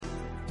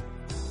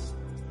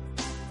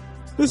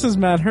This is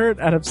Matt Hurt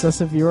at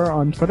Obsessive Viewer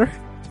on Twitter.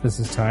 This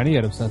is Tiny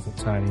at Obsessive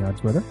Tiny on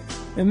Twitter.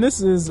 And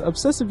this is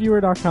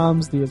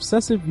ObsessiveViewer.com's The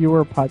Obsessive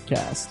Viewer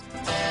Podcast.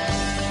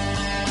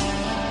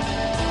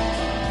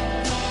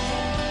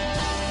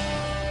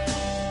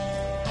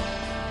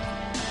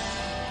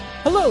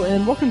 Hello,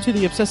 and welcome to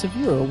The Obsessive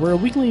Viewer. We're a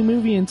weekly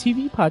movie and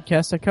TV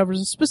podcast that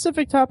covers a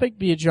specific topic,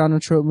 be it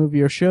genre, trope,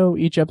 movie, or show.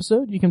 Each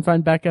episode, you can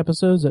find back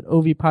episodes at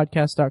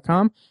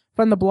OV150.com,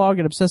 find the blog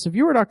at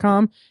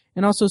ObsessiveViewer.com,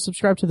 and also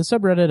subscribe to the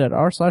subreddit at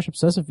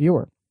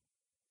r/ObsessiveViewer.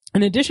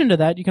 In addition to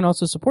that, you can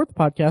also support the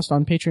podcast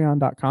on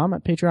Patreon.com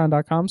at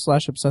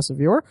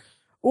Patreon.com/ObsessiveViewer,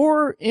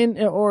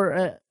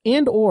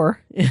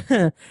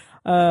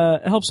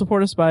 help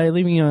support us by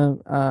leaving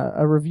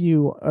a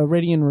review, a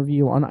rating and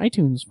review on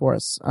iTunes for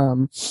us.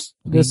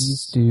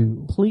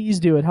 Please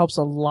do. It helps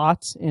a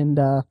lot, and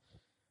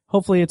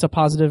hopefully it's a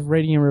positive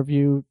rating and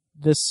review,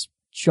 this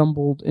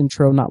jumbled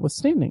intro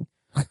notwithstanding.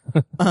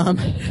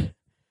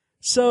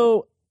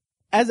 So,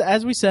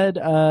 as we said,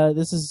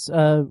 this is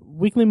a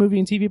weekly movie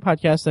and TV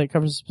podcast that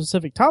covers a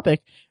specific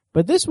topic,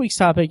 but this week's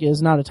topic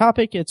is not a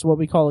topic, it's what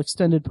we call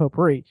extended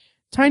potpourri.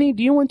 Tiny,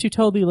 do you want to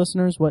tell the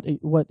listeners what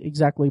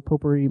exactly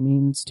potpourri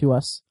means to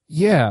us?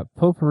 Yeah,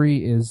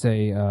 potpourri is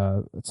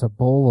it's a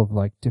bowl of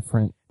like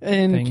different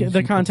in things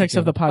the context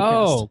of the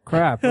podcast. Oh,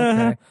 crap.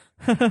 Okay.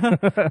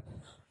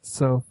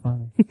 So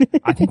funny.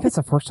 I think that's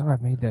the first time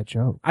I've made that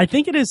joke. I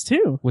think it is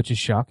too. Which is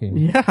shocking.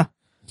 Yeah.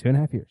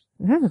 2.5 years.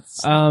 Yeah,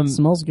 it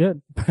smells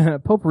good.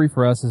 Potpourri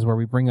for us is where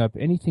we bring up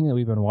anything that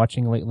we've been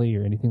watching lately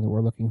or anything that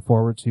we're looking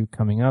forward to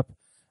coming up.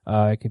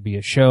 It could be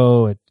a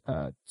show,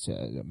 a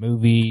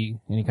movie,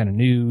 any kind of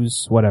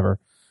news, whatever.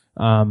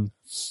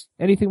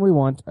 Anything we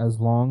want as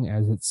long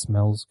as it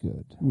smells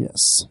good.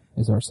 Yes.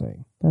 Is our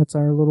saying. That's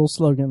our little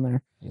slogan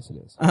there. Yes, it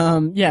is.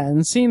 Yeah,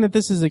 and seeing that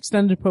this is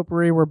extended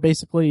potpourri, we're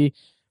basically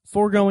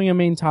foregoing a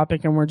main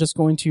topic and we're just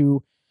going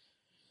to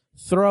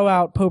throw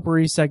out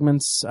potpourri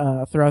segments,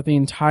 throughout the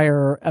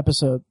entire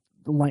episode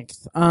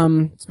length.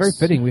 It's very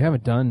fitting. We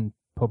haven't done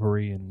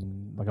potpourri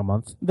in like a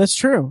month. That's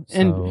true. So.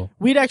 And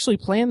we'd actually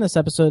planned this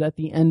episode at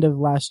the end of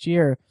last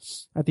year,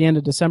 at the end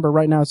of December.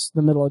 Right now it's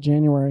the middle of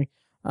January.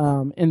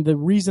 And the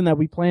reason that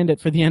we planned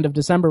it for the end of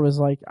December was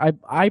like,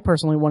 I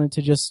personally wanted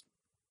to just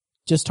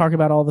talk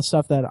about all the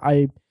stuff that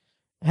I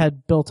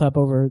had built up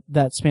over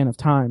that span of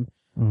time.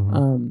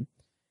 Mm-hmm.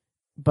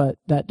 But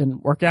that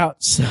didn't work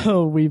out.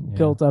 So we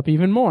built up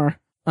even more.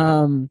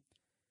 So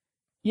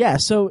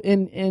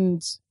in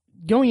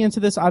going into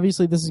this,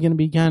 obviously this is going to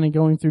be kind of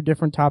going through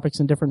different topics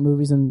and different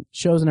movies and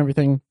shows and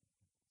everything.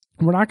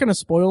 We're not going to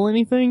spoil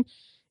anything.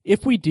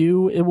 If we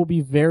do, it will be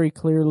very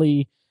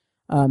clearly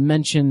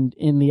mentioned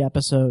in the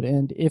episode.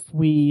 And if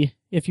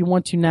you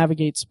want to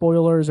navigate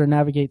spoilers or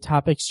navigate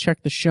topics,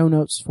 check the show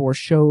notes for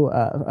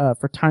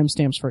for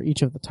timestamps for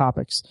each of the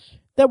topics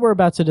that we're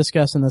about to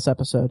discuss in this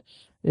episode.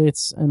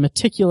 It's a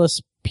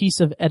meticulous piece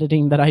of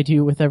editing that I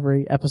do with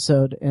every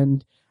episode,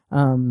 and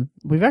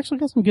we've actually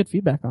got some good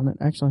feedback on it,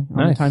 actually,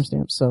 on the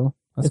timestamps, so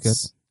that's good.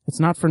 It's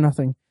not for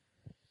nothing.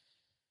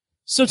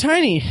 So,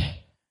 Tiny,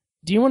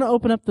 do you want to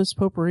open up this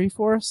potpourri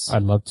for us?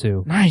 I'd love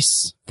to.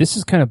 Nice. This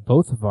is kind of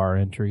both of our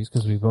entries,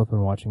 because we've both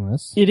been watching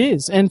this. It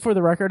is, and for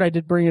the record, I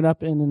did bring it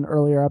up in an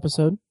earlier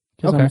episode,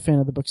 because I'm a fan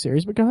of the book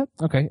series, but go ahead.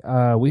 Okay,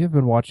 we have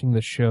been watching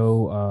the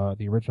show,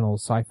 the original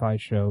sci-fi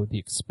show, The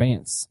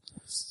Expanse,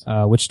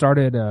 which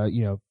started,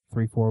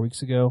 3-4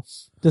 weeks ago.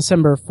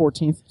 December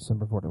 14th.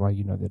 December 14th. Well,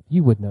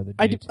 you would know the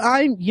date.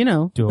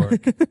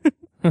 Dork.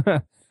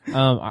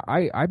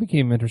 I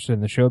became interested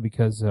in the show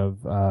because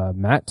of,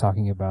 Matt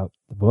talking about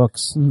the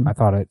books. Mm-hmm. I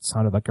thought it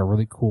sounded like a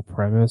really cool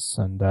premise,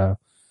 and,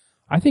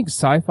 I think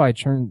Sci-Fi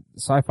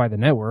the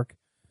network,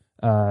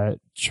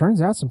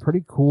 churns out some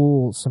pretty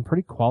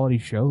quality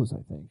shows,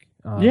 I think.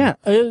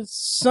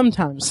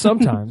 Sometimes.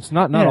 Sometimes.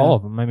 Not all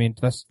of them. I mean,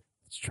 that's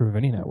true of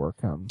any network.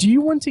 Do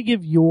you want to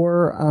give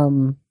your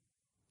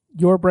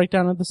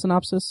breakdown of the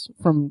synopsis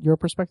from your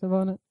perspective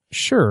on it?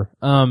 Sure.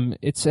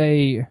 It's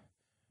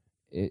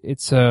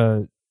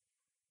a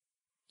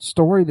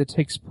story that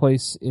takes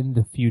place in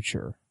the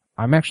future.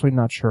 I'm actually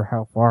not sure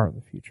how far in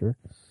the future.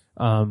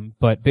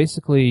 But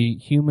basically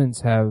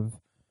humans have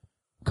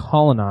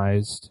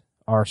colonized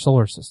our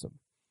solar system.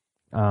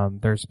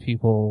 There's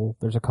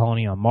a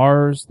colony on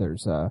Mars,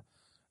 there's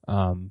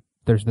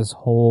this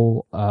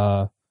whole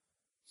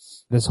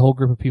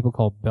group of people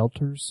called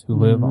Belters who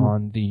live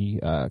on the,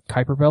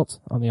 Kuiper Belt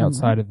on the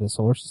outside of the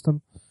solar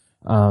system.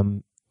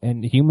 And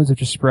humans have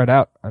just spread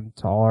out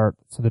to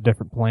the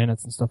different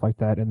planets and stuff like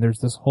that. And there's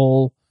this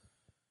whole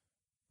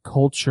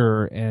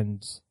culture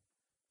and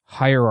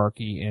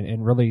hierarchy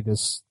and really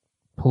this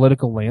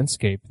political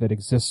landscape that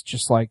exists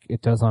just like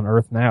it does on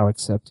Earth now,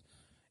 except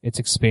it's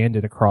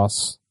expanded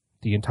across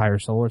the entire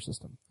solar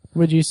system.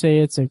 Would you say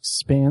it's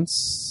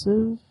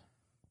expansive?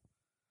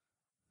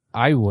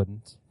 I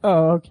wouldn't.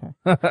 Oh, okay.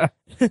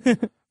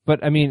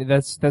 But I mean,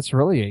 that's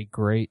really a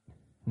great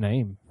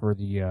name for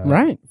the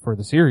right for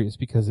the series,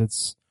 because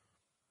it's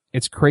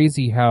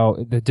crazy how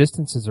the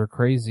distances are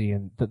crazy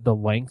and the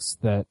lengths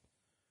that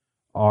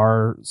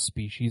our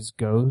species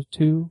go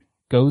to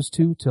goes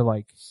to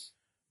like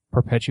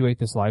perpetuate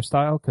this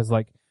lifestyle, because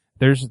like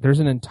there's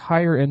an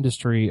entire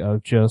industry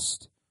of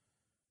just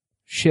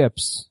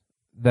ships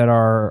that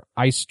are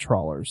ice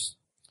trawlers,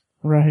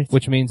 right?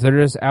 Which means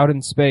they're just out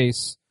in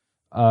space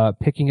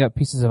picking up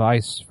pieces of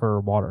ice for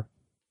water,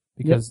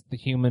 because the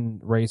human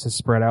race has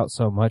spread out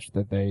so much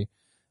that they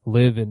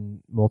live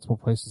in multiple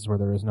places where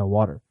there is no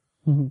water.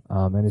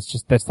 Mm-hmm. And it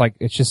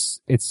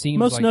seems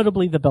most like,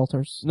 notably the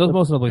Belters.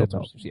 Most notably the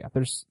Belters. Yeah,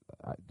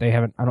 they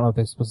haven't. I don't know if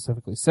they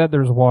specifically said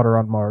there's water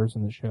on Mars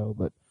in the show,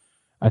 but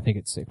I think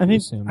it's safe to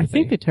assume. I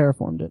think they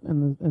terraformed it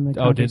in the.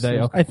 Oh, did they?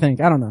 Okay. I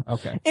think. I don't know.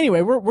 Okay.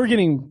 Anyway, we're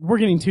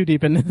getting too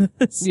deep into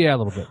this. Yeah, a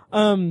little bit.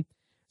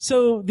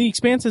 So the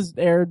Expanse has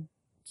aired.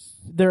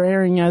 They're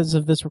airing as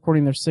of this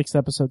recording their 6th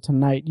episode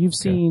tonight. You've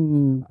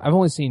seen? I've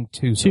only seen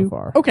 2 so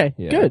far. Okay,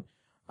 yeah. Good.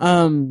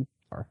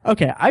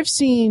 Okay, I've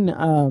seen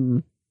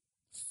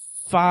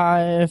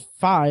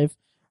 5,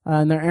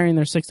 and they're airing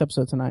their 6th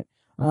episode tonight.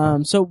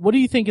 Okay. So what do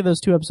you think of those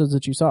 2 episodes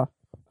that you saw?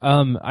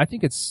 I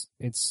think it's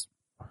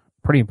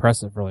pretty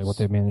impressive, really, what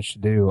they managed to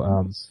do.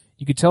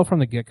 You could tell from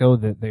the get-go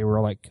that they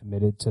were like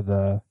committed to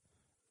the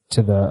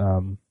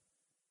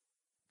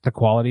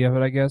quality of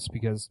it, I guess,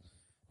 because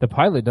the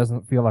pilot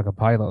doesn't feel like a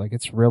pilot. Like,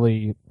 it's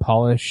really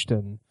polished,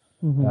 and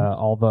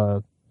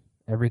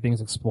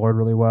everything's explored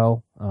really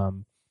well.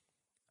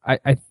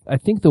 I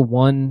think the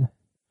one,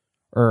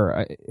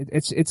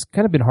 it's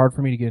kind of been hard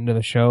for me to get into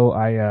the show.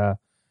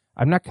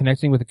 I'm not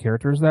connecting with the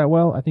characters that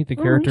well. I think the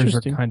characters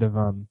are kind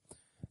of,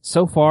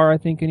 so far, I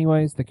think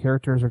anyways, the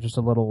characters are just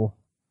a little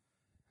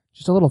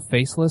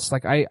faceless.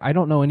 Like, I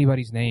don't know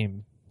anybody's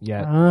name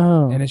yet.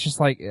 Oh. And it's just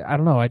like, I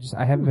don't know, I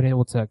haven't been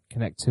able to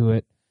connect to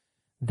it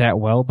that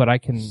well, but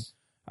I've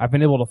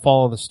been able to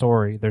follow the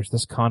story. There's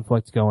this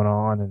conflict going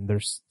on, and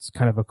there's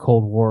kind of a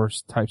Cold War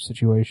type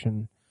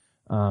situation.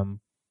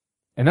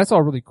 And that's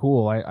all really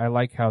cool. I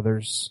like how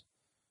there's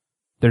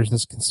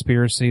this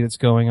conspiracy that's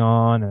going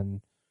on,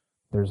 and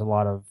there's a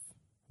lot of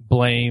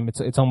blame.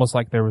 It's almost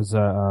like there was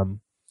a,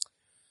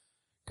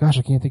 gosh,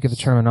 I can't think of the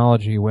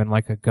terminology when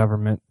like a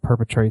government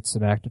perpetrates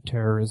an act of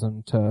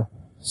terrorism to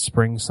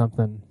spring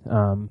something,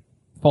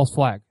 false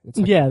flag. It's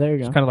like, yeah, there you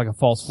go. It's kind of like a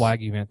false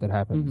flag event that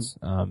happens.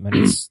 And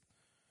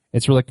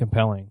it's really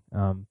compelling.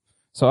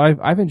 So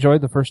I've enjoyed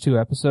the first 2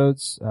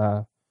 episodes.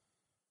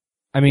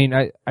 I mean,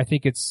 I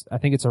think it's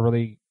a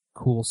really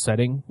cool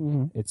setting.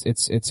 Mm-hmm.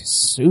 It's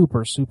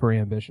super, super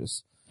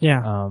ambitious.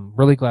 Yeah.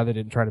 Really glad they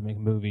didn't try to make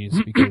movies,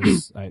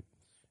 because I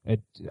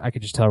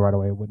could just tell right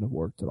away it wouldn't have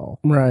worked at all.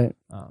 Right.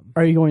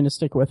 Are you going to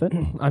stick with it?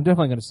 I'm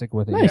definitely going to stick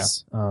with it.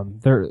 Nice. Yeah.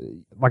 They're,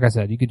 like I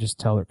said, you could just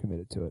tell they're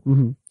committed to it.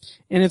 Mm-hmm.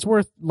 And it's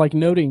worth like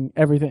noting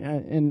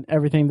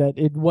everything that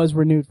it was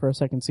renewed for a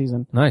 2nd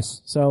season.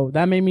 Nice. So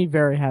that made me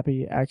very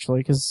happy, actually,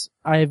 because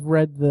I've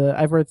read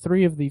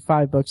 3 of the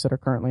 5 books that are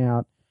currently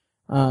out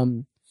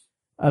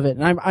of it,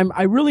 and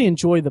I really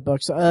enjoy the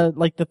books.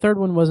 Like the 3rd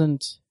one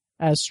wasn't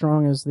as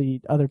strong as the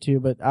other 2,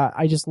 but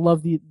I just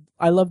love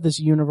I love this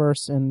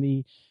universe and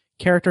the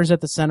characters at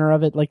the center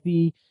of it. Like,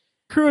 the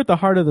crew at the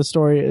heart of the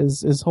story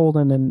is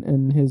Holden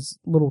and his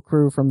little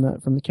crew from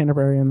the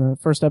Canterbury in the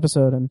 1st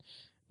episode and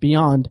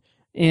beyond.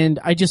 And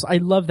I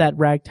love that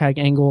ragtag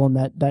angle and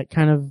that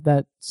kind of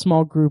that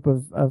small group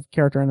of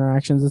character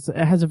interactions.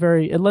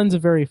 It lends a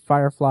very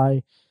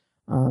Firefly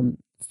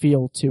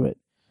feel to it.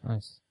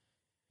 Nice.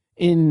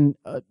 In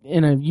a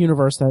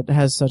universe that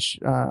has such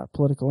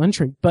political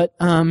intrigue. But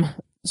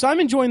so I'm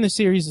enjoying the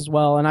series as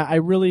well, and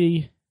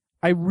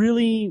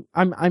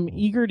I'm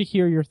eager to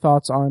hear your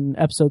thoughts on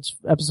episode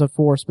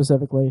 4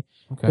 specifically,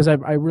 because I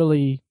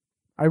really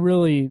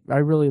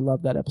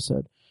love that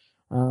episode.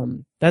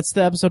 That's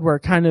the episode where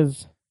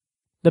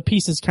the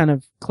pieces kind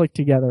of click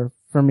together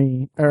for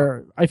me,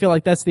 or I feel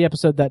like that's the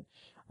episode that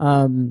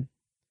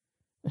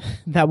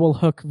that will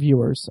hook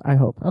viewers, I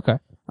hope. Okay.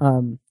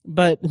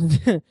 But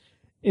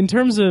in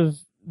terms of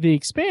the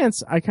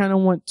Expanse, I kind of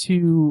want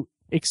to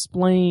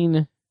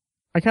explain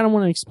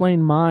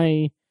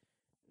my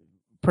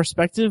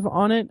perspective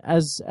on it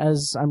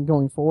as I'm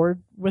going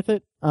forward with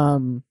it.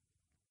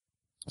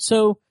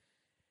 So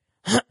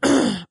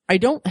I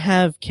don't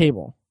have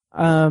cable.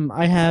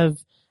 I have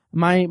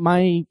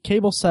my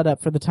cable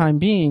setup for the time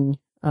being.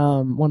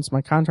 Once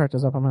my contract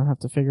is up, I'm gonna have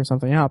to figure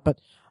something out. But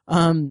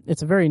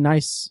it's a very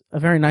nice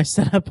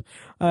setup.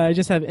 I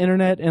just have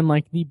internet and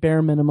like the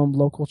bare minimum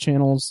local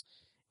channels,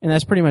 and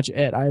that's pretty much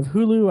it. I have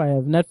Hulu, I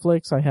have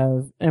Netflix, I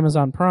have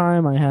Amazon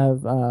Prime, I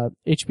have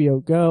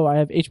HBO Go. I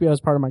have HBO as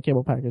part of my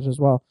cable package as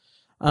well.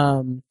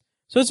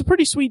 So it's a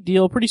pretty sweet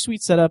deal, pretty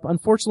sweet setup.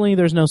 Unfortunately,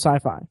 there's no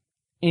sci-fi,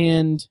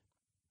 and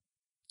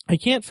I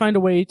can't find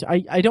a way to.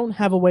 I don't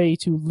have a way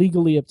to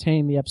legally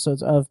obtain the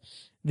episodes of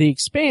The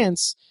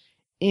Expanse,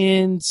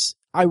 and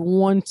I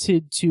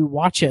wanted to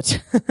watch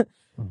it.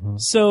 Mm-hmm.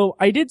 So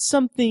I did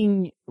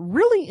something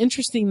really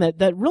interesting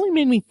that really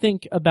made me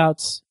think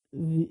about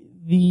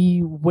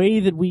the way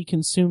that we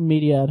consume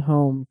media at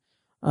home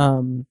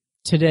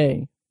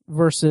today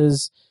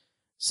versus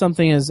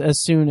something as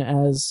soon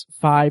as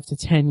 5 to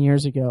 10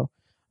 years ago.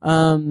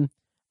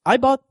 I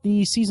bought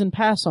the season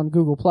pass on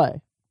Google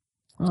Play.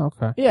 Oh,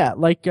 okay. Yeah,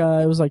 like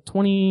it was like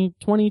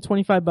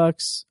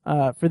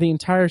 $25 for the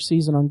entire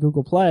season on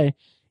Google Play.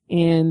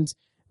 And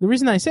the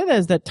reason I say that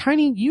is that,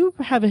 Tiny, you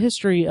have a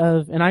history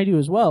of, and I do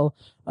as well,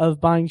 of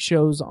buying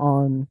shows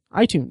on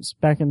iTunes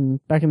back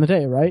in the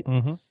day, right?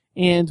 Mm-hmm.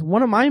 And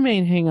one of my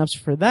main hangups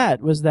for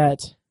that was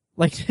that,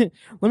 like,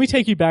 let me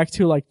take you back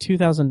to like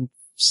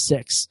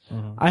 2006.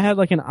 Mm-hmm. I had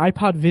like an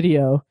iPod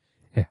video,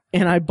 yeah,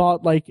 and I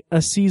bought like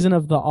a season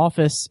of The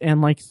Office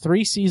and like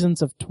 3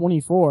 seasons of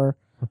 24,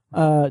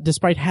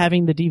 despite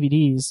having the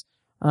DVDs.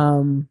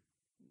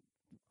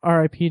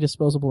 RIP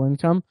disposable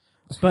income.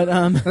 But,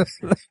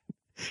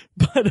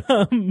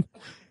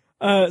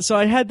 so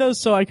I had those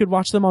so I could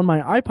watch them on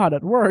my iPod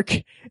at work,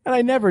 and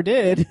I never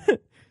did.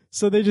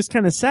 So they just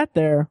kind of sat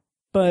there.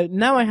 But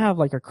now I have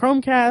like a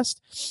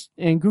Chromecast,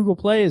 and Google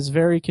Play is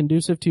very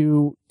conducive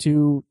to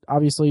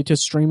obviously to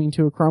streaming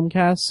to a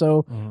Chromecast.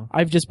 So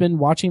I've just been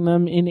watching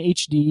them in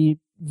HD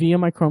via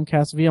my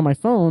Chromecast, via my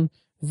phone,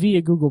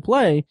 via Google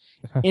Play.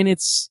 And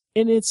it's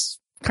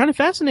kind of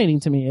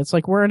fascinating to me. It's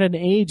like we're at an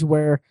age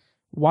where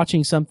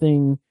watching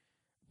something,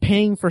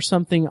 paying for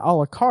something a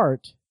la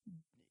carte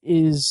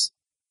is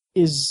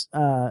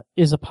a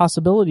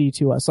possibility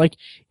to us. Like,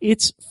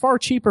 it's far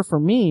cheaper for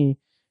me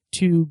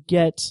to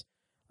get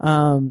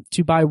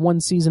to buy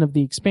 1 season of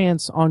The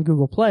Expanse on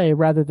Google Play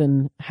rather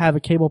than have a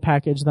cable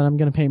package that I'm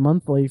going to pay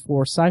monthly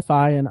for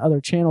sci-fi and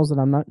other channels that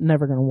I'm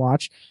never going to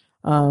watch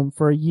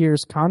for a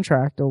year's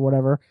contract or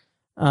whatever,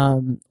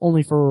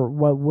 only for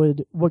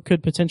what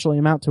could potentially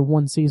amount to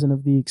 1 season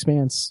of The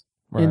Expanse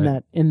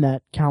in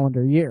that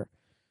calendar year.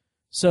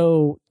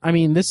 So, I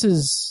mean, this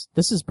is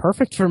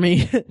perfect for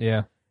me.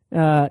 Yeah.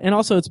 And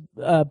also it's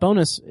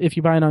bonus if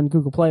you buy it on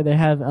Google Play. They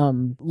have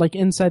like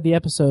inside the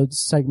episodes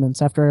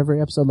segments after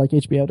every episode, like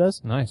HBO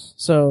does. Nice.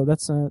 So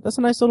that's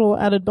a nice little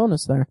added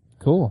bonus there.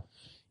 Cool.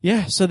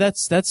 Yeah. So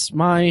that's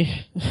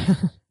my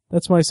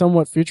that's my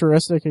somewhat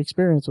futuristic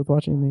experience with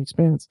watching The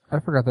Expanse. I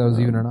forgot that was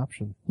even an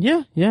option.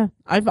 Yeah.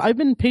 I've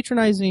been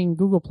patronizing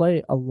Google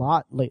Play a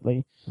lot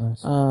lately.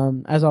 Nice.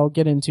 As I'll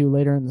get into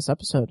later in this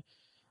episode.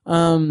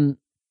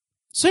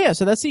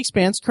 So that's The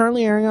Expanse,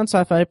 currently airing on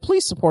Sci-Fi.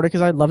 Please support it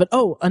because I love it.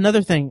 Oh,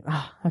 another thing.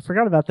 I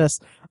forgot about this.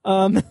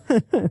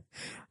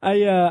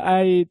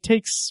 I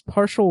take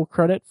partial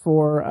credit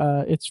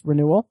for, its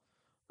renewal.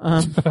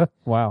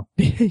 Wow.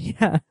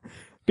 Yeah.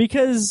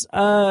 Because,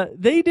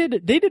 they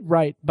did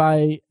right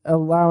by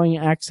allowing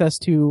access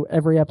to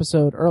every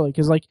episode early.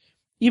 Cause like,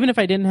 even if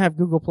I didn't have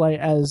Google Play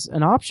as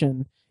an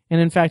option, and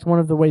in fact, one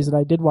of the ways that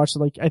I did watch,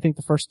 like, I think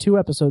the first 2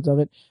 episodes of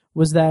it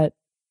was that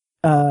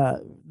I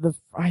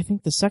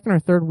think the second or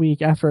third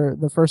week after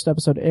the first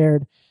episode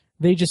aired,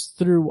 they just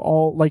threw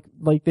all, like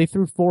they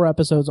threw 4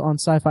 episodes on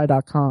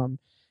sci-fi.com,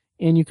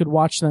 and you could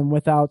watch them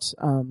without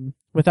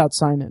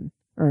sign-in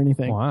or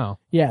anything. Wow.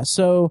 Yeah,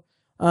 so,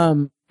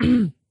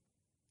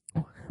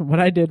 what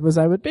I did was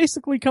I would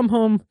basically come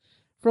home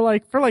for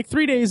like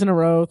 3 days in a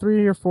row,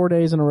 3 or 4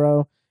 days in a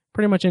row,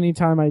 pretty much any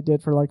time I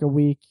did for like a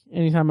week,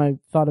 anytime I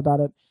thought about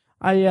it.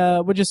 I,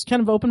 would just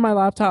kind of open my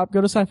laptop,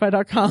 go to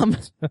sci-fi.com,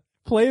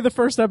 play the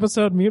first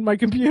episode, mute my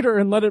computer,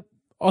 and let it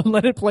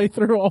play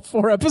through all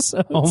 4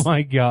 episodes. Oh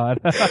my god.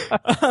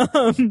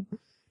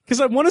 Cause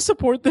I want to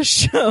support the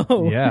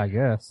show. Yeah, I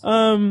guess.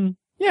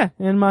 Yeah,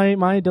 and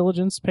my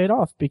diligence paid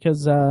off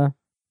because,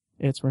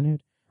 it's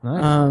renewed.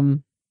 Nice.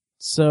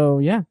 So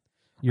yeah.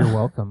 You're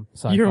welcome,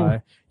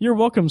 Sci-Fi. You're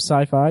welcome,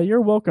 Sci-Fi.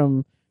 You're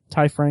welcome,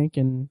 Ty Frank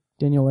and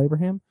Daniel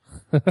Abraham.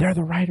 They're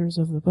the writers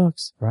of the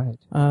books. Right.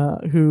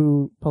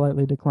 Who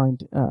politely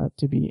declined,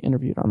 to be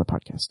interviewed on the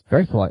podcast.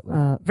 Very politely.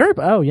 Very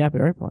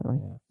politely.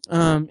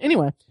 Yeah.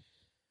 Anyway.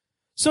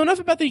 So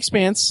enough about The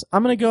Expanse.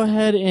 I'm gonna go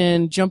ahead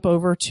and jump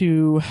over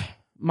to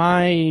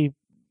my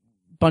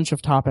bunch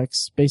of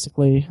topics,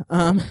 basically.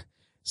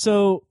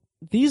 So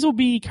these will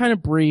be kind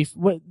of brief.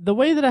 The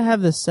way that I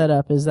have this set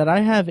up is that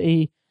I have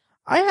a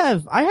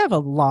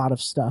lot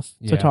of stuff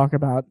to talk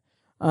about.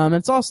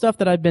 It's all stuff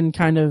that I've been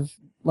kind of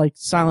like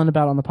silent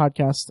about on the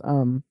podcast,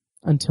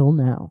 until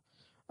now.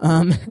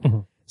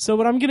 So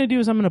what I'm going to do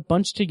is I'm going to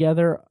bunch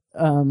together,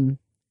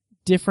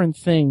 different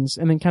things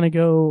and then kind of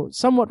go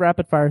somewhat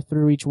rapid fire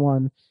through each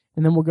one.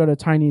 And then we'll go to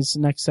Tiny's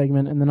next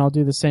segment, and then I'll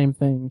do the same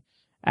thing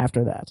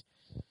after that.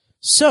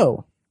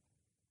 So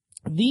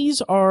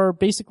these are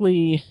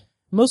basically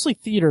mostly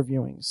theater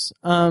viewings.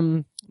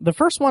 The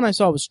first one I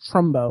saw was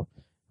Trumbo.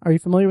 Are you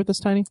familiar with this,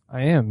 Tiny?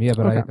 I am, yeah,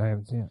 but okay. I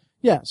haven't seen it.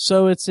 Yeah,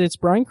 so it's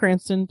Bryan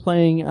Cranston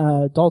playing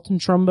Dalton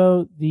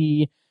Trumbo,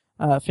 the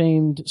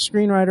famed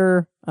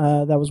screenwriter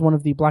that was one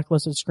of the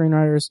blacklisted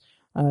screenwriters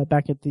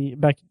back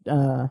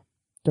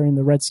during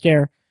the Red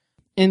Scare.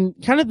 And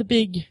kind of the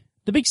big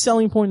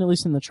selling point, at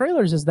least in the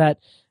trailers, is that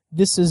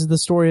this is the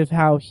story of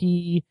how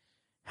he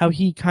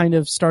kind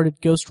of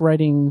started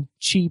ghostwriting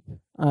cheap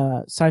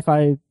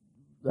sci-fi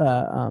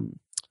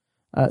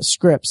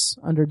scripts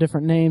under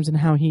different names, and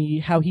how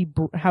he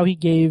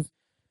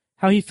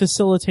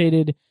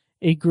facilitated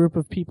a group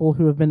of people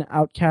who have been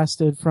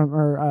outcasted from,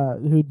 or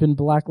who'd been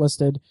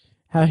blacklisted,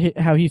 how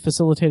he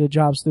facilitated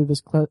jobs through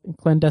this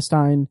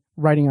clandestine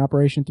writing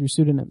operation through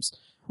pseudonyms.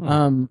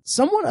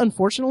 Somewhat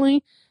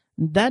unfortunately,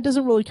 that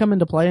doesn't really come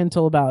into play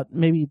until about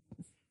maybe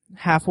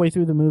halfway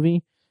through the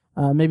movie,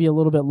 maybe a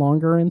little bit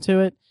longer into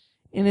it.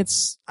 And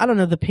it's, I don't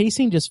know, the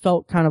pacing just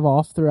felt kind of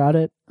off throughout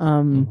it.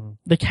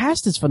 The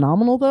cast is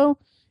phenomenal though.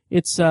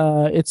 It's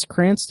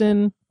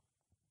Cranston.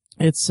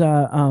 It's,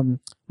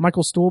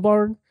 Michael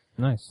Stuhlbarg.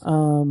 Nice.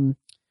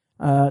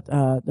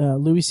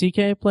 Louis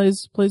C.K.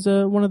 plays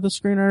one of the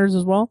screenwriters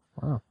as well.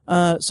 Wow.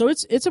 So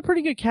it's a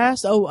pretty good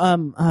cast.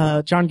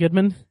 John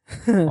Goodman.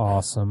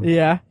 Awesome.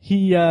 Yeah.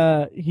 He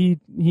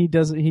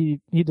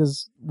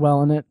does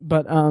well in it,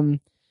 but,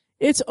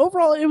 it's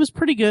overall, it was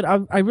pretty good.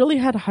 I really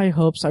had high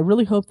hopes. I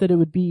really hoped that it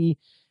would be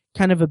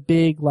kind of a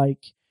big,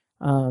 like,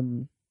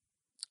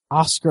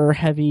 Oscar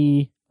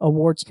heavy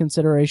awards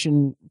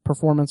consideration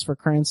performance for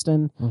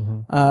Cranston.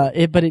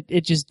 But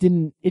it just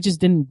didn't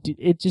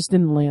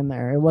land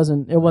there. It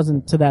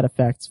wasn't to that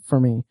effect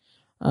for me.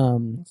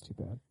 That's too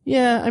bad.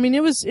 Yeah, I mean,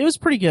 it was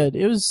pretty good.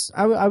 It was,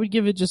 I would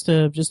give it just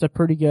a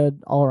pretty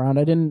good all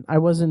around. I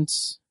wasn't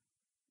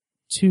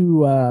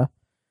too,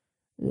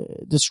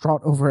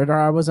 distraught over it, or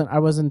I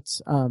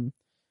wasn't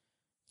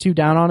too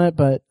down on it,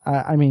 but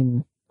I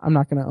mean, I'm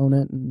not gonna own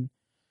it, and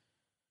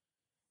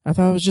I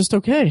thought it was just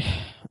okay.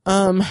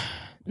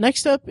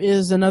 Next up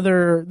is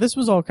this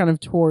was all kind of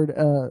toward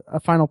a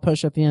final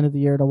push at the end of the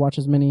year to watch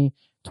as many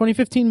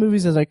 2015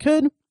 movies as I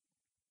could.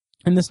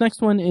 And this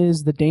next one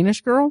is The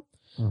Danish Girl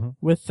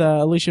with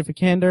Alicia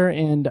Vikander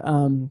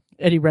and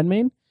Eddie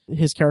Redmayne.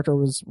 His character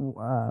was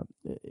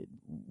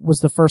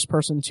the first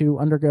person to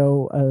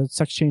undergo a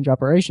sex change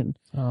operation.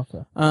 Oh,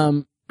 okay.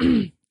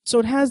 So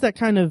it has that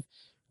kind of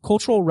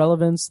cultural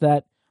relevance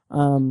that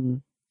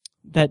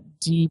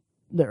deep,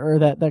 or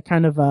that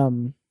kind of,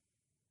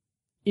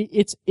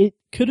 it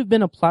could have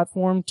been a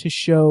platform to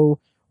show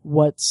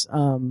what,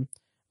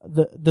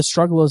 the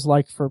struggle is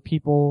like for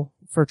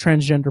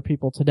transgender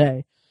people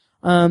today.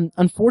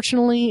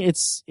 Unfortunately,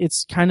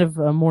 it's kind of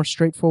a more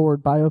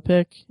straightforward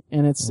biopic,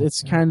 and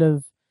it's kind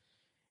of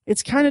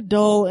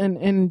dull,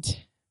 and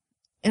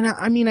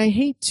I mean,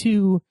 I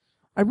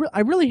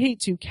really hate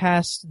to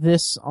cast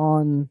this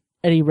on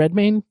Eddie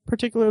Redmayne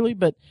particularly,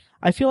 but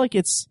I feel like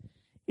it's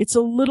a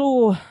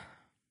little,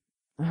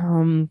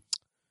 how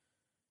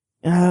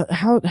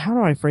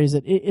do I phrase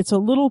it? It's a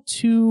little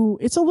too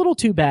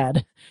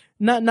bad.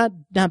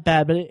 Not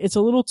bad, but it's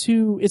a little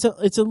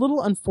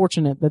little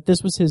unfortunate that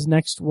this was his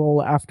next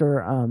role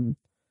after,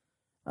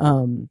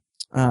 The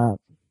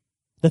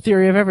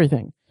Theory of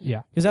Everything.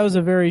 Yeah. Because that was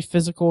a very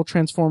physical,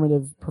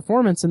 transformative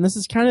performance, and this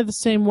is kind of the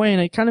same way,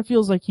 and it kind of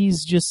feels like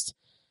he's just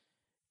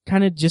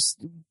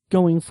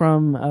going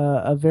from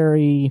a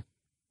very,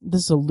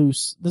 this is a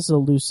loose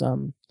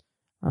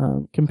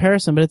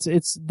comparison, but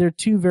they're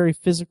two very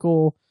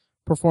physical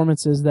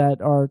performances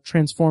that are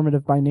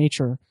transformative by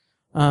nature.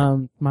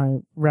 My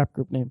rap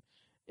group name.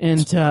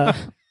 And, so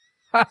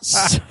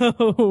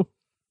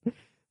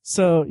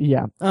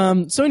yeah.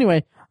 So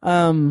anyway,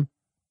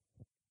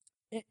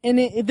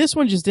 this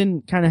one just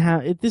didn't kind of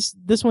have it.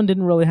 This one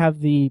didn't really have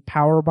the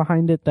power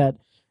behind it that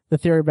The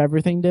Theory of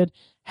Everything did.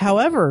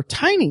 However,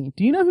 Tiny,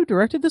 do you know who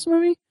directed this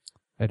movie?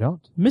 I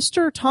don't.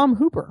 Mr. Tom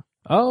Hooper.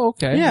 Oh,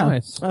 okay. Yeah.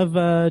 Nice. Of,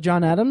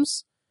 John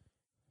Adams.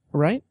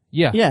 Right?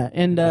 Yeah. Yeah.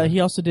 And, he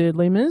also did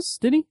Les Mis,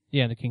 did he?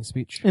 Yeah, The King's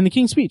Speech. In The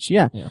King's Speech,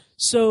 yeah. Yeah.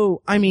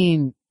 So, I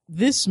mean,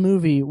 this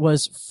movie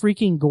was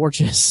freaking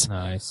gorgeous.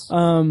 Nice.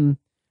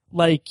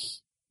 Like,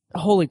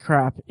 holy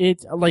crap.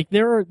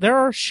 There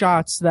are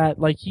shots that,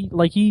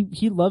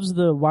 he loves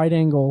the wide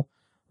angle,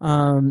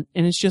 and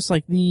it's just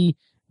like the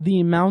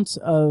amount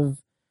of,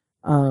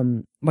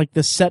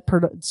 the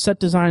set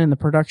design and the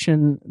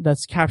production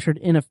that's captured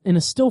in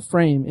a still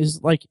frame is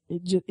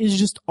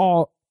just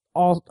all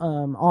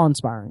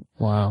awe-inspiring.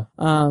 Wow.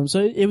 So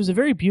it was a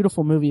very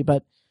beautiful movie,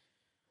 but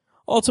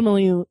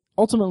ultimately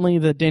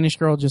The Danish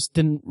Girl just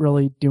didn't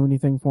really do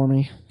anything for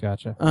me.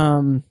 Gotcha.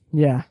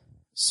 Yeah.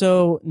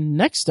 So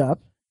next up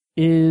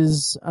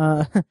is,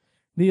 the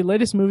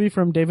latest movie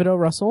from David O.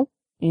 Russell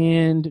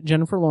and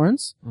Jennifer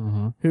Lawrence,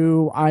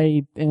 who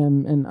I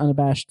am an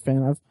unabashed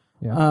fan of.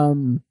 Yeah.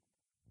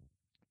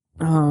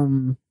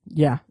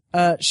 Yeah.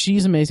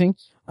 She's amazing.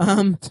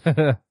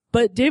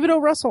 But David O.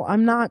 Russell,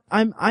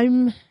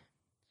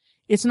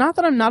 it's not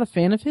that I'm not a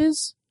fan of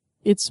his.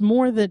 It's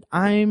more that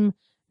I'm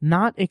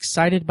not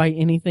excited by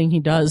anything he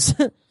does.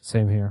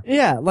 Same here.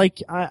 Yeah.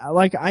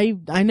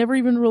 I never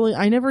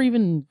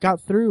even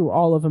got through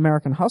all of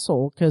American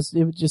Hustle because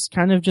it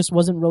just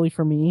wasn't really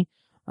for me.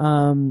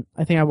 I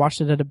think I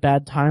watched it at a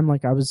bad time.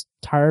 Like I was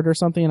tired or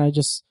something, and it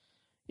just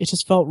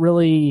felt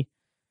really,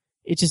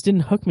 it just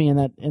didn't hook me in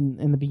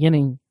the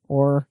beginning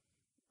or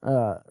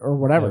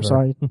whatever.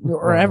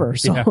 Ever.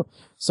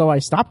 So I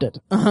stopped it.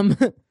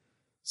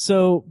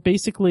 So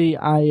basically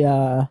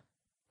I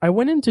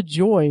went into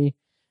Joy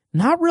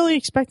not really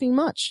expecting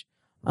much.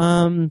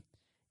 And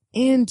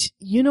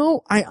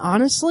I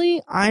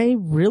honestly, I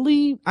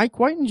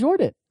quite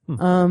enjoyed it.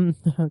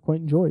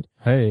 Quite enjoyed.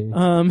 Hey.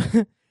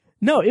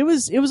 No, it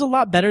was a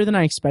lot better than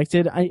I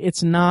expected.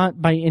 It's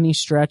not by any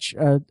stretch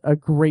a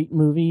great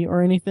movie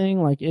or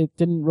anything. Like, it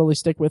didn't really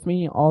stick with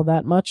me all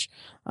that much.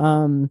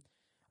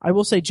 I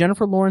will say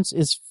Jennifer Lawrence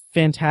is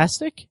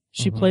fantastic.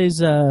 She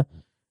plays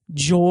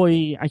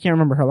Joy. I can't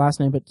remember her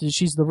last name, but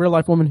she's the real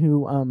life woman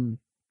who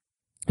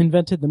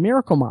invented the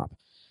Miracle Mop.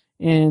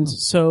 And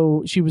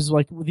so she was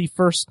like the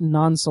first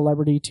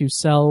non-celebrity to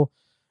sell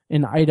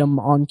an item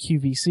on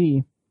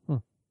QVC.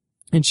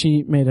 And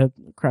she made a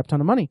crap ton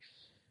of money.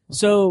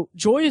 So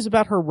Joy is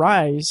about her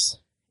rise,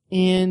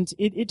 and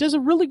it does a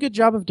really good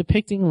job of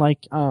depicting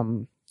like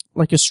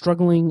a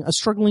struggling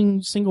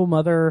single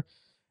mother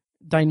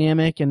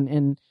dynamic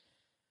and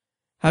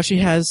how she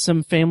has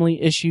some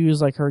family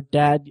issues, like her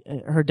dad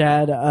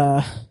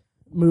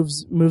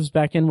moves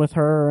back in with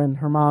her, and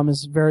her mom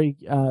is very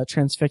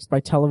transfixed by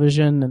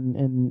television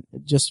and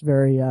just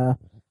very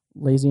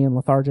lazy and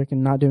lethargic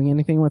and not doing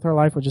anything with her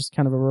life, which is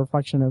kind of a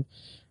reflection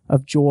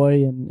of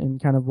Joy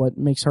and kind of what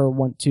makes her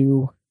want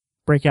to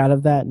break out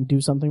of that and do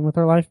something with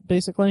her life,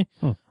 basically.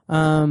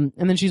 And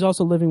then she's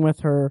also living with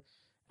her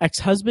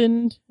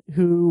ex-husband,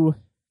 who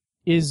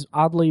is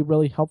oddly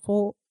really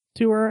helpful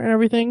to her and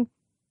everything.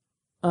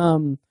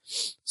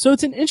 So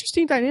it's an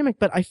interesting dynamic,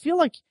 but I feel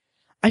like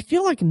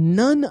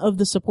none of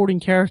the supporting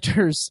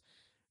characters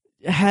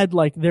had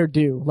like their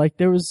due. Like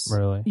there was,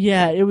 really?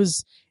 Yeah, it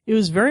was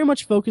very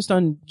much focused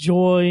on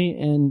Joy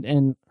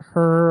and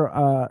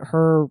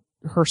her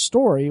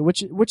story,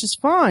 which is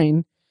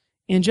fine.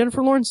 And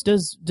Jennifer Lawrence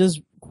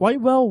does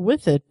quite well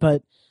with it,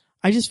 but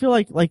I just feel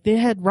like they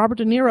had Robert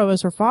De Niro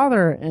as her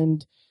father,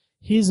 and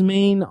his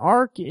main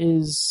arc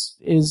is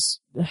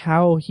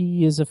how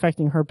he is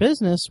affecting her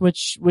business,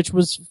 which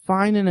was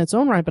fine in its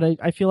own right, but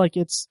I feel like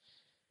I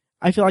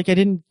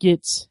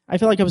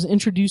was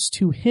introduced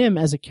to him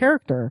as a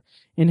character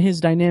in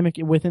his dynamic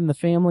within the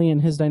family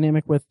and his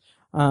dynamic with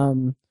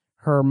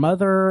her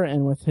mother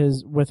and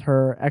with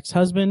her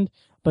ex-husband.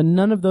 But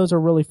none of those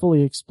are really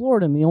fully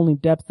explored, and the only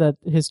depth that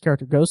his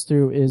character goes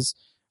through is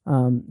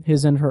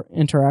his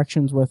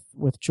interactions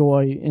with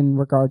Joy in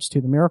regards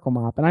to the Miracle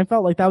Mop. And I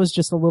felt like that was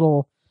just a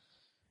little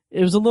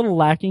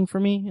lacking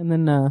for me. And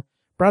then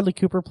Bradley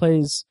Cooper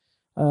plays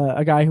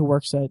a guy who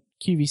works at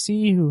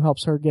QVC who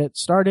helps her get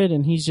started,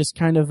 and he's just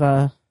kind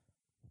of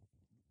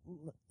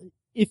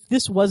if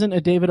this wasn't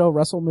a David O.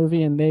 Russell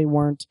movie and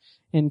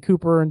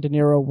Cooper and De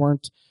Niro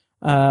weren't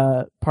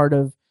part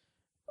of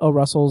O.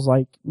 Russell's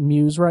like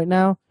muse right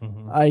now,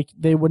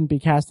 they wouldn't be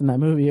cast in that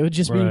movie. It would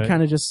just be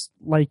kind of just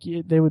like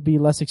they would be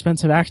less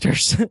expensive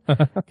actors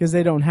because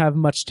they don't have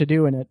much to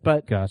do in it.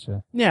 But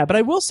gotcha. Yeah, but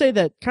I will say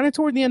that kind of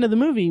toward the end of the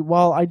movie,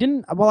 while I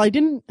didn't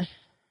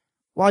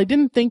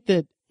think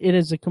that it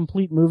as a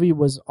complete movie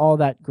was all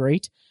that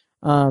great,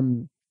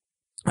 I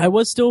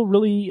was still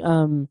really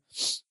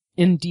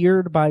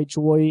endeared by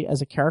Joy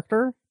as a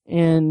character,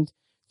 and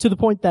to the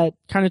point that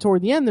kind of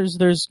toward the end,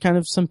 there's kind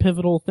of some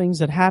pivotal things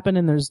that happen,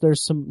 and there's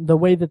some the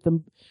way that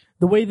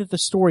the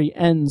story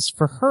ends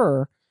for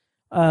her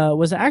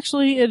was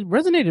actually, it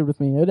resonated with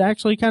me. It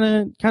actually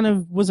kind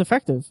of was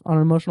effective on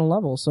an emotional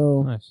level.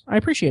 So nice. I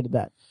appreciated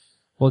that.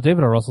 Well,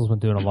 David O. Russell's been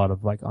doing a lot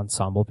of like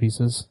ensemble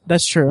pieces.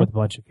 That's true. With a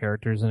bunch of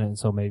characters in it, and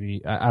so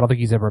maybe I don't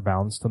think he's ever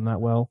balanced them that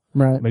well.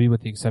 Right. Maybe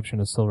with the exception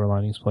of Silver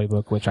Linings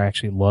Playbook, which I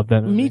actually love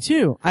that movie. Me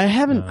too. I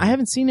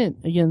haven't seen it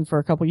again for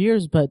a couple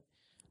years, but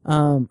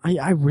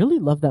I really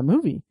love that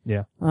movie.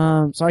 Yeah.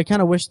 So I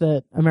kind of wish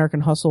that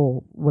American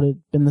Hustle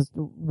would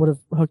have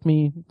hooked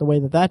me the way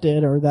that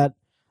did, or that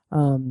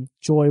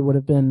Joy would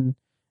have been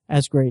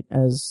as great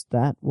as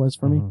that was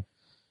for me.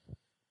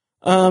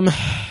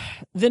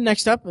 Then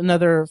next up,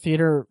 another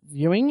theater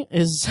viewing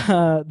is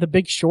The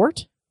Big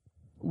Short,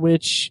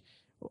 which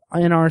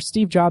in our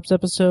Steve Jobs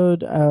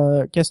episode,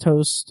 guest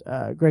host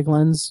Greg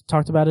Lenz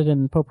talked about it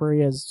in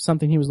Potpourri as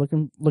something he was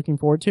looking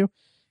forward to.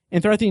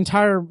 And throughout the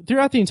entire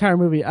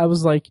movie, I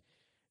was like,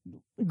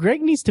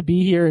 Greg needs to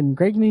be here and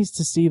Greg needs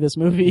to see this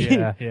movie.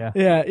 Yeah.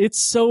 Yeah,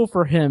 it's so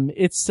for him.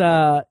 It's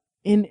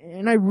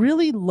and I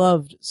really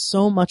loved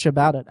so much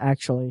about it,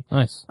 actually.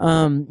 Nice.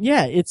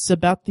 Yeah, it's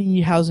about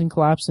the housing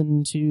collapse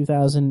in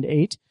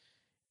 2008,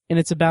 and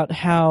it's about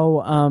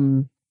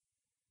how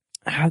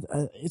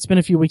it's been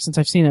a few weeks since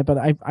I've seen it, but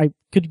I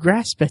could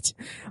grasp it.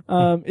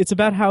 It's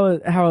about how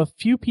a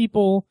few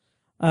people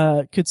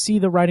could see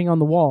the writing on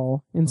the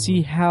wall and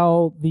see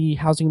how the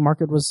housing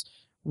market was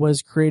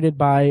created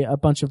by a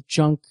bunch of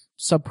junk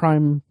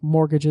subprime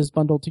mortgages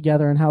bundled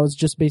together, and how it's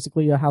just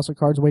basically a house of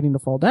cards waiting to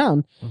fall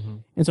down.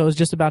 And so it was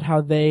just about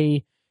how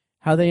they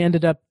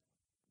ended up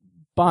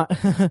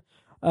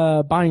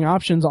buying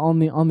options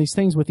on these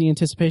things with the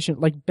anticipation,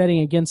 like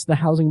betting against the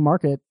housing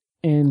market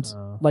and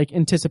like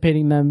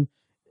anticipating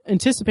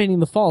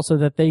the fall so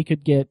that they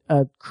could get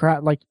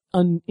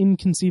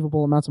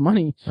inconceivable amounts of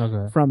money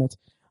from it.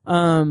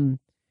 And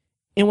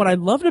what I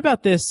loved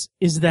about this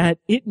is that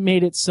it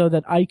made it so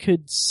that I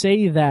could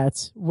say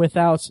that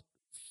without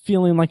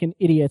feeling like an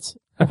idiot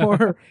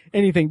or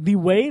anything. The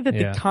way that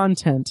the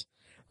content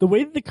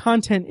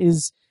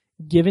is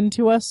given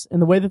to us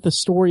and the way that the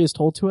story is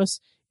told to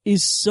us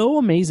is so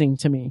amazing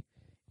to me.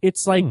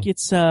 It's like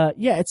it's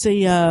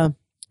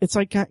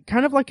like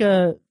kind of like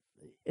a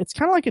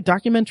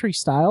documentary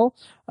style.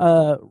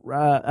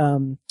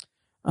 Ryan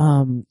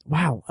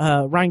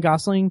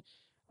Gosling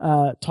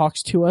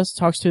talks to us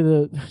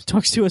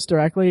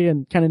directly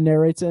and kind of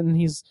narrates it, and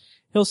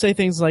he'll say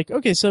things like,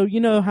 okay, so you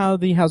know how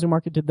the housing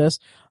market did this.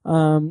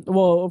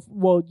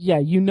 Well, yeah,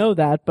 you know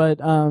that,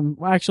 but,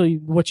 actually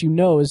what you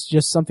know is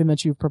just something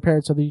that you've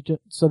prepared so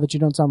that you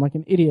don't sound like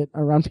an idiot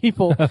around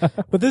people.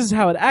 But this is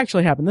how it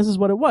actually happened. This is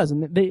what it was.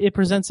 And it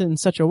presents it in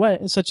such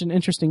an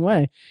interesting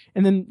way.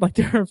 And then, like,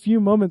 there are a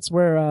few moments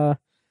where,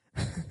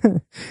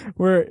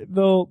 where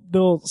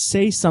they'll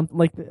say something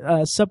like,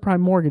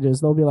 subprime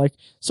mortgages. They'll be like,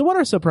 so what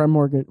are subprime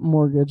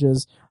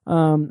mortgages?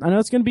 I know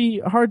it's going to be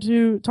hard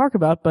to talk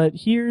about, but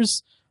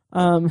here's,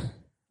 I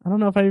don't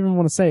know if I even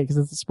want to say it because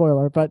it's a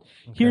spoiler, but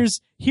okay.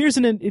 Here's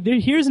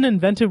an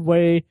inventive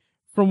way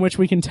from which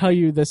we can tell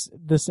you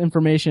this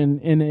information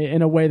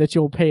in a way that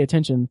you'll pay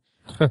attention,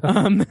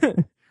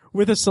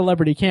 with a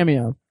celebrity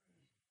cameo.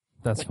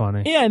 That's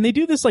funny. Yeah, and they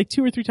do this like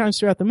 2 or 3 times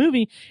throughout the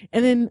movie,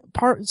 and then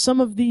some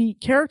of the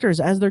characters,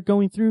 as they're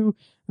going through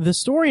the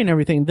story and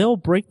everything, they'll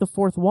break the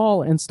fourth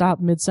wall and stop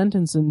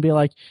mid-sentence and be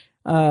like,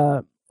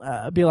 they'll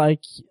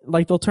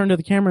turn to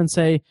the camera and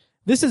say,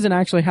 this isn't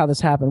actually how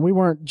this happened. We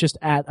weren't just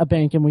at a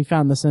bank and we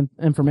found this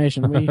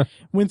information. We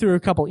went through a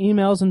couple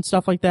emails and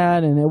stuff like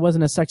that, and it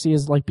wasn't as sexy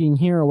as like being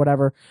here or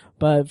whatever,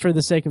 but for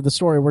the sake of the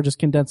story, we're just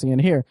condensing it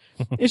here.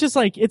 It's just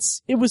like,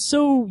 it was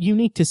so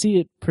unique to see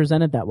it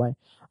presented that way.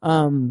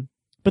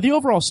 But the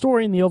overall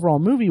story and the overall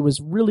movie was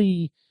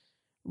really,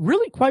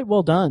 really quite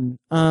well done.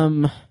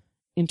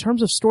 In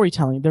terms of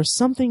storytelling, there's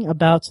something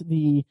about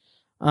the,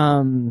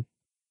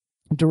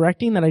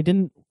 directing that I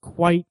didn't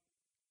quite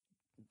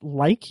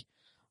like.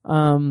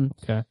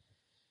 Okay.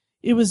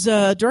 It was,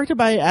 directed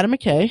by Adam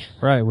McKay.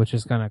 Right, which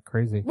is kind of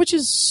crazy. Which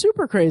is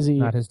super crazy.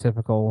 Not his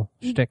typical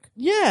shtick.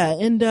 Yeah,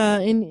 and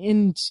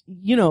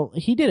you know,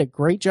 he did a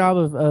great job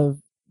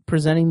of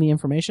presenting the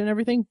information and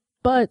everything,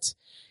 but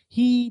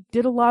he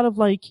did a lot of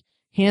like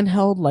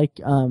handheld, like,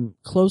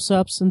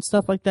 close-ups and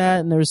stuff like that,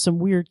 and there was some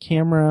weird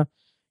camera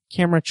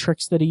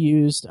tricks that he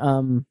used.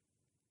 I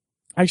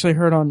actually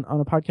heard on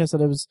a podcast that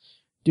it was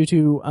due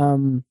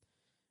to,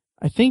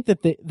 I think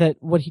that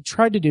what he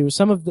tried to do,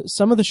 some of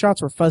the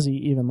shots were fuzzy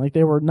even, like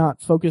they were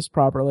not focused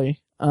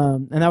properly.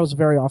 And that was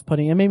very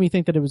off-putting. It made me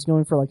think that it was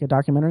going for like a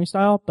documentary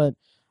style, but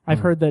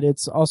I've heard that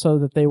it's also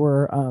that they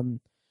were,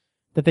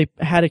 that they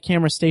had a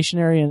camera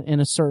stationary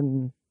in a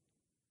certain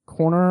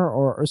corner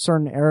or a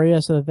certain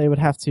area so that they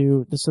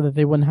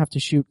wouldn't have to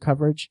shoot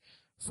coverage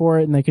for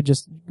it and they could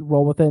just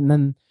roll with it. And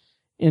then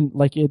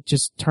it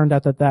just turned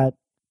out that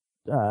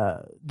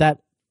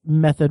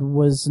method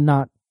was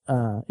not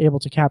able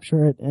to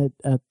capture it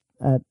at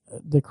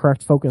the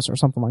correct focus or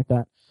something like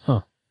that.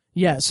 Huh.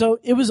 Yeah, so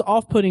it was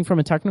off-putting from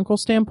a technical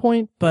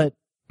standpoint, but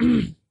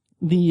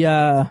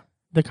the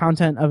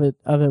content of it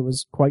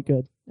was quite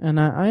good,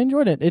 and I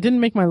enjoyed it. It didn't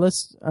make my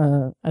list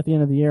at the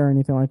end of the year or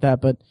anything like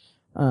that, but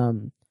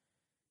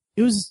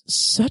it was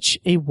such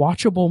a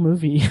watchable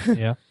movie.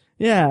 Yeah.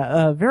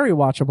 Yeah, very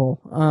watchable.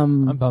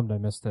 I'm bummed I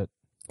missed it.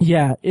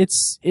 Yeah,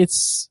 it's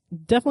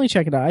definitely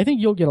check it out. I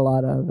think you'll get a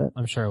lot out of it.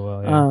 I'm sure I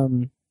will, yeah.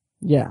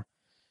 Yeah.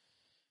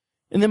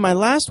 And then my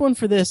last one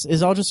for this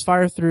is I'll just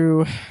fire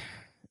through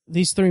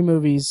these 3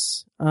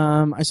 movies.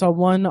 I saw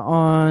one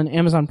on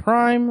Amazon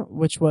Prime,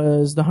 which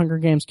was The Hunger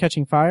Games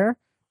Catching Fire,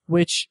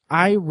 which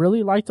I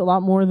really liked a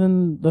lot more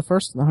than the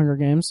first The Hunger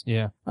Games.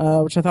 Yeah.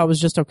 Which I thought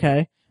was just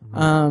okay.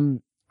 Mm-hmm.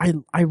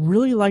 I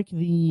really like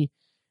the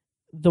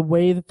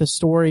way that the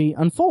story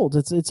unfolds.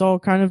 It's all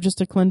kind of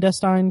just a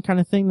clandestine kind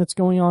of thing that's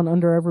going on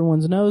under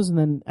everyone's nose, and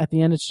then at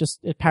the end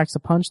it packs a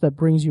punch that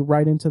brings you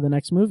right into the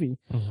next movie,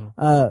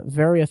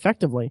 very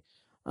effectively.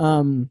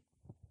 And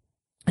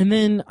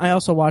then I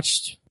also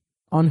watched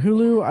on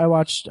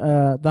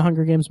Hulu, The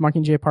Hunger Games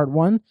Mockingjay Part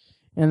 1,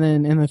 and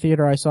then in the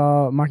theater I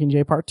saw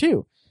Mockingjay Part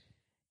 2.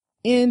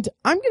 And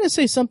I'm gonna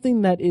say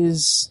something that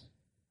is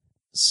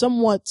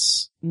somewhat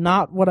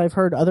not what I've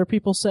heard other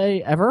people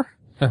say ever.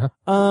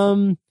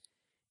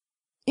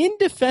 In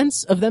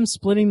defense of them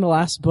splitting the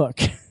last book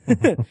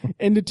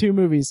into 2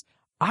 movies,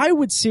 I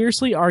would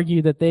seriously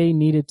argue that they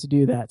needed to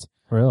do that.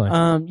 Really?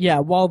 Yeah,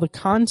 while the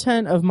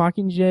content of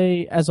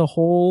Mockingjay as a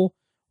whole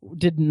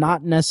did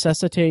not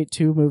necessitate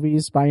 2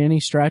 movies by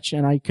any stretch,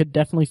 and I could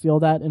definitely feel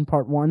that in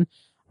Part 1,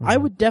 I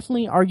would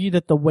definitely argue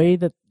that the way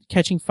that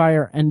Catching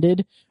Fire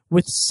ended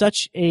with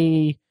such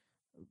a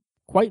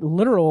quite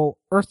literal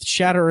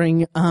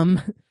earth-shattering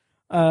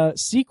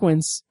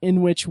sequence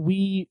in which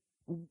the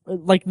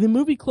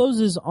movie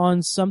closes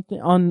on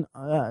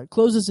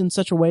closes in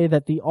such a way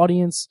that the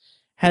audience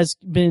has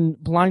been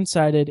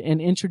blindsided and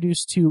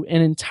introduced to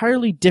an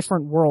entirely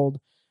different world,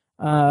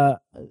 other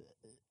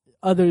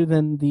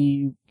than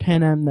the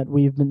Panem that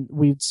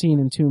we've seen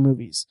in 2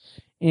 movies.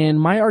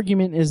 And my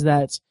argument is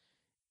that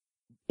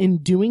in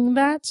doing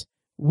that,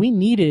 we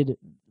needed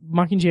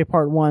Mockingjay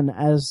Part 1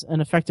 as an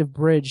effective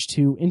bridge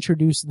to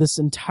introduce this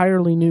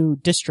entirely new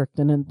district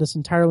and this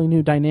entirely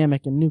new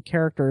dynamic and new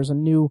characters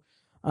and new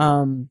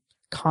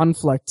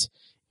conflict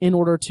in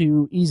order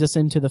to ease us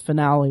into the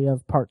finale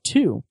of part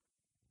 2.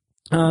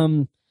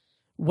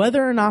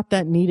 Whether or not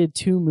that needed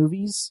 2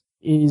 movies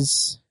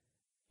is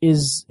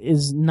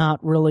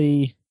not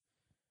really,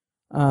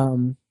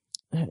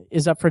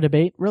 is up for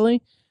debate,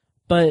 really.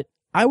 But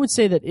I would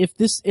say that if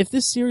this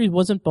series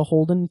wasn't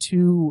beholden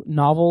to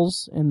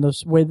novels and the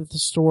way that the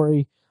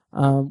story,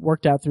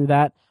 worked out through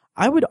that,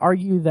 I would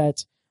argue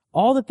that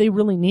all that they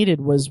really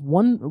needed was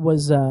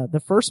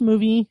the first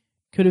movie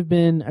could have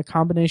been a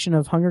combination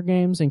of Hunger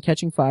Games and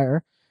Catching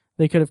Fire.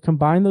 They could have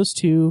combined those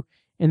two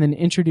and then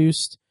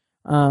introduced,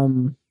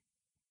 no,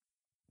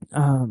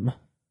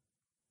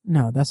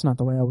 that's not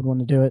the way I would want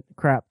to do it.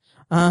 Crap.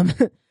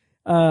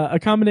 A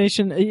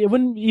combination, it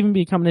wouldn't even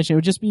be a combination. It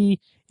would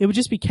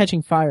just be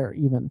Catching Fire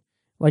even.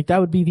 Like that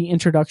would be the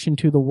introduction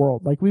to the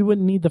world. Like we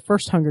wouldn't need the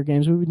first Hunger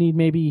Games. We would need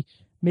maybe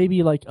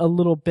like a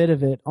little bit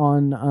of it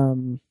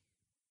on,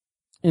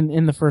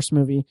 in the first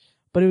movie,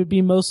 but it would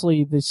be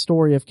mostly the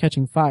story of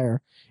Catching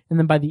Fire. And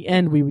then by the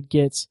end we would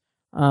get,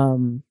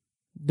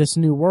 this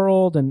new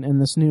world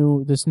and this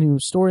new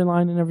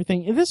storyline and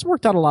everything. This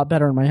worked out a lot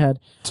better in my head,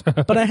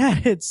 but I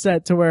had it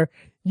set to where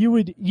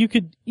you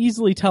could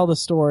easily tell the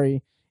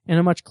story in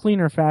a much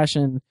cleaner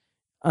fashion,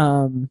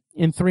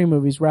 in 3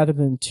 movies rather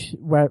than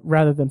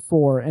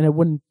 4. And it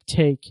wouldn't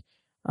take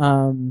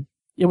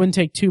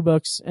 2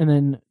 books and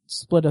then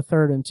split a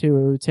third in 2.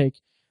 It would take,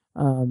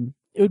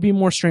 it would be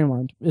more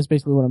streamlined is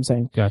basically what I'm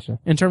saying. Gotcha.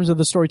 In terms of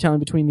the storytelling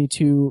between the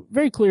two,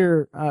 very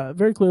clearly,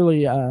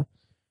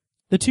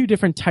 the 2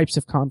 different types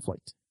of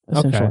conflict,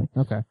 essentially.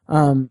 Okay.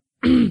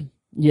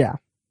 Yeah.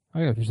 I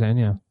get what you're saying,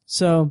 yeah.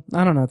 So,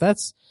 I don't know.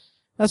 That's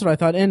what I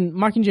thought. And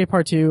Mockingjay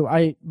Part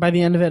 2, by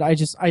the end of it,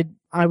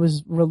 I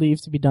was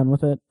relieved to be done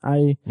with it.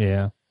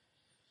 Yeah.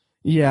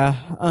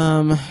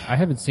 I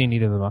haven't seen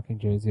either of the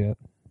Mockingjays yet.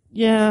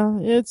 Yeah,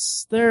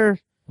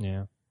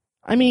 Yeah.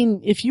 I mean,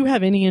 if you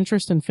have any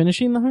interest in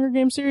finishing the Hunger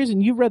Games series,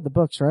 and you've read the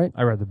books, right?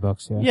 I read the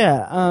books, yeah.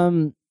 Yeah,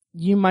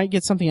 you might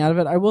get something out of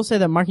it. I will say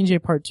that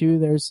Mockingjay Part 2,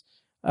 there's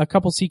a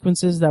couple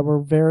sequences that were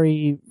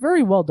very,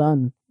 very well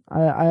done.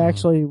 I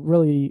actually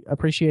really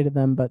appreciated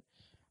them, but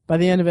by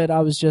the end of it, I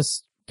was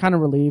just kind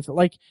of relieved.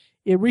 Like,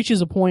 it reaches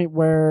a point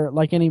where,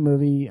 like any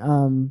movie,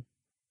 of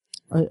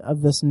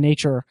this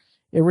nature,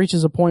 it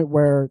reaches a point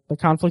where the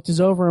conflict is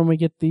over and we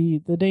get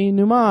the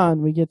denouement,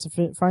 and we get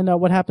to find out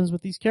what happens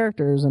with these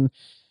characters. And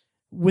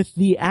with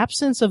the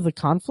absence of the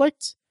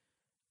conflict,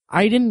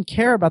 I didn't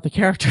care about the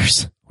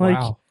characters. Like,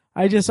 wow.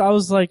 I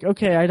was like,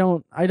 okay, I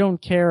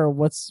don't care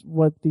what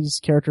these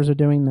characters are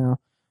doing now,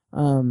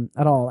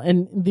 at all.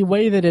 And the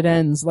way that it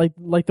ends, like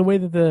the way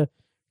that the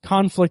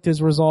conflict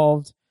is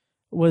resolved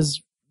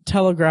was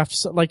telegraphed.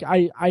 So, like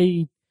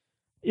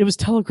it was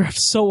telegraphed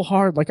so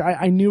hard. Like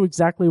I knew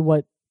exactly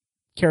what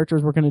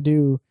characters were going to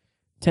do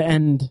to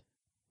end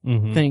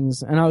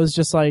things. And I was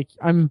just like,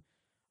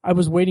 I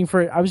was waiting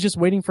for it. I was just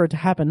waiting for it to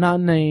happen. Not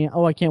in a,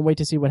 oh, I can't wait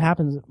to see what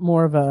happens.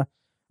 More of a,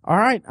 all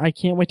right, I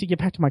can't wait to get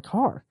back to my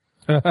car.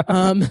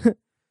 Wow.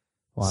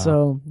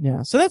 So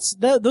yeah, so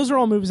those are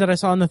all movies that I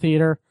saw in the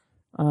theater,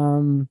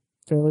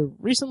 fairly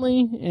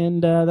recently.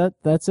 And,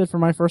 that's it for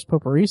my first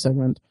potpourri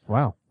segment.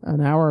 Wow. An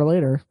hour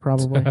later,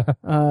 probably.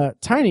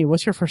 Tiny,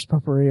 what's your first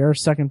potpourri or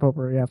second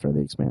potpourri after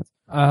The Expanse?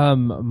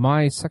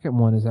 My second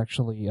one is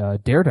actually,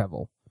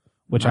 Daredevil,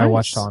 which Nice. I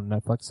watched on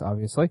Netflix,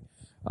 obviously.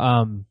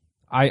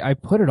 I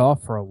put it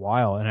off for a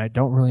while and I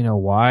don't really know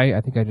why.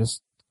 I think I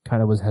just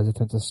kind of was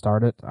hesitant to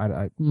start it.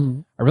 I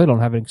really don't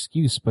have an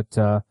excuse, but,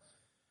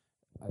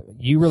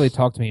 you really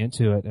talked me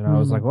into it and I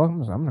was like, well,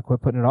 I'm going to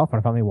quit putting it off. And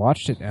I finally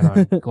watched it and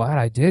I'm glad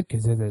I did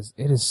because it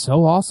is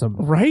so awesome.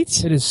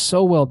 Right? It is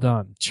so well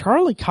done.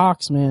 Charlie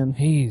Cox, man.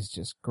 He's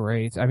just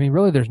great. I mean,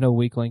 really, there's no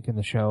weak link in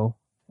the show.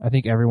 I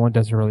think everyone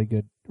does a really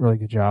good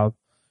job.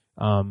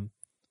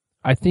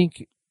 I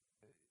think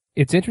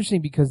it's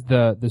interesting because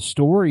the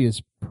story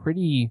is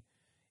pretty,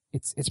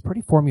 it's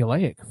pretty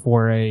formulaic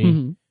for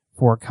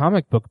a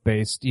comic book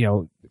based,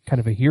 kind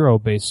of a hero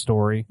based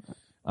story.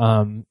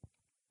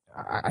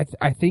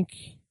 I think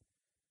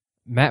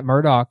Matt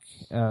Murdock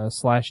 /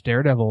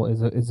 Daredevil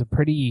is a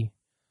pretty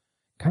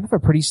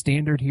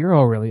standard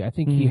hero, really. I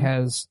think he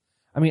has.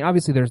 I mean,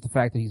 obviously, there's the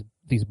fact that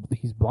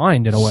he's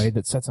blind in a way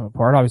that sets him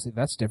apart. Obviously,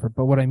 that's different.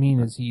 But what I mean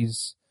is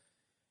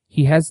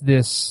he has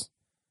this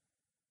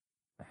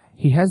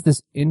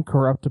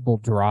incorruptible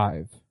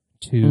drive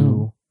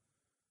to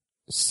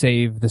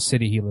save the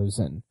city he lives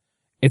in.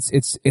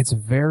 It's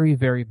very,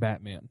 very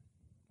Batman.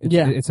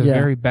 It's a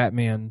very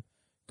Batman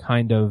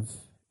kind of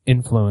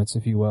influence,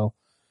 if you will.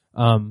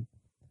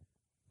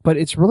 But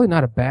it's really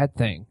not a bad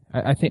thing.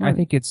 I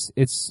think it's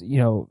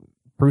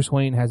Bruce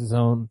Wayne has his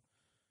own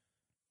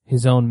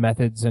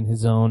methods and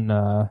his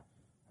own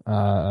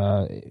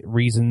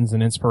reasons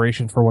and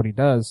inspiration for what he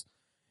does.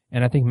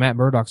 And I think Matt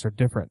Murdock's are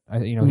different.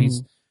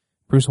 He's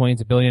Bruce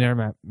Wayne's a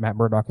billionaire. Matt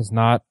Murdock is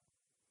not.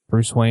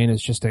 Bruce Wayne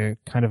is just a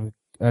kind of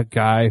a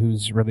guy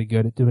who's really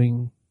good at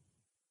doing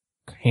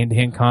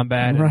hand-to-hand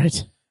combat.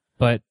 Right.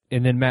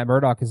 And then Matt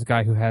Murdock is a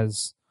guy who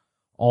has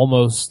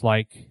almost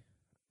like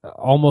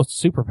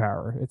almost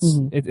superpower.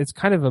 It's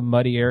kind of a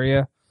muddy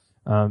area.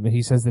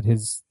 He says that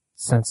his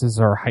senses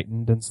are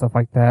heightened and stuff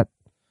like that.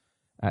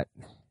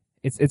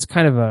 It's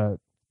kind of a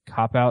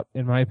cop out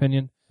in my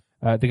opinion.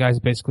 The guy's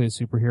basically a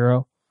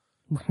superhero.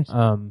 Right.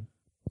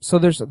 So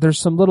there's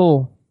some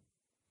little,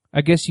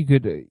 I guess you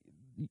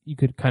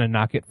could kind of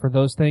knock it for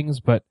those things,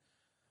 but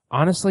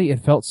honestly,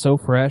 it felt so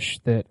fresh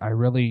that I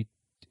really,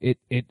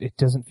 it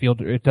doesn't feel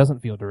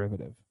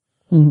derivative.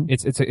 Mm-hmm.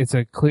 It's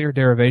a clear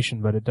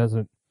derivation, but it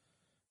doesn't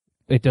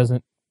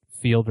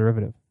feel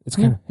derivative. It's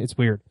kind of, it's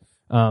weird.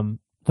 The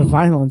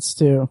violence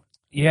too.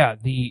 Yeah,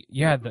 the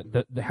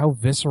how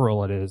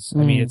visceral it is. I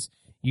mean,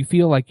 you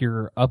feel like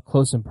you're up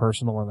close and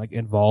personal and like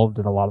involved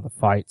in a lot of the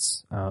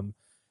fights.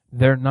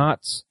 They're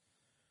not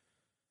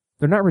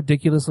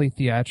ridiculously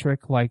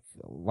theatric like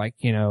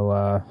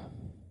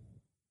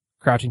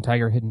Crouching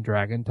Tiger, Hidden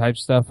Dragon type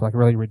stuff, like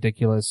really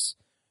ridiculous,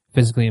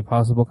 physically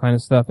impossible kind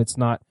of stuff. It's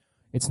not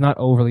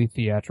overly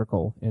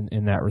theatrical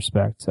in that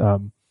respect.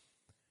 And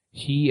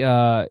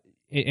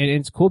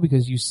it's cool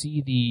because you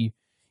see the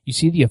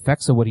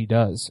effects of what he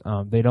does.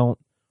 They don't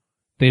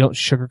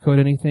sugarcoat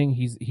anything.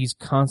 He's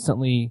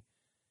constantly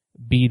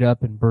beat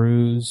up and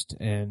bruised,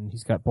 and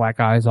he's got black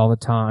eyes all the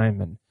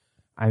time. And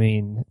I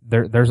mean,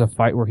 there's a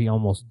fight where he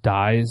almost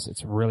dies.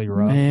 It's really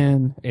rough.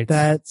 Man,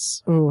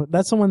 that's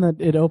the one that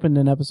it opened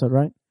an episode,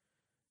 right?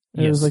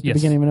 It was like the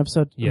beginning of an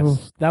episode. Yes. Ooh,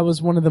 that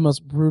was one of the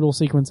most brutal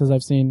sequences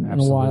I've seen in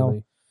a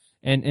while.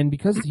 And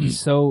because he's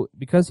so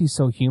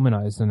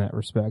humanized in that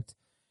respect,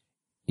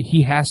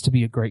 he has to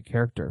be a great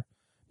character.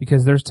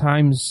 Because there's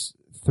times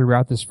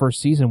throughout this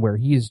first season where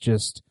he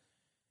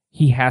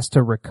has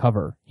to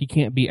recover. He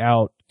can't be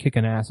out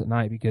kicking ass at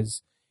night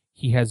because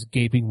he has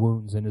gaping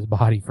wounds in his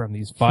body from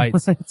these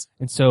fights. Right.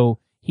 And so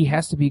he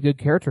has to be a good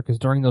character because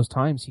during those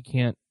times he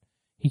can't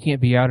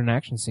be out in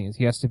action scenes.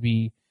 He has to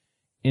be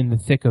in the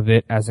thick of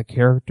it as a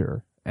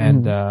character.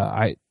 And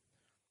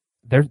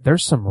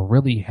there's some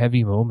really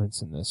heavy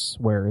moments in this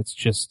where it's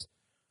just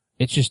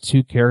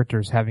two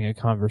characters having a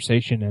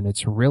conversation, and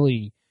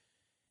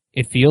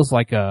it feels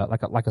like a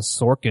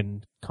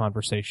Sorkin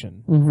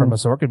conversation from a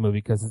Sorkin movie,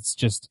 because it's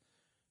just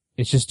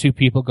two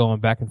people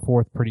going back and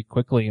forth pretty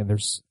quickly, and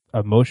there's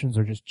emotions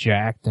are just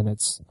jacked, and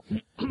it's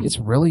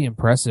really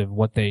impressive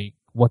what they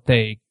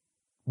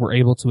were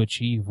able to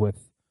achieve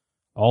with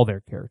all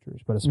their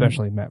characters, but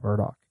especially Matt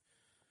Murdock.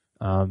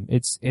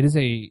 It is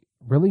a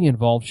really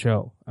involved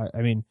show.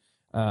 I mean,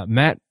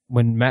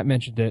 when Matt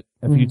mentioned it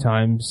a few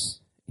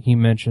times, he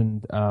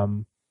mentioned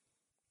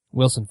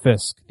Wilson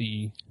Fisk,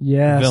 the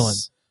villain.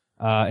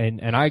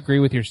 And I agree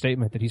with your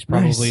statement that he's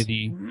probably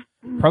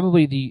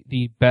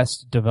the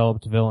best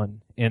developed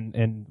villain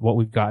in what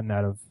we've gotten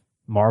out of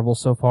Marvel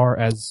so far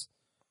as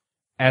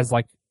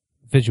like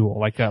visual,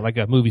 like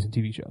movies and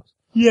TV shows.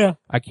 Yeah.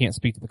 I can't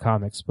speak to the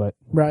comics, but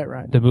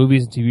right. The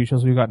movies and TV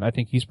shows we've gotten, I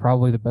think he's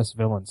probably the best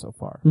villain so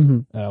far.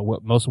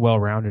 Most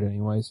well-rounded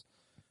anyways.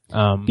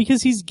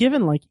 Because he's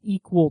given like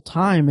equal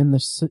time in the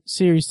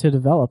series to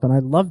develop, and I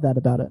love that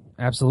about it.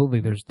 Absolutely.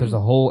 There's a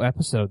whole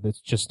episode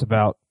that's just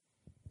about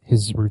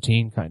his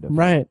routine, kind of.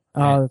 Right.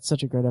 Oh, that's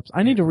such a great episode.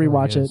 I need to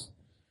rewatch it.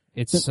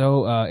 It's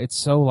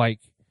so like,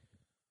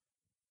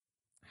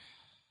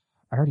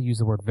 I already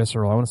used the word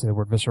visceral. I want to say the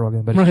word visceral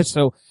again, but it's just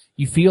so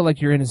you feel like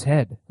you're in his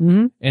head.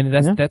 And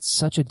that's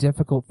such a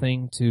difficult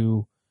thing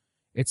to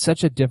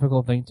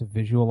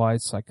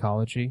visualize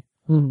psychology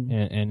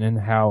and then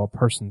how a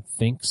person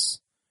thinks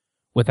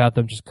without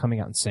them just coming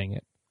out and saying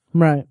it.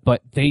 Right.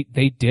 But they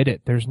did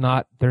it. There's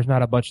not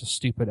a bunch of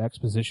stupid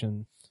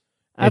exposition.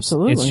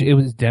 Absolutely. It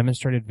was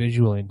demonstrated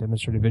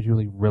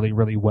visually really,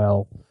 really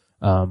well.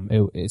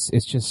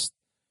 It's just,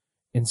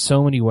 in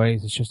so many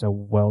ways, it's just a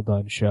well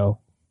done show.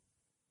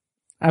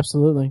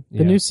 Absolutely.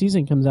 The new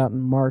season comes out in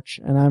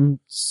March, and I'm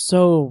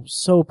so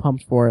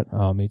pumped for it.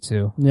 Oh, me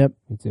too. Yep.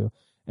 Me too.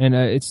 And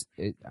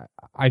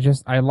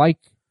I like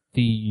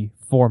the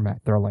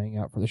format they're laying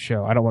out for the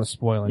show. I don't want to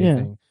spoil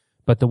anything,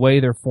 but the way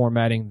they're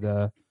formatting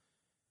the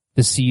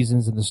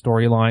seasons and the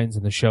storylines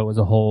and the show as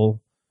a whole,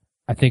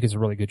 I think is a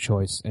really good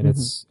choice, and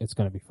it's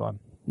going to be fun.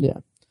 Yeah.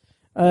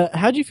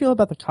 How'd you feel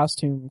about the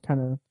costume kind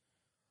of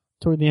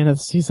toward the end of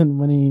the season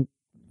when he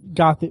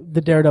got the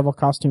Daredevil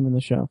costume in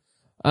the show?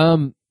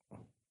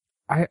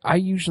 I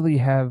usually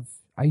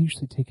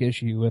take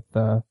issue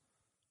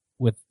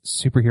with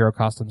superhero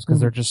costumes because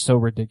they're just so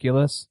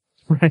ridiculous.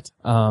 Right.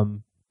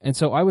 And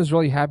so I was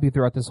really happy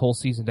throughout this whole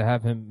season to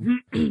have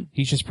him.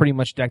 He's just pretty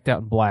much decked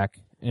out in black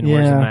and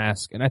wears a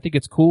mask, and I think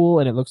it's cool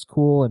and it looks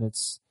cool and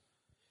it's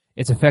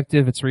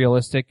effective, it's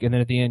realistic, and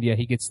then at the end,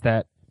 he gets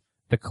the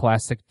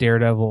classic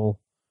Daredevil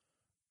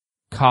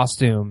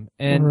costume,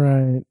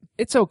 and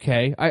it's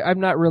okay. I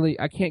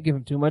can't give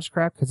him too much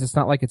crap because it's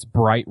not like it's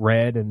bright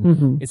red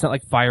and it's not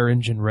like Fire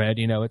Engine red,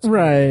 it's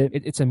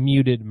it's a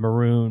muted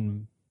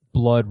maroon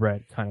blood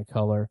red kind of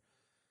color.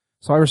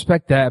 So I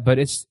respect that, but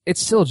it's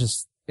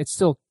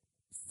still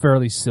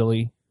fairly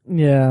silly.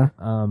 Yeah.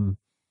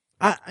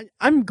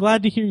 I'm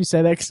glad to hear you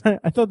say that because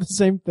I thought the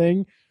same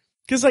thing.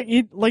 Because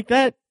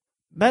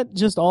that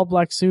just all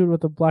black suit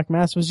with a black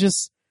mask was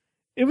just,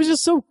 it was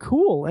just so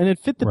cool, and it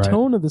fit the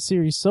tone of the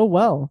series so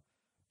well.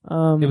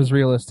 It was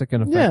realistic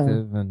and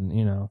effective, and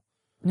you know.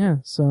 Yeah,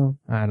 so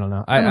I don't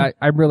know.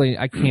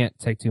 I can't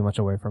take too much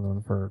away from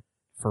him for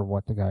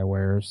what the guy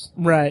wears.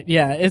 Right.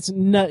 Yeah. It's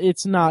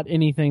not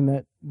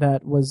anything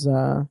that was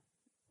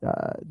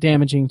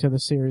damaging to the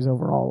series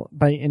overall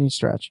by any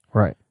stretch.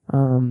 Right.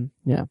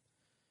 Yeah.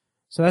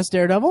 So that's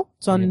Daredevil.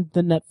 It's on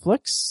the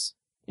Netflix.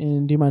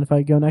 And do you mind if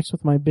I go next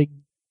with my big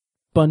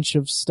bunch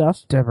of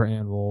stuff? Deborah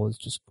Ann Wool is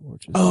just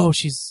gorgeous. Oh,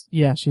 she's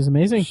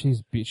amazing.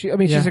 She's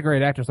a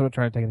great actress. So I'm not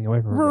trying to take anything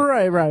away from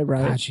her. Right.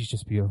 God, she's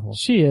just beautiful.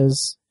 She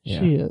is. Yeah.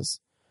 She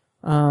is.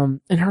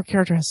 And her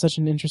character has such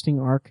an interesting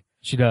arc.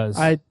 She does.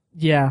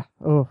 Yeah.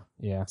 Oh.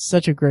 Yeah.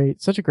 Such a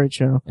great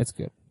show. It's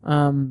good.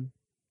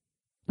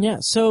 Yeah.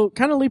 So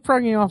kind of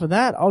leapfrogging off of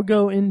that, I'll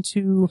go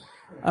into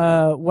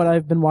what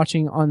I've been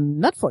watching on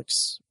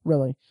Netflix,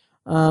 really.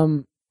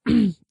 And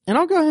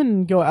I'll go ahead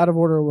and go out of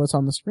order of what's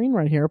on the screen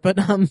right here, but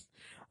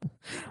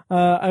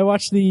I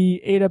watched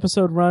the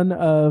 8-episode run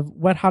of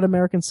Wet Hot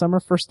American Summer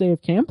First Day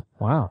of Camp.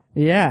 Wow.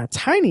 Yeah,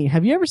 Tiny.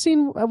 Have you ever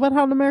seen Wet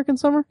Hot American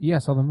Summer? Yeah, I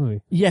saw the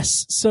movie.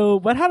 Yes. So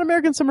Wet Hot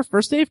American Summer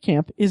First Day of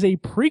Camp is a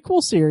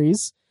prequel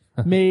series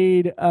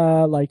made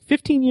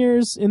 15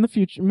 years in the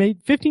future,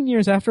 made 15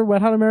 years after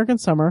Wet Hot American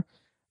Summer,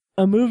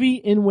 a movie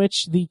in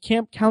which the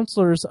camp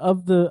counselors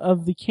of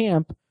the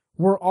camp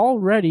were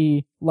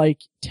already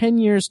 10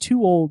 years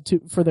too old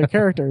for their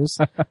characters.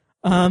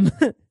 And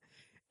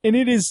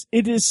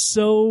it's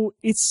so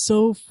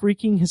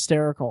freaking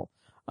hysterical.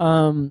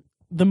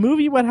 The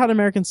movie Wet Hot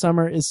American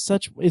Summer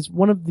is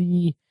one of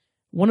the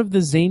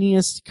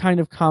zaniest kind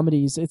of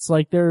comedies. It's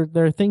like there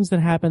are things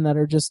that happen that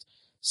are just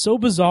so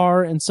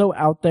bizarre and so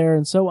out there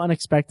and so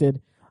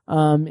unexpected.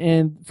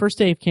 And First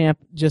Day of Camp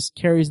just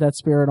carries that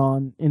spirit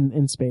on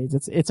in spades.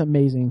 It's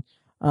amazing.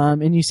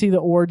 And you see the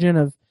origin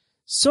of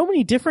so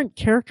many different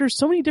characters,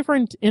 so many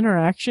different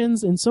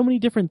interactions, and so many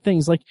different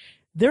things. Like,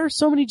 there are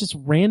so many just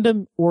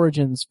random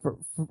origins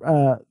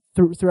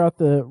throughout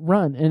the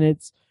run, and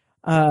it's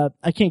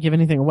I can't give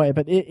anything away,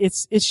 but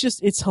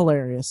it's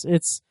hilarious.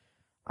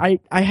 I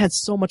had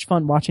so much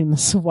fun watching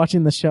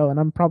the show, and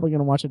I'm probably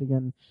gonna watch it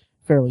again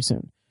fairly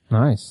soon.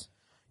 Nice.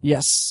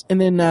 Yes. And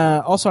then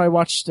also I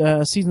watched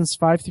seasons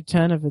 5 through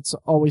 10 of It's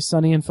Always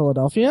Sunny in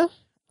Philadelphia.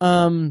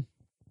 And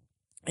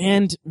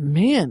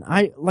man,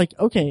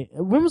 okay,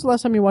 when was the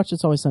last time you watched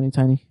It's Always Sunny,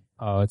 Tiny?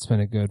 Oh, it's been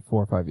a good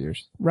 4 or 5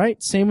 years.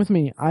 Right? Same with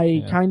me.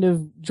 I kind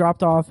of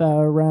dropped off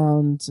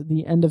around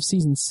the end of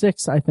season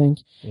 6, I think.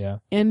 Yeah.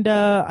 And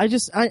I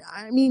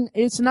mean,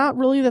 it's not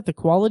really that the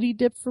quality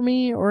dipped for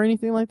me or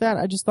anything like that.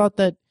 I just thought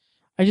that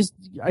I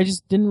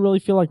just didn't really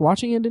feel like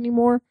watching it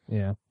anymore.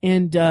 Yeah.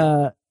 And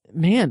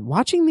man,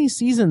 watching these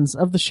seasons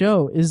of the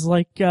show is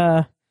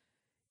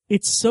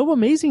it's so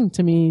amazing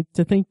to me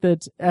to think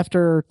that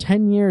after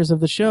 10 years of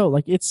the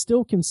show, it's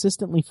still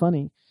consistently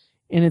funny,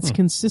 and it's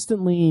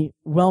consistently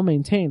well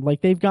maintained.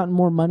 They've gotten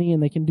more money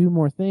and they can do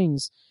more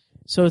things.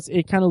 So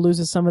it kind of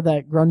loses some of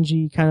that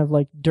grungy kind of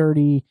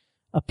dirty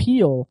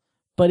appeal,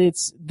 but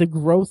it's the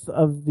growth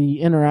of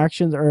the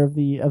interactions or of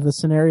the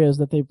scenarios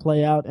that they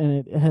play out,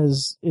 and it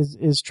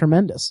is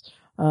tremendous.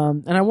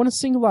 And I want to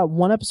single out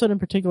one episode in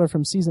particular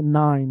from season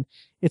 9.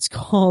 It's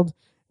called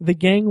The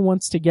Gang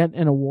Wants to Get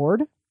an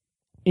Award.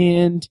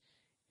 And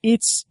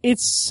it's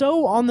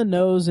so on the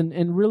nose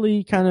and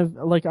really kind of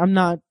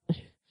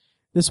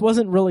this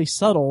wasn't really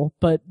subtle,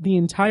 but the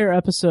entire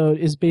episode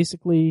is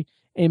basically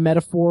a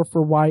metaphor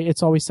for why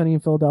It's Always Sunny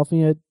in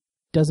Philadelphia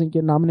doesn't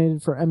get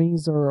nominated for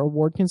Emmys or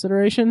award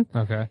consideration.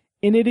 Okay.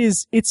 And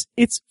it's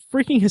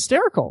freaking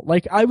hysterical.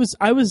 I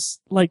was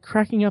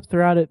cracking up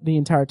throughout it the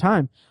entire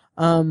time.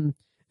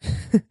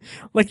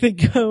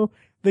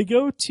 They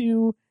go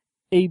to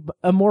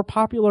a more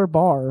popular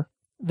bar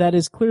that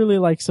is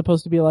clearly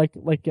supposed to be like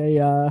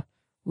a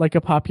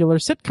popular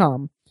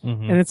sitcom.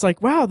 Mm-hmm. And it's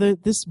wow,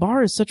 this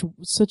bar is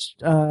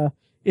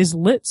is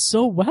lit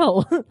so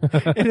well.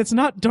 And it's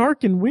not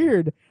dark and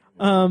weird.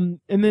 And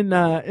then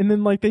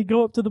they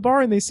go up to the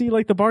bar and they see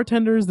the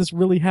bartender is this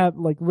really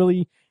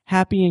really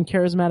happy and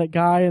charismatic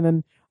guy. And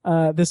then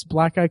this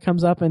black guy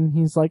comes up and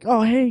he's like,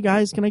 "Oh, hey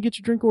guys, can I get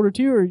your drink order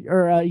too?"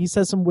 Or he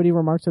says some witty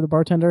remark to the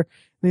bartender,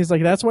 and he's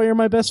like, "That's why you're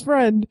my best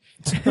friend."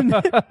 And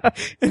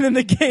then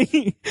the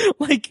gang,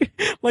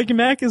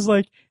 Mac is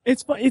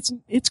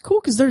it's cool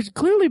because they're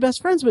clearly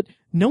best friends, but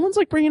no one's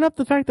bringing up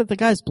the fact that the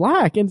guy's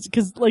black, and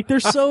because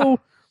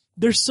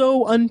they're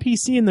so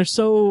un-PC and they're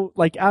so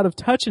out of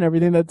touch and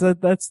everything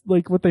that's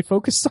what they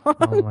focus on.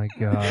 Oh my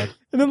god.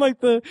 And then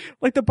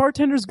the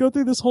bartenders go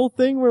through this whole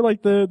thing where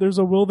there's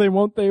a will they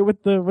won't they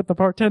with the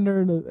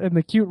bartender and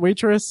the cute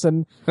waitress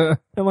and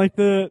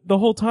the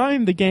whole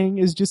time the gang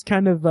is just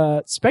kind of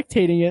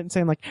spectating it and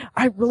saying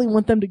I really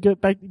want them to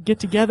get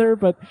together,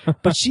 but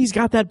she's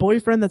got that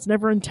boyfriend that's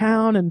never in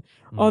town and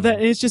all that.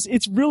 And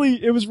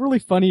it was really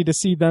funny to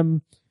see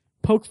them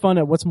poke fun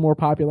at what's more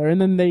popular.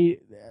 And then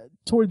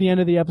toward the end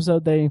of the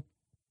episode, they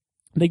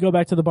go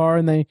back to the bar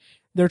and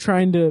they're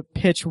trying to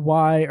pitch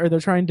why, or they're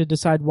trying to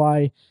decide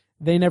why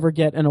they never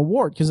get an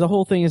award. Because the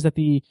whole thing is that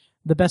the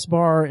the best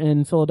bar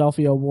in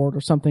Philadelphia award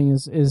or something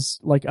is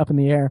like up in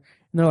the air.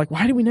 And they're like,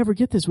 why did we never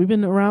get this? We've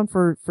been around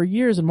for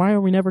years, and why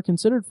are we never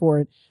considered for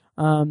it?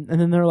 And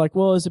then they're like,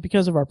 well, is it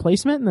because of our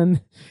placement? And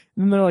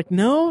then they're like,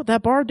 no,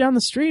 that bar down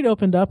the street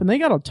opened up and they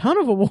got a ton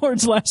of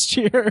awards last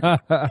year.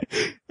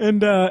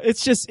 And,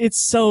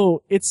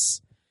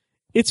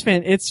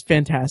 it's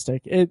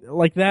fantastic.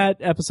 Like that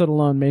episode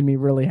alone made me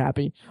really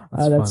happy.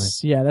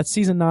 That's funny. That's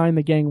season 9.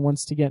 The gang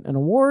wants to get an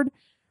award,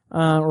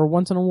 or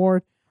wants an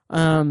award.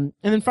 And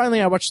then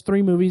finally I watched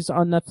 3 movies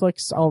on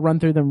Netflix. I'll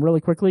run through them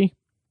really quickly.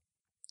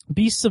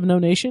 Beasts of No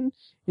Nation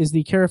is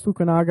the Kara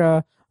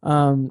Fukunaga,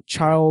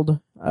 child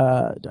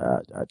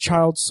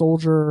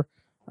soldier,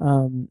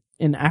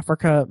 in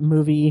Africa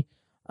movie,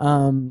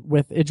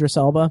 with Idris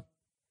Elba.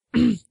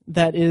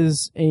 That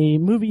is a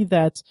movie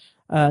that,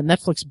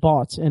 Netflix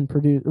bought and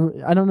produced.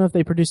 I don't know if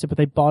they produced it, but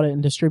they bought it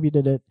and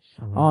distributed it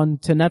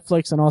onto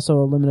Netflix, and also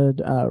a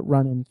limited,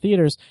 run in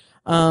theaters.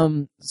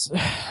 I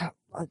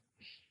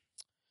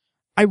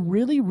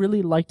really,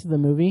 really liked the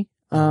movie.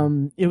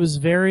 It was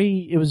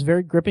very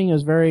gripping. It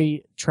was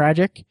very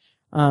tragic,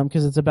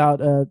 cause it's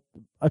about a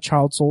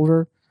child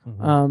soldier.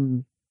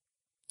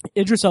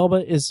 Idris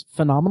Elba is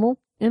phenomenal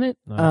in it.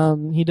 Nice.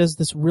 He does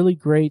this really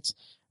great,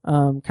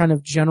 kind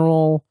of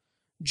general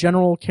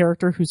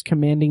character who's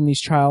commanding these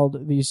child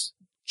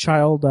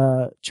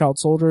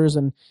soldiers,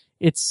 and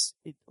it's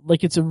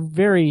a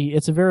very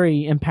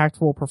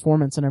impactful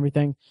performance and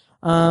everything.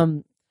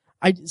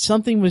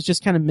 Something was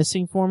just kind of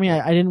missing for me.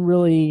 I didn't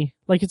really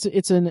like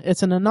it's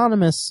an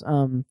anonymous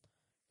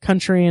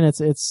country, and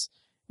it's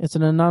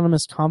an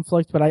anonymous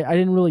conflict, but I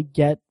didn't really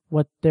get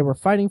what they were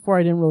fighting for.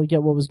 I didn't really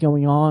get what was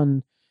going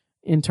on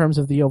in terms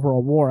of the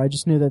overall war. I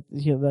just knew that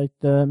like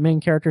the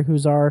main character,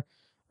 who's our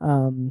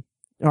main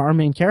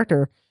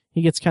character,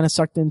 he gets kind of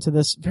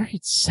very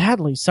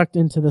sadly sucked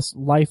into this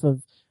life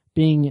of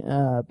being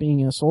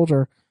a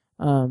soldier,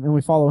 and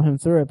we follow him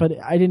through it, but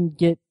I didn't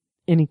get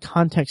any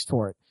context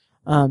for it.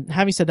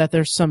 Having said that,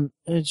 there's some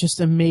just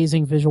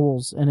amazing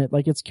visuals in it.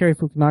 Like, it's Kara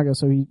Fukunaga,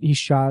 so he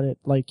shot it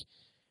like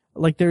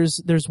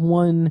there's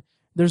one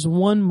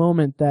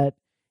moment that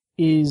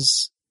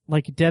is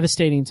like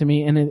devastating to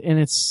me, and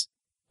it's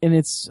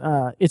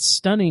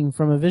stunning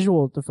from a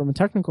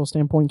technical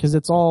standpoint, because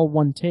it's all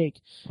one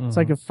take. Mm-hmm. It's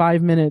like a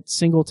 5-minute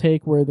single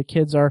take where the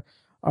kids are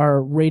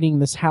raiding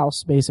this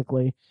house,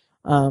 basically.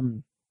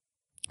 And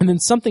then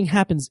something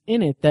happens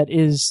in it that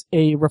is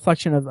a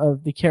reflection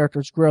of the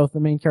character's growth. The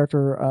main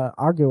character,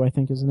 Agu, I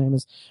think his name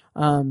is,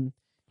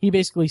 he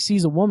basically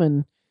sees a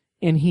woman,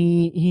 and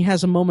he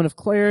has a moment of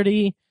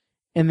clarity,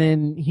 and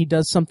then he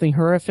does something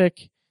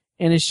horrific,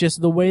 and it's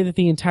just the way that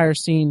the entire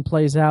scene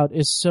plays out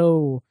is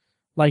so,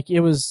 like, it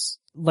was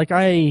like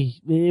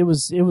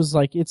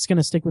it's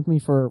gonna stick with me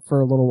for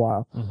a little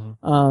while.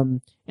 Mm-hmm.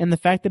 And the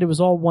fact that it was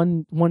all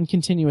one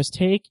continuous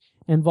take,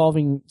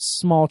 involving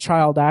small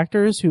child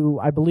actors who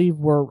I believe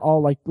were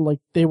all like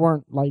they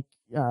weren't like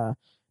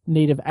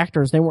native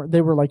actors. They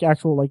were like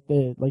actual, like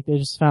they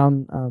just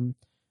found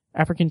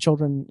African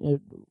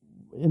children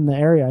in the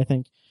area, I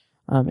think,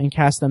 and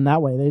cast them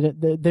that way.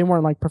 They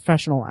weren't like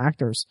professional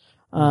actors.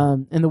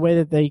 And the way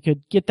that they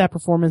could get that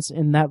performance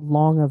in that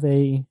long of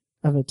a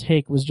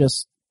take was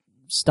just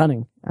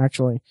stunning,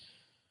 actually.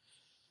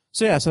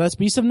 So that's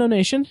Beast of No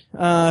Nation.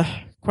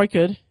 Quite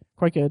good.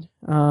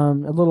 A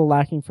little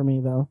lacking for me,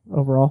 though,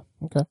 overall.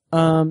 Okay.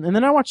 And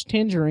then I watched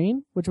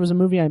Tangerine, which was a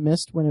movie I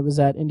missed when it was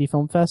at Indie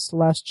Film Fest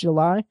last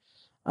July.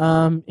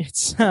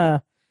 It's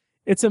a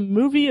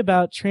movie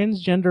about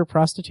transgender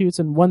prostitutes,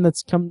 and one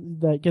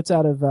that gets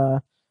out of,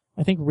 I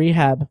think,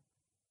 rehab,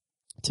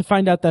 to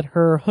find out that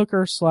her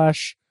hooker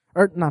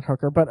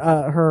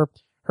her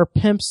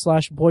pimp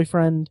 /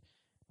 boyfriend,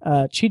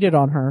 cheated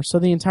on her. So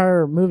the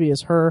entire movie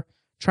is her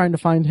trying to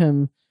find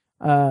him,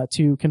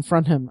 to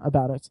confront him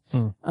about it.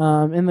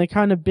 And the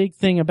kind of big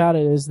thing about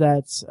it is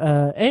that,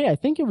 I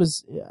think it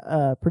was,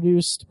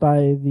 produced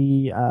by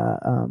the,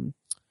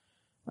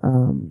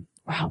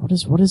 what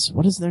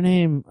is their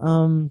name?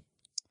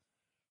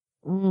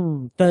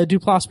 The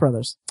Duplass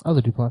brothers. Oh,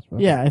 the Duplass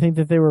brothers. Yeah, I think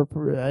that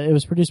it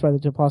was produced by the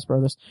Duplass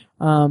brothers.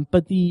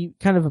 But the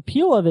kind of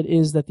appeal of it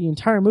is that the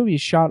entire movie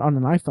is shot on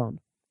an iPhone.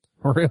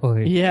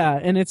 Really? Yeah,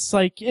 and it's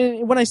like,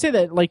 when I say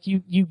that, like,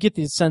 you get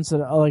the sense that,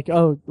 like,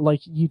 oh,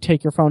 like, you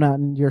take your phone out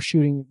and you're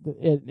shooting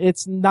it.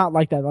 It's not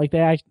like that. Like,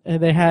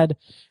 they had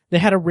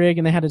a rig,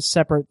 and they had a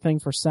separate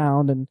thing for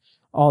sound and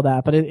all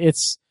that, but it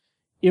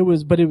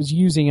was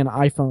using an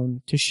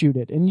iPhone to shoot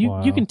it. And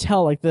you can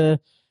tell, like, the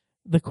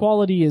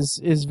quality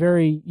is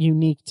very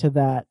unique to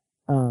that,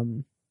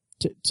 to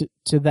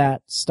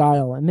that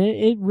style. And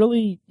it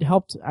really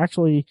helped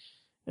actually,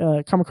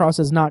 come across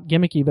as not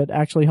gimmicky, but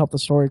actually helped the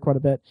story quite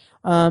a bit.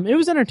 It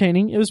was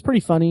entertaining. It was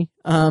pretty funny.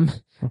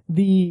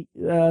 The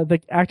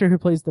actor who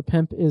plays the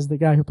pimp is the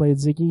guy who played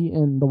Ziggy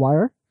in The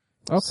Wire.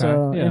 Okay.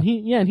 So, yeah.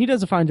 And he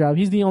does a fine job.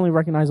 He's the only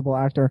recognizable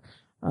actor.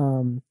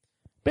 But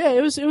yeah,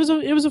 it was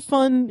a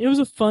fun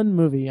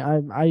movie.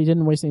 I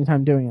didn't waste any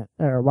time doing it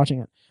or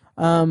watching it.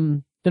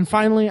 Then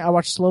finally I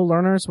watched Slow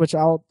Learners, which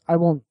I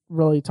won't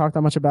really talk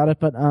that much about it,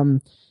 but,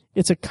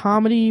 It's a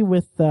comedy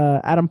with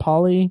Adam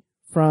Pally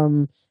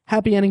from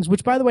Happy Endings,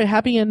 which, by the way,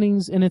 Happy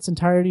Endings in its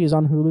entirety is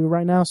on Hulu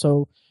right now,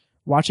 so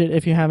watch it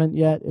if you haven't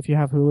yet, if you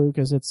have Hulu,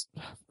 because it's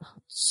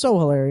so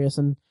hilarious,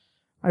 and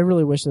I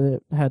really wish that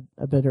it had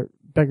a bigger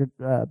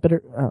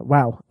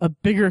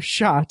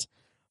shot,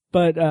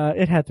 but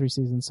it had 3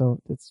 seasons,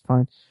 so it's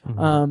fine.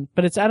 Mm-hmm.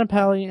 But it's Adam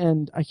Pally,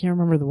 and I can't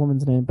remember the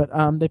woman's name, but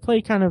they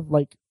play kind of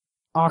like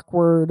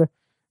awkward,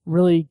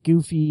 really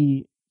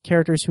goofy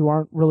characters who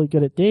aren't really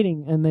good at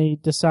dating, and they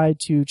decide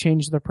to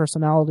change their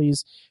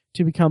personalities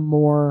to become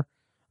more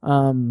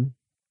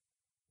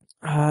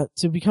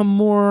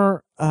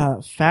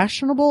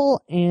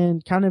fashionable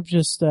and kind of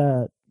just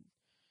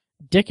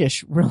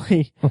dickish,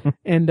 really,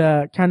 and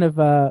kind of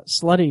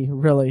slutty,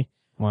 really.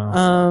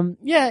 Wow.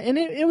 Yeah, and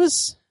it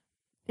was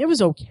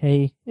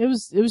okay. It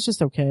was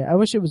just okay. I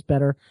wish it was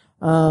better.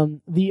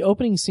 The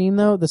opening scene,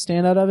 though, the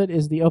standout of it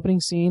is the opening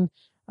scene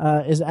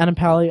is Adam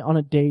Pally on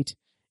a date,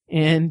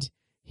 and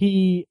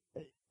he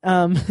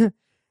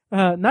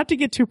not to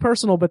get too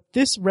personal, but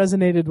this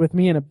resonated with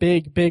me in a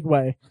big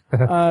way.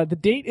 The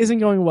date isn't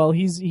going well.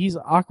 He's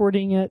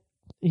awkwarding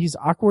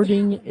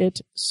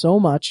it so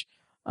much.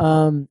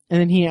 And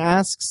then he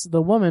asks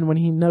the woman when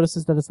he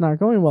notices that it's not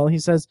going well, he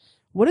says,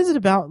 what is it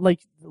about, like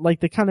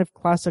the kind of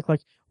classic,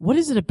 like, what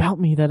is it about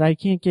me that I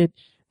can't get,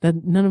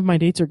 that none of my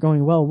dates are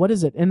going well? What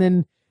is it? And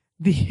then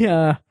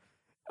the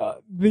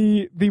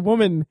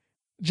woman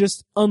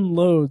just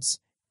unloads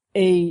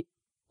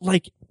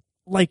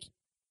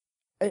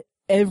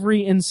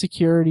every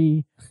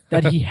insecurity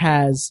that he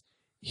has.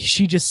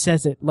 She just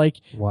says it. Like,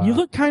 wow. You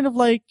look kind of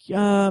like,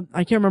 I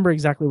can't remember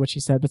exactly what she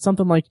said, but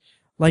something like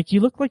you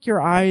look like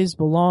your eyes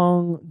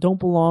don't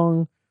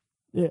belong,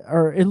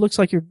 or it looks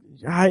like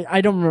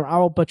I don't remember,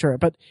 I'll butcher it,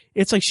 but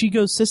it's like she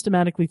goes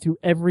systematically through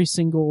every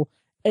single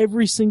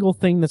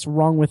thing that's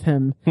wrong with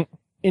him.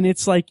 And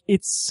it's like,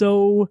 it's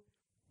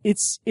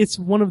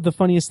one of the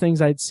funniest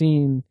things I'd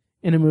seen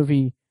in a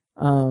movie,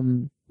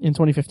 in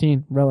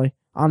 2015, really.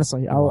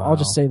 Honestly, I'll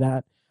just say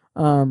that.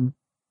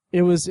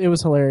 It was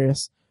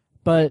hilarious.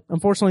 But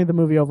unfortunately, the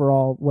movie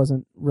overall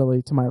wasn't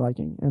really to my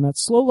liking. And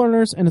that's Slow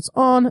Learners, and it's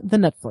on the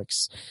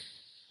Netflix.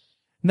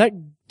 And that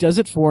does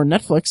it for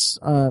Netflix,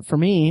 for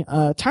me.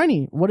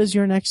 Tiny, what is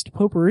your next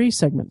potpourri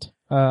segment?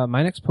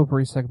 My next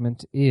potpourri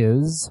segment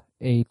is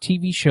a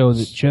TV show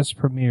that just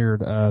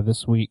premiered,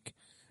 this week.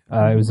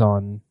 It was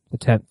on the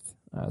 10th,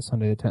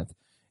 Sunday the 10th.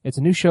 It's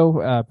a new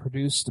show,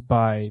 produced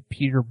by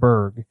Peter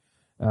Berg.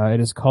 It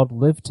is called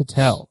Live to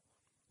Tell,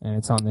 and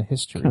it's on the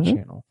History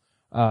Channel.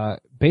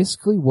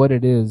 Basically what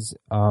it is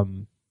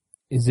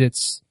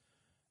it's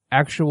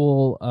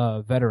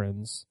actual,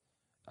 veterans,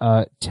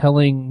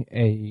 telling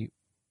a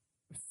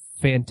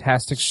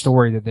fantastic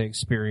story that they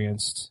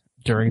experienced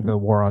during the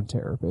War on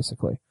Terror,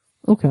 basically.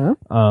 Okay.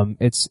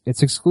 It's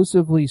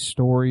exclusively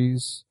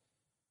stories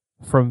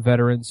from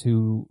veterans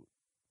who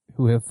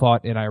have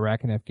fought in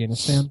Iraq and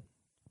Afghanistan.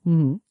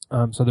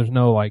 Mm-hmm. So there's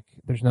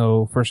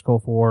no First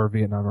Gulf War or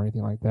Vietnam or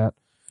anything like that.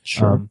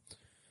 Sure.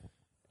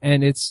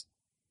 And it's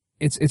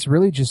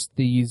really just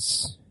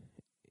these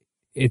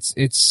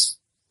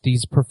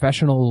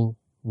professional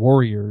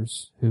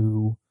warriors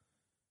who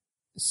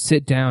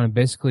sit down and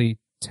basically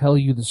tell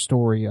you the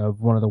story of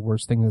one of the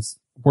worst things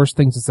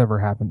that's ever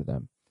happened to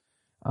them.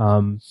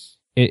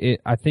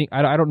 I think,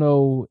 I don't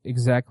know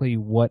exactly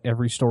what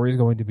every story is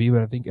going to be,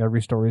 but I think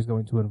every story is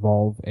going to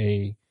involve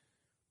a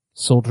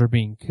soldier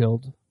being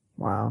killed.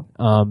 Wow.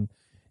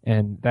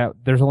 And that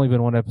there's only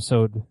been one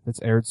episode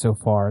that's aired so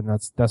far, and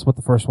that's what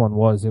the first one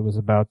was. It was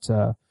about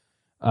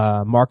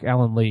Mark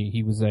Allen Lee.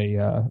 He was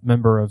a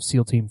member of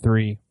SEAL Team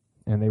 3,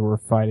 and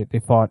they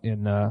fought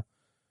in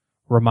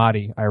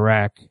Ramadi,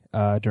 Iraq,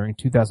 during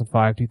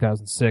 2005,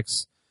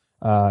 2006.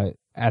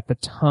 At the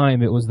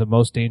time, it was the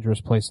most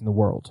dangerous place in the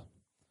world.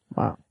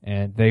 Wow.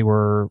 And they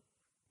were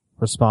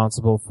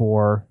responsible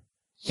for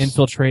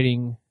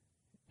infiltrating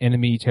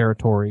enemy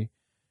territory,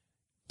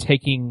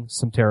 taking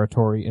some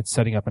territory, and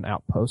setting up an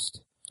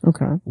outpost.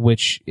 Okay.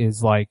 Which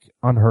is like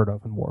unheard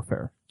of in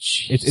warfare.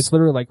 It's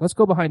literally like, let's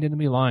go behind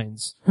enemy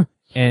lines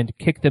and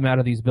kick them out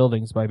of these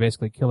buildings by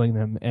basically killing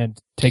them and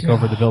take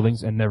over the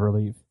buildings and never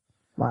leave.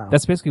 Wow.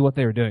 That's basically what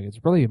they were doing.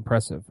 It's really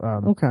impressive.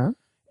 Okay.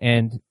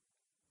 And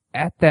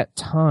at that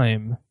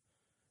time,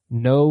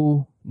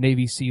 no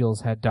Navy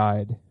SEALs had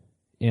died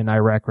in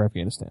Iraq or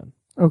Afghanistan.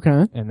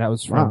 Okay. And that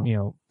was from,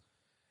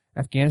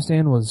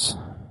 Afghanistan was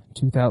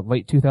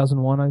late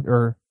 2001,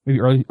 or maybe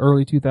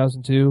early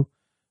 2002.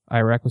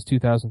 Iraq was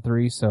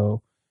 2003,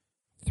 so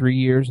 3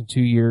 years and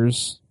 2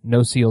 years,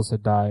 no SEALs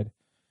had died.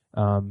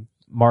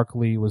 Mark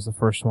Lee was the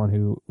first one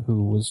who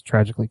was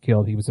tragically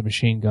killed. He was a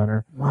machine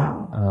gunner.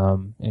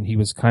 Wow. And he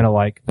was kind of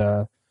like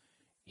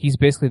he's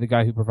basically the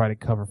guy who provided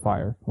cover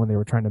fire when they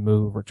were trying to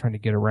move or trying to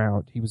get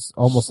around. He was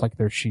almost like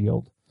their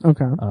shield.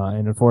 Okay.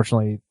 And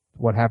unfortunately,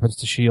 what happens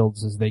to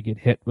shields is they get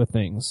hit with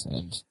things,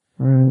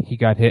 and he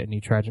got hit and he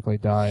tragically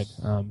died.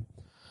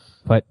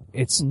 But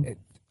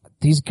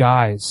these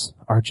guys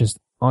are just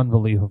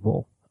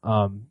unbelievable.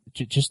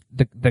 Just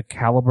the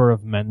caliber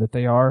of men that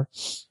they are,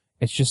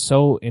 it's just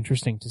so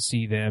interesting to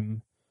see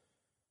them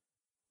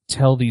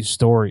tell these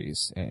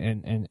stories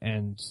and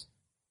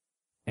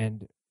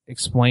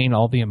explain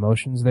all the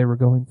emotions they were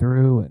going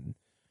through and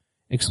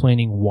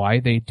explaining why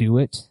they do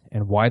it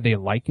and why they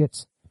like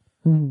it.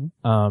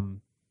 Mm-hmm.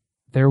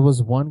 There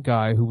was one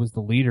guy who was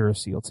the leader of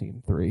SEAL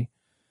Team 3.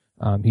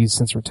 He's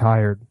since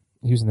retired.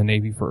 He was in the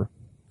Navy for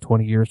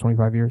 20 years,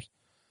 25 years.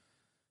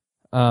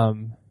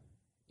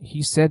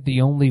 He said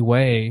the only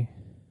way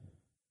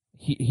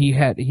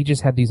he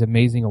just had these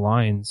amazing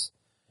lines,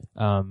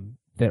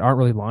 that aren't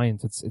really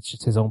lines. It's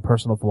just his own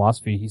personal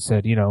philosophy. He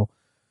said,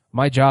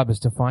 my job is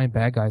to find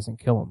bad guys and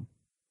kill them.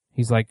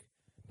 He's like,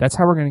 that's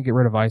how we're going to get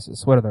rid of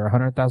ISIS. What are there,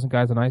 100,000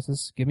 guys in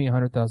ISIS? Give me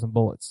 100,000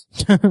 bullets.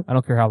 I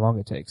don't care how long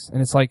it takes.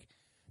 And it's like,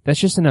 that's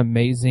just an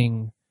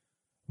amazing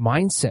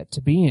mindset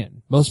to be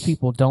in. Most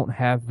people don't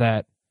have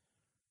that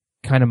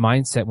kind of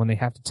mindset when they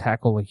have to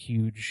tackle a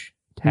huge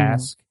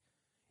task.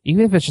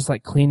 Even if it's just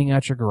like cleaning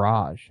out your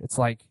garage. It's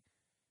like,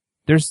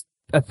 there's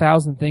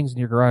 1,000 things in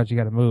your garage you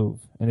got to move.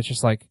 And it's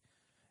just like,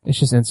 it's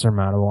just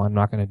insurmountable. I'm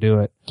not going to do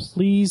it.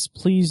 Please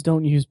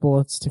don't use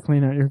bullets to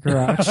clean out your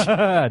garage.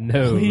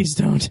 No. Please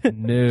don't.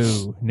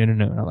 No.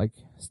 Not like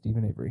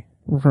Stephen Avery.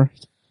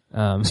 Right.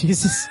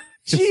 Jesus.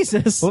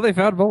 Well, they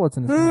found bullets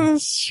in his house.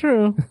 That's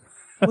true.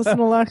 Listen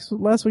to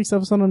last week's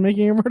episode on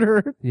Making a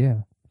Murderer. Yeah.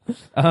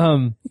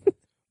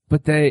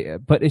 But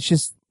it's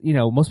just,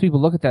 most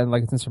people look at that and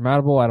like it's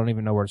insurmountable. I don't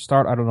even know where to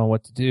start. I don't know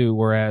what to do.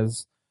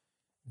 Whereas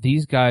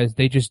these guys,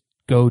 they just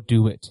go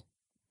do it.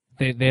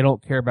 They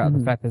don't care about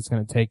the fact that it's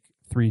going to take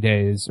 3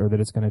 days or that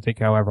it's going to take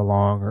however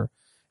long or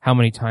how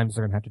many times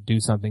they're going to have to do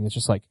something. It's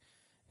just like,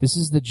 this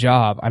is the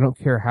job. I don't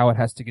care how it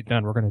has to get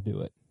done. We're going to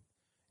do it.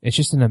 It's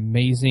just an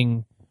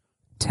amazing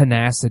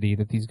tenacity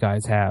that these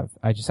guys have.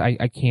 I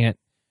can't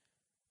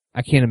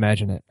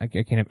imagine it. I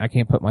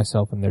can't put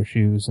myself in their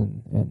shoes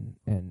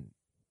and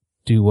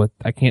do what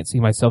I can't see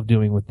myself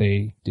doing what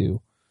they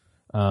do.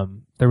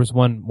 There was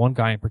one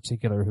guy in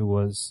particular who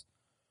was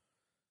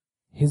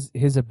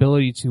his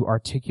ability to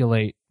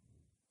articulate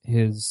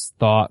his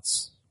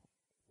thoughts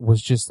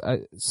was just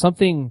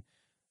something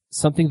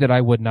that I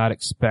would not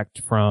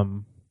expect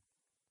from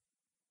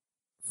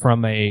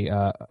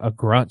a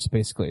grunt.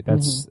 Basically,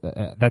 that's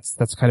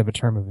kind of a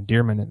term of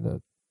endearment in the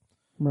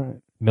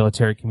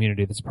military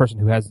community. This person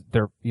who has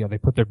they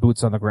put their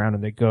boots on the ground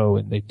and they go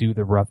and they do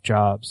the rough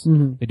jobs.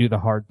 They do the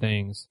hard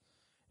things.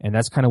 And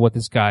that's kind of what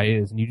this guy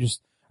is. And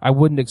I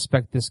wouldn't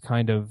expect this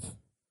kind of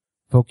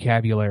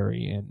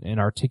vocabulary and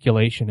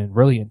articulation and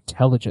really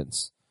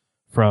intelligence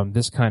from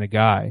this kind of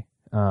guy.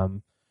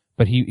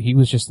 But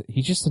he's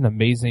just an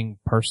amazing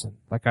person.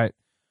 Like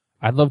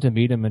I'd love to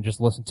meet him and just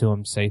listen to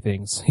him say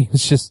things.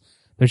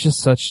 There's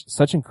just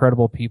such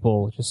incredible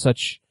people, just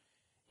such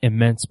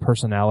immense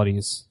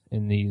personalities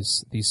in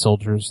these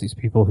soldiers, these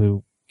people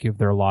who give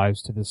their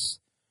lives to this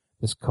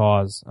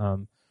cause.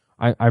 I'm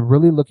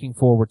really looking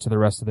forward to the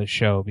rest of the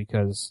show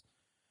because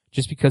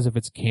of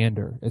its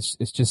candor. It's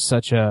just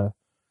such a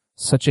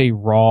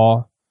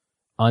raw,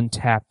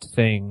 untapped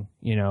thing.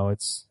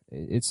 It's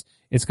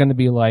going to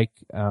be like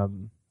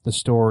the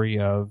story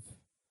of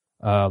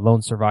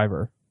Lone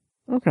Survivor.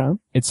 Okay.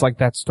 It's like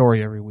that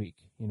story every week.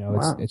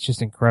 Wow. It's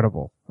just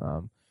incredible.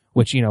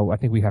 Which, I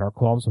think we had our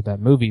qualms with that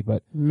movie,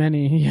 but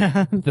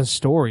yeah. The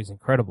story's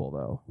incredible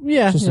though.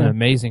 Yeah. It's just an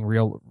amazing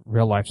real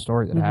life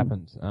story that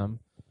happened.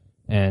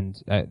 And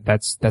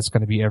that's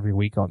going to be every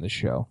week on this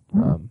show.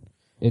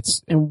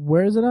 And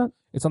where is it at?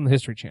 It's on the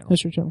History Channel.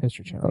 History Channel.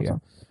 Okay. Yeah.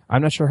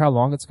 I'm not sure how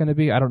long it's going to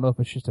be. I don't know if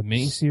it's just a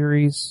mini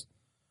series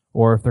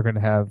or if they're going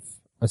to have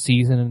a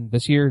season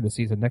this year, the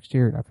season next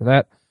year, and after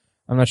that.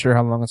 I'm not sure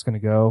how long it's going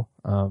to go.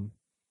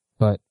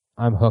 But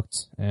I'm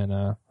hooked and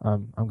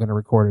I'm going to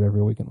record it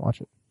every week and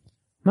watch it.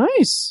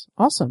 Nice.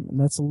 Awesome. And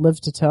that's Live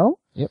to Tell.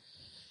 Yep.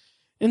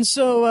 And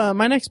so,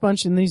 my next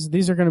bunch, and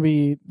these are going to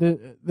be,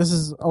 this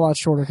is a lot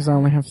shorter because I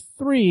only have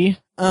 3.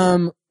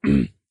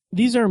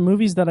 These are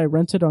movies that I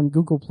rented on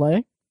Google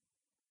Play.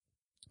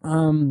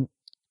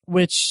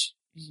 Which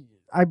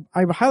I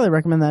highly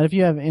recommend that if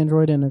you have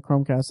Android and a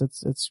Chromecast,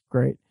 it's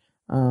great.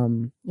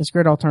 It's a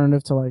great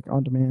alternative to like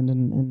on demand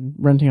and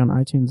renting on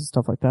iTunes and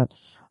stuff like that.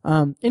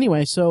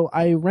 Anyway, so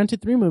I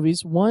rented 3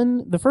 movies.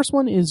 The first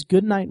one is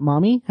Goodnight,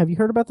 Mommy. Have you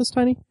heard about this,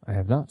 Tiny? I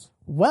have not.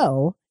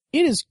 Well,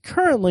 it is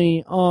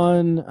currently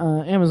on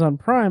Amazon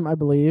Prime, I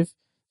believe.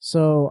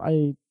 So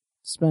I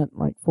spent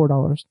like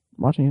 $4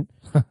 watching it.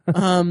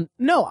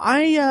 No,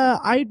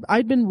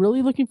 I'd been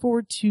really looking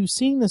forward to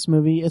seeing this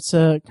movie. It's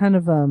a kind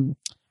of I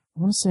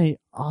want to say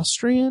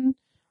Austrian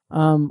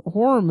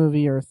horror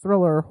movie or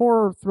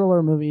horror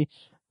thriller movie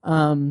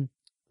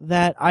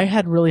that I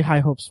had really high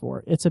hopes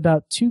for. It's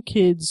about 2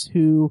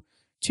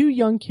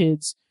 young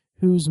kids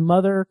whose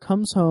mother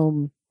comes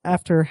home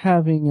after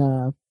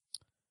having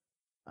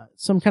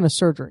some kind of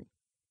surgery.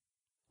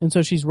 And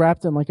so she's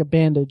wrapped in like a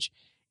bandage,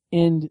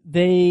 and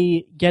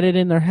they get it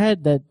in their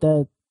head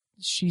that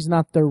she's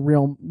not their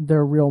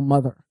real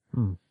mother.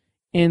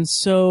 And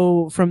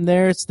so from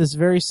there, it's this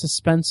very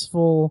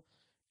suspenseful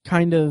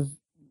kind of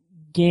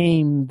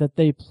game that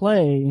they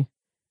play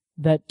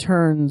that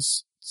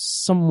turns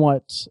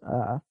somewhat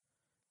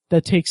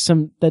that takes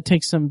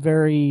some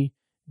very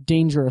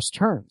dangerous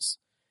turns.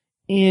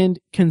 And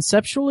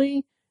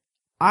conceptually,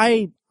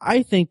 I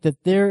think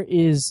that there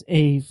is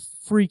a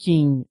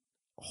freaking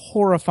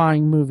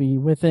horrifying movie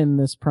within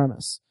this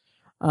premise.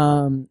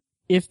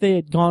 If they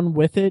had gone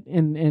with it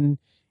and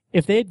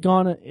if they'd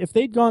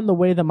gone the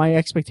way that my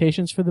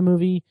expectations for the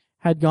movie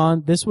had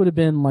gone, this would have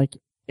been like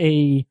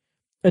a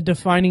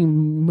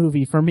defining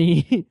movie for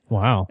me.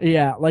 Wow.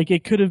 Yeah, like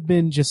it could have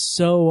been just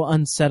so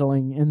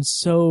unsettling and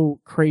so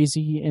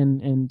crazy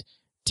and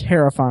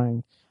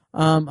terrifying.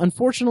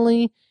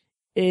 Unfortunately,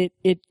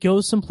 it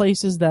goes some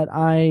places that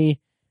I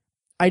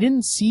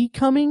didn't see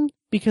coming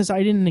because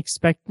I didn't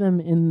expect them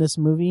in this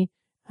movie.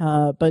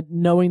 But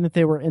knowing that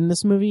they were in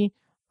this movie,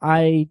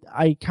 I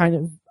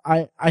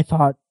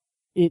thought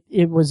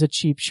it was a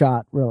cheap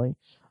shot, really.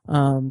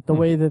 The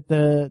way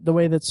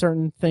that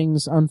certain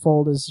things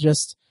unfold is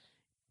just,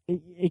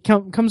 it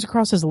comes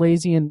across as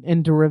lazy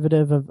and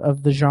derivative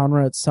of the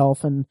genre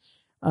itself, and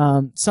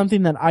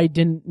something that I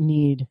didn't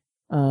need,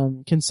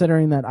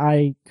 considering that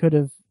I could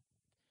have,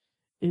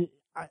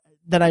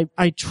 that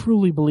I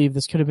truly believe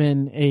this could have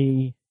been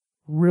a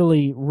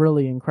really,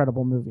 really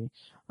incredible movie.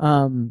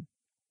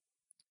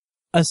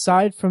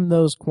 Aside from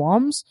those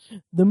qualms,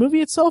 the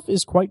movie itself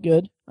is quite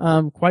good,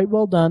 quite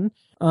well done,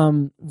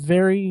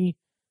 very,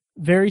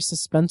 very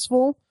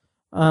suspenseful,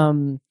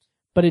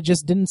 but it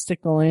just didn't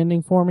stick the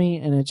landing for me,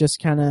 and it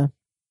just kind of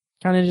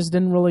just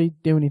didn't really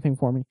do anything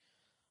for me.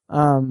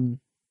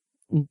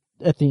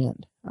 At the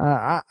end,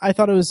 I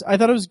thought it was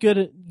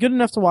good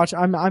enough to watch.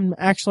 I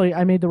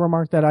made the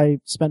remark that I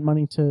spent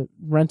money to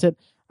rent it.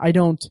 I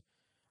don't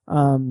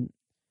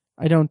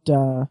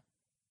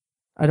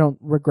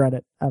regret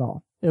it at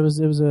all. It was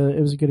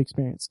a good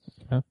experience.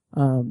 Okay.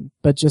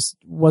 But just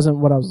wasn't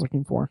what I was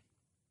looking for.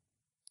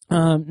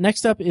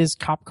 Next up is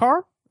Cop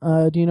Car.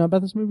 Do you know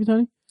about this movie,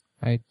 Tony?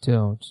 I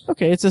don't.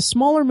 Okay, it's a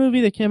smaller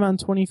movie that came out in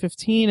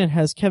 2015. It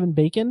has Kevin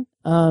Bacon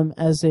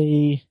as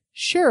a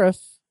sheriff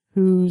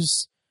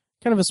who's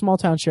kind of a small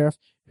town sheriff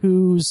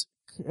whose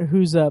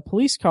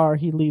police car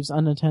he leaves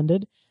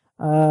unattended,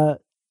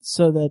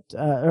 so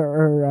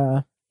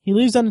that he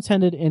leaves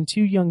unattended and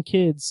two young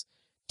kids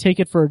take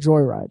it for a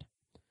joyride.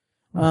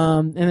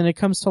 And then it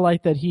comes to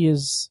light that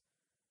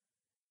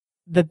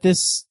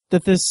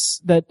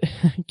that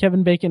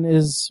Kevin Bacon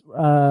is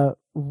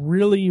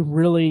really,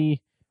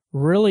 really,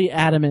 really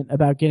adamant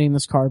about getting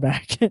this car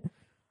back.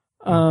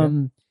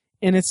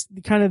 And it's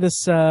kind of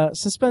this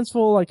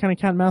suspenseful, like kind of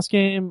cat and mouse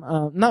game.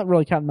 Not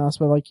really cat and mouse,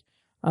 but like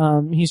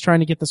he's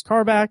trying to get this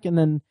car back, and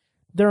then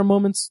there are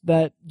moments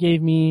that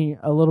gave me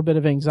a little bit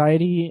of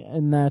anxiety,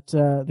 and that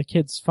the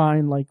kids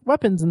find like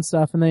weapons and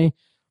stuff, and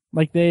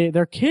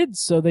they're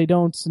kids, so they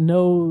don't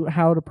know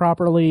how to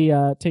properly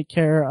take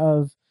care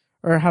of,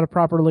 or how to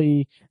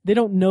properly, they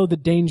don't know the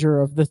danger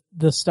of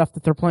the stuff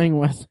that they're playing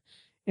with,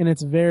 and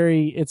it's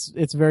very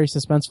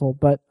suspenseful.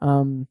 But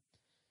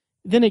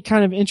then it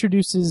kind of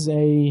introduces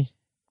an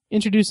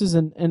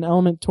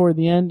element toward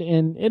the end,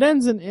 and it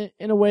ends in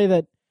a way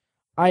that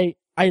I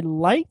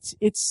liked.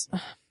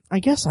 I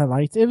guess I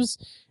liked.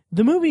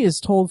 The movie is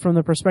told from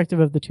the perspective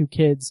of the two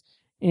kids,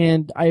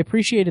 and I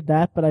appreciated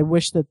that, but I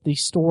wish that the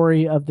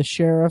story of the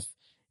sheriff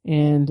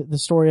and the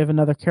story of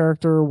another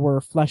character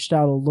were fleshed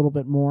out a little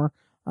bit more.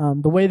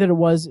 The way that it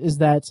was is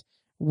that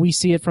we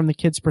see it from the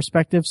kid's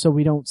perspective, so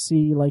we don't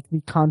see like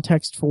the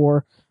context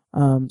for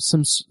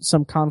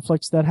some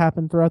conflicts that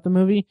happen throughout the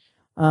movie.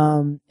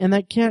 And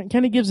that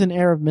kind of gives an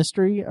air of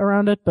mystery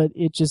around it, but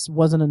it just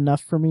wasn't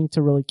enough for me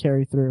to really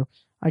carry through.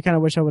 I kind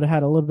of wish I would have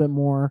had a little bit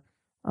more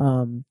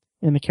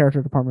in the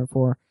character department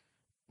for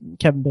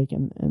Kevin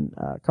Bacon and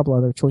a couple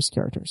other choice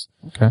characters.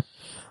 Okay.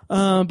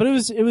 But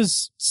it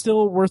was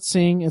still worth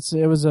seeing.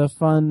 It was a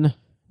fun,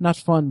 not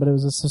fun, but it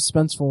was a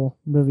suspenseful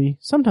movie.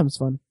 Sometimes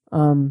fun.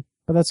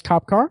 But that's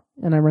Cop Car,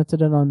 and I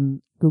rented it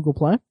on Google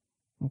Play.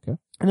 Okay.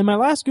 And then my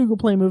last Google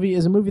Play movie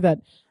is a movie that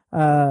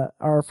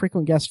our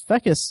frequent guest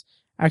Fekis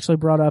actually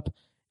brought up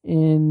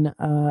in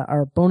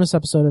our bonus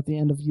episode at the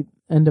end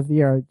of the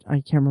year.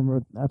 I can't remember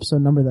what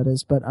episode number that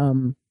is, but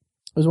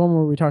it was one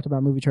where we talked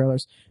about movie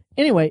trailers.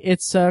 Anyway,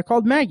 it's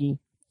called Maggie.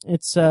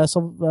 It's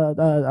Arnold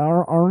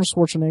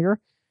Schwarzenegger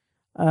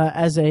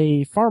as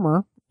a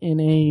farmer in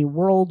a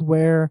world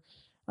where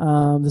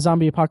the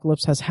zombie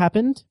apocalypse has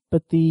happened,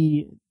 but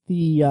the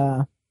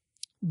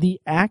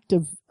act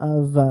of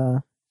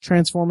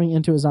transforming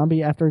into a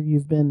zombie after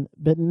you've been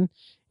bitten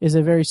is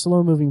a very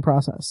slow moving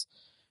process.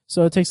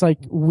 So it takes like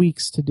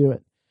weeks to do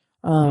it.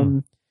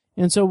 And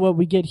so what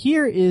we get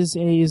here is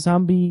a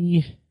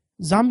zombie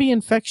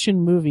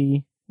infection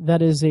movie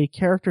that is a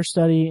character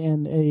study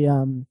and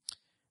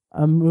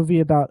a movie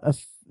about a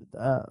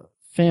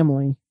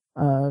family,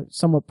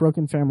 somewhat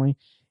broken family,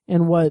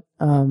 and what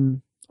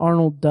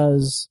Arnold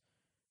does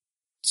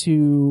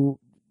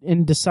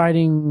in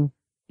deciding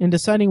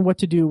what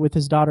to do with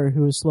his daughter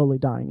who is slowly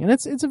dying. And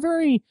it's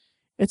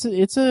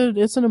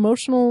an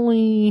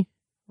emotionally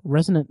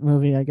resonant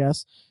movie, I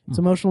guess. It's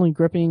emotionally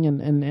gripping,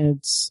 and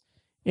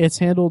it's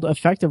handled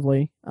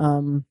effectively.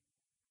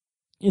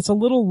 it's a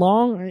little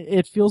long.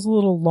 It feels a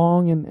little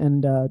long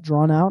and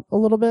drawn out a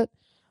little bit.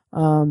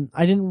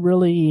 I didn't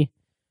really.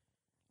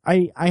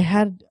 I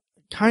had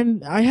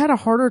a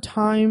harder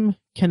time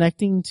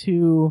connecting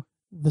to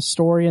the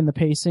story and the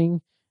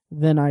pacing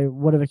than I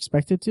would have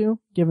expected to,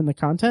 given the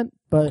content.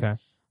 But Okay.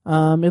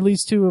 it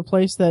leads to a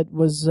place that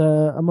was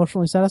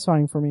emotionally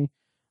satisfying for me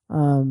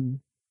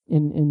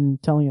in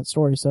telling its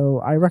story. So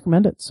I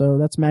recommend it. So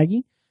that's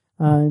Maggie.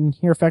 And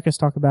here Fekas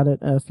talk about it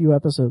a few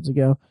episodes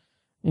ago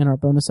in our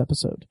bonus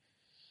episode.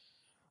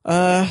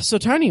 So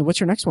Tiny, what's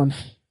your next one?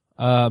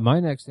 My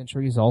next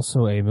entry is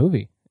also a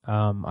movie.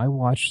 I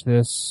watched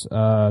this the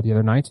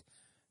other night.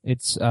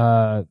 It's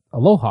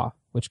Aloha,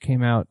 which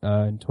came out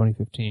in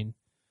 2015,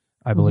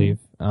 I believe.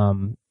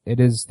 It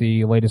is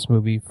the latest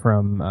movie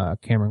from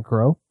Cameron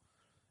Crowe.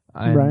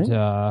 And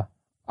Right.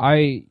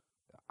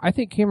 I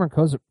think Cameron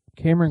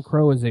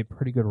Crowe is a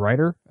pretty good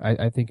writer.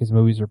 I think his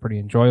movies are pretty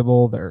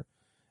enjoyable. They're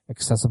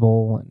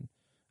accessible and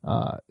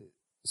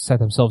set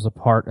themselves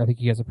apart. I think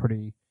he has a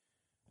pretty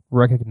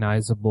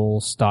recognizable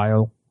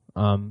style.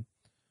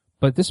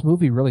 But this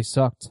movie really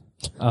sucked.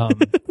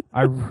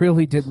 I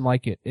really didn't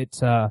like it.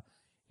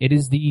 It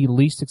is the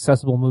least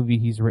accessible movie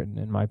he's written,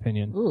 in my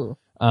opinion. Ooh.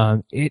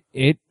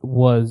 It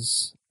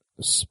was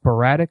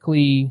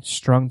sporadically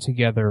strung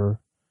together,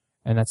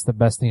 and that's the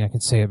best thing I can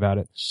say about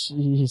it.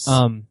 Jeez.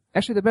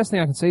 Actually, the best thing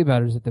I can say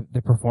about it is that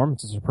the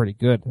performances are pretty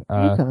good.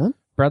 Okay.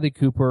 Bradley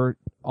Cooper,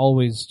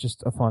 always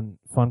just a fun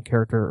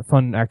character,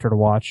 fun actor to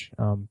watch.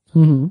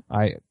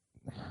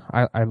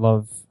 I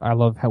love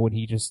how when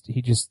he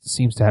just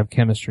seems to have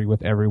chemistry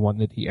with everyone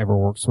that he ever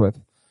works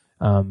with.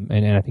 And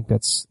I think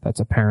that's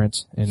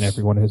apparent in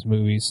every one of his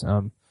movies.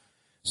 So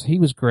he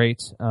was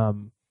great.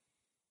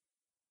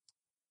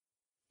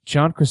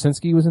 John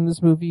Krasinski was in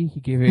this movie. He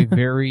gave a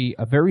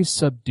very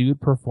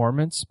subdued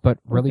performance, but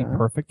really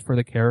perfect for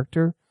the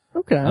character.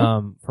 Okay.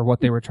 For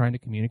what they were trying to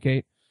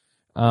communicate.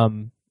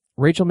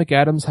 Rachel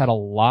McAdams had a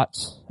lot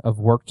of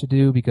work to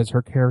do because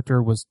her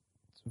character was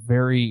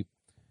very,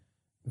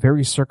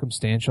 very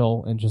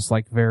circumstantial and just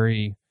like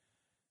very,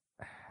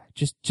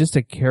 just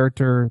a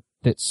character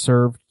that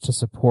served to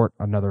support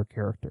another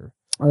character.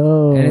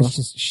 Oh. And it's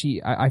just,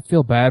 I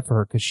feel bad for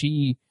her because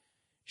she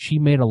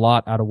made a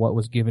lot out of what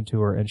was given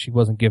to her and she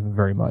wasn't given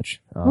very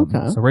much.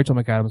 So Rachel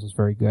McAdams was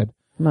very good.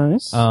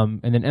 Nice.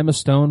 And then Emma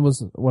Stone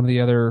was one of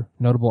the other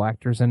notable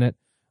actors in it.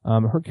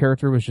 Her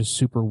character was just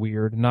super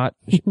weird, not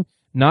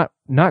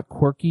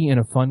quirky in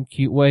a fun,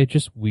 cute way,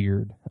 just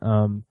weird.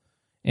 And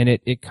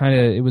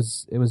it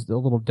was a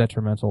little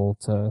detrimental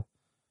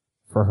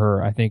for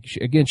her. I think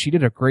she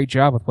did a great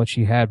job with what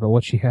she had, but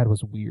what she had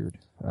was weird.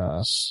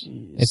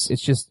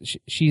 It's just,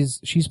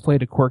 she's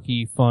played a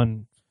quirky,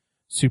 fun,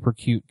 super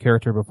cute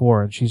character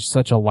before, and she's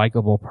such a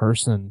likable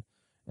person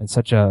and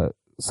such a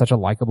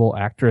likable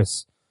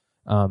actress.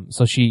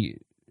 So she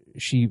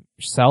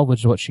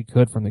salvaged what she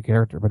could from the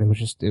character, but it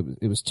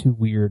was too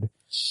weird,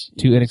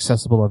 too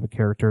inaccessible of a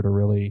character to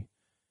really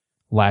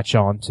latch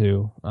on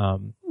to.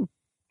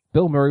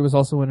 Bill Murray was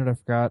also in it. I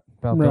forgot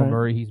about Bill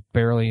Murray. He's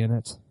barely in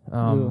it.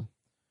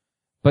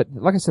 But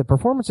like I said,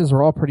 performances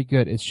are all pretty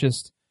good. It's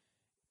just,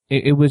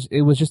 it was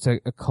just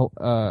a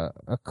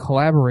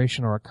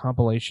collaboration or a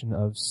compilation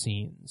of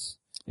scenes.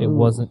 It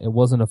wasn't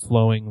a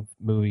flowing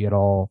movie at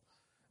all.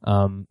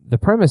 The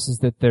premise is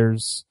that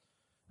there's,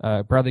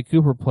 Bradley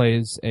Cooper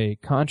plays a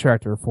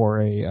contractor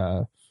for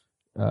a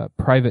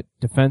private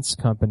defense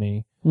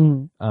company.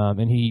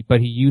 And he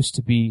used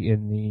to be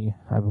in the,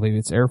 I believe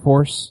it's Air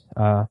Force,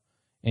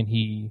 and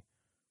he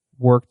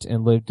worked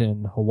and lived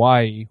in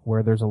Hawaii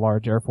where there's a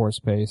large Air Force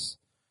base,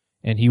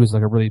 and he was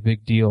like a really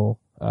big deal,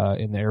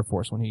 in the Air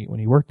Force when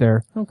he worked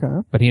there.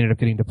 Okay. But he ended up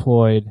getting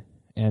deployed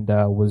and,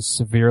 was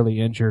severely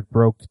injured,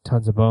 broke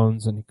tons of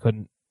bones, and he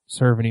couldn't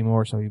serve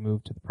anymore, so he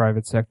moved to the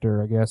private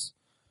sector, I guess.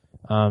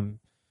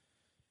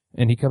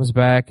 And he comes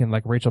back, and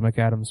like Rachel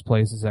McAdams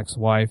plays his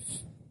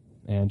ex-wife,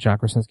 and John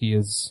Krasinski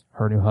is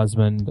her new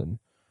husband,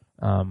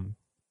 and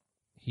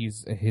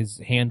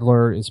his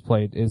handler is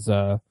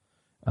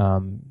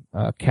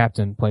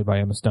Captain, played by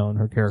Emma Stone,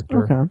 her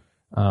character. Okay.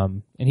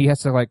 And he has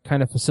to like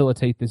kind of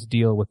facilitate this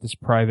deal with this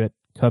private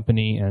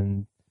company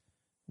and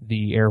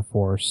the Air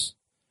Force.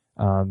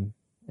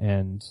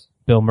 And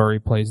Bill Murray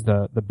plays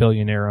the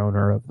billionaire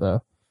owner of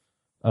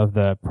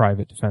the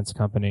private defense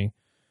company.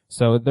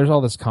 So there's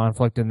all this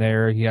conflict in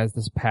there. He has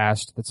this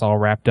past that's all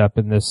wrapped up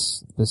in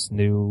this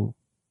new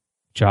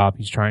job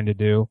he's trying to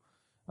do.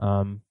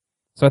 So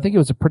I think it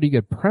was a pretty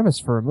good premise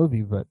for a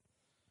movie, but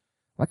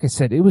like I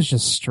said, it was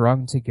just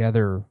strung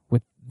together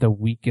with the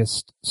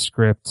weakest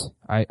script.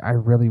 I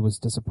really was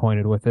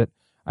disappointed with it.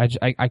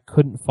 I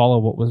couldn't follow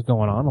what was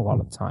going on a lot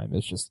of the time.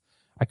 It's just,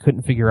 I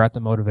couldn't figure out the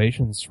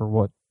motivations for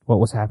what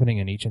was happening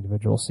in each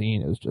individual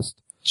scene. It was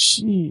just,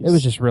 Jeez. It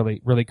was just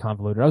really, really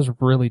convoluted. I was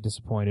really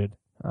disappointed.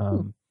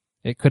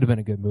 It could have been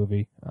a good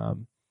movie.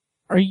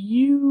 Are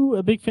you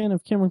a big fan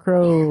of Cameron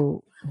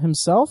Crowe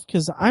himself?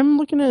 Because I'm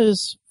looking at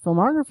his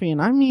filmography,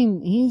 and I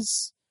mean,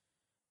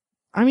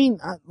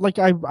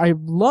 I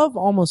love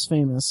Almost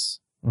Famous.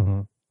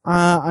 Mm-hmm.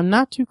 I'm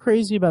not too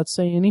crazy about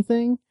saying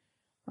anything.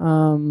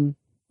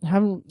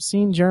 Haven't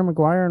seen Jerry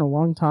Maguire in a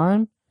long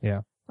time.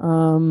 Yeah.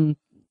 I'm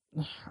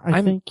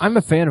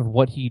a fan of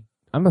what he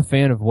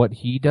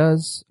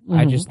does. Mm-hmm.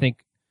 I just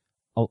think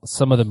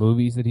some of the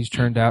movies that he's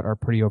turned out are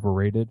pretty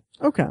overrated.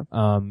 Okay.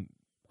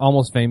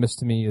 Almost Famous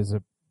to me is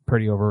a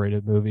pretty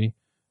overrated movie.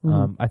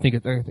 Mm-hmm. I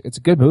think it's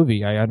a good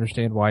movie. I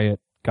understand why it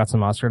got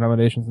some Oscar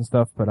nominations and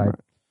stuff, but right.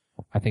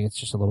 I think it's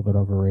just a little bit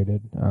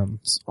overrated.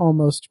 It's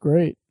almost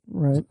great,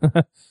 right?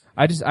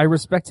 I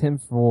respect him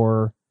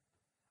for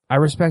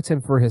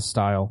his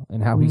style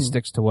and how he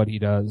sticks to what he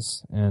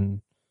does,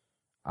 and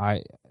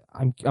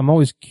I'm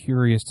always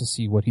curious to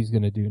see what he's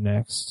going to do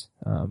next.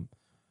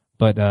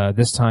 But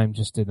this time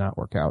just did not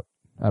work out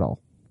at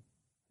all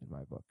in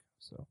my book.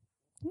 So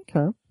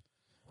okay,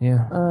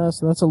 yeah.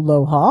 So that's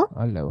Aloha.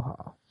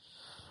 Aloha.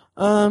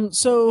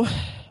 So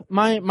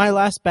my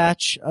last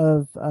batch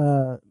of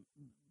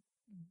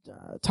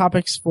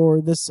topics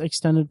for this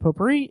extended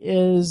potpourri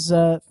is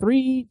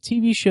 3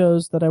 TV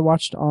shows that I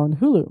watched on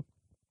Hulu.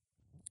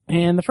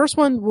 And the first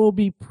one will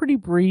be pretty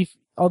brief,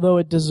 although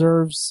it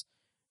deserves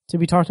to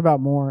be talked about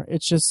more.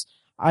 It's just,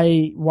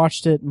 I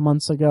watched it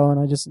months ago and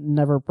I just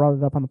never brought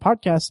it up on the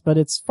podcast, but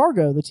it's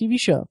Fargo, the TV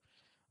show.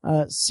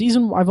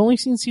 I've only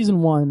seen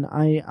season 1.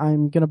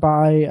 I'm gonna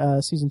buy,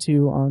 season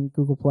 2 on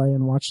Google Play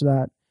and watch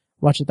it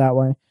that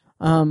way.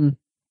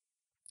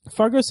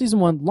 Fargo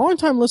season 1,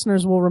 longtime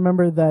listeners will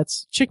remember that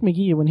Chick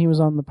McGee, when he was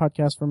on the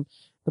podcast from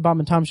the Bob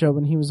and Tom show,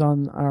 when he was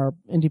on our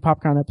Indie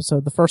PopCon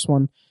episode, the first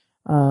one,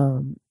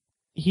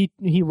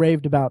 he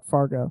raved about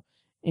Fargo,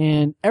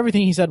 and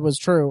everything he said was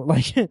true.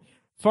 Like,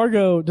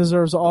 Fargo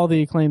deserves all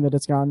the acclaim that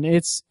it's gotten.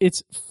 It's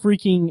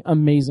freaking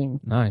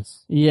amazing.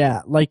 Nice. Yeah,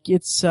 like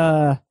it's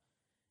so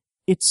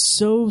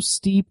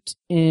steeped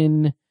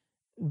in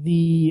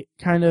the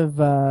kind of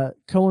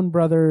Coen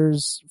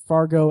Brothers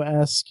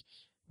Fargo-esque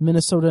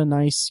Minnesota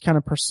Nice kind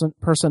of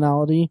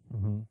personality,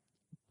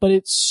 but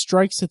it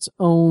strikes its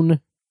own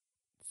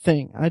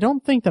thing. I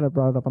don't think that I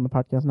brought it up on the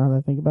podcast now that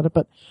I think about it,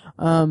 but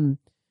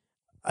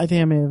I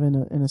think I may have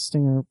in a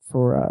stinger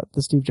for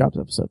the Steve Jobs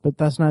episode, but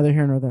that's neither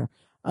here nor there.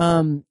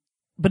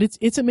 But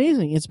it's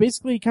amazing. It's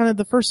basically kind of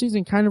the first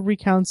season kind of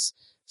recounts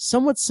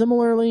somewhat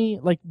similarly,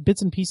 like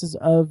bits and pieces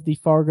of the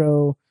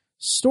Fargo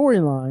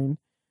storyline,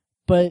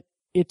 but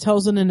it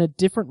tells it in a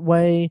different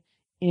way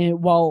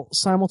while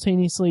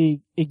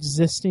simultaneously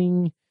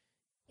existing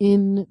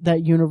in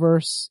that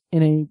universe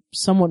in a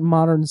somewhat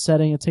modern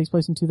setting. It takes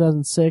place in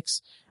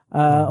 2006.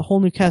 A whole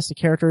new cast of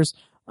characters.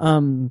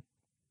 Martin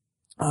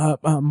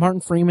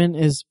Freeman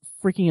is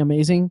freaking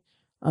amazing.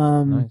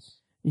 Nice.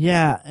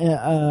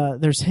 Yeah,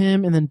 there's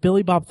him, and then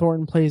Billy Bob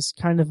Thornton plays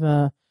kind of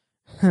a,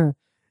 and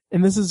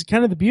this is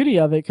kind of the beauty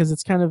of it, because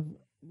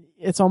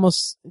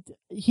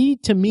he,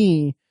 to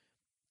me,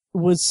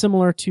 was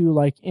similar to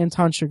like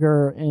Anton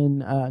Chigurh in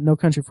No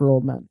Country for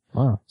Old Men.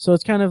 Wow. So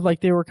it's kind of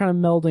like they were kind of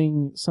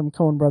melding some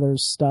Coen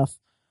Brothers stuff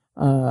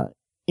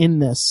in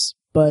this,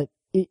 but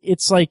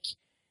it's like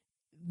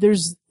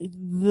there's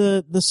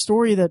the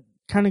story that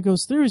kind of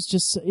goes through is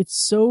just, it's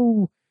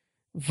so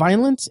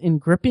violent and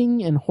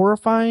gripping and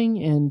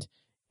horrifying and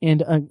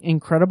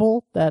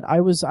incredible that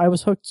I was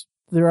hooked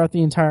throughout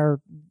the entire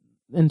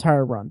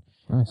run.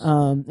 Nice.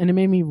 And it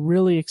made me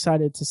really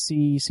excited to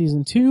see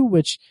season 2,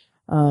 which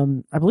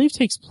I believe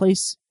takes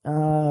place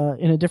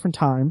in a different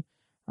time.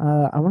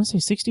 I want to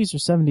say 60s or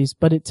 70s,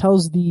 but it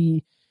tells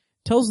the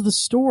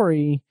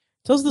story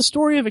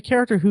of a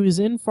character who is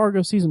in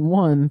Fargo season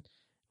 1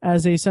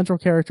 as a central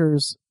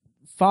character's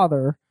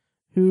father,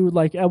 who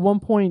like at one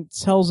point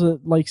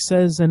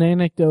says an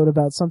anecdote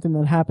about something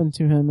that happened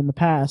to him in the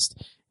past,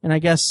 and I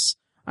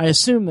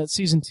assume that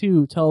season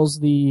 2 tells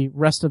the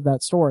rest of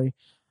that story.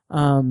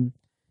 And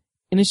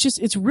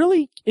it's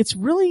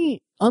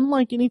really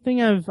unlike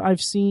anything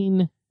I've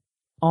seen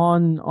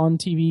on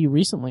TV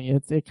recently.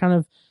 It kind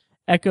of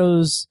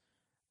echoes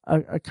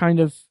a kind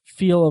of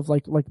feel of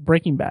like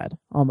Breaking Bad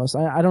almost.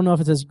 I don't know if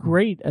it's as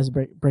great as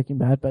Breaking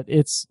Bad, but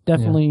it's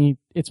definitely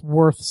it's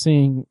worth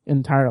seeing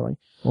entirely.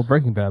 Well,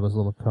 Breaking Bad was a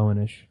little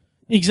Coen-ish.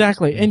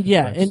 Exactly, and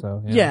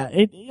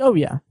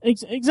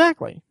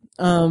exactly.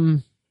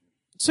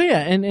 So yeah,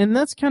 and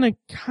that's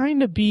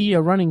kind of be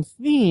a running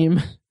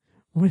theme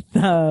with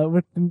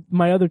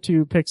my other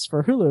 2 picks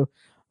for Hulu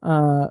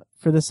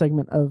for this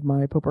segment of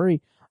my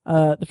potpourri.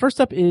 The first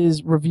up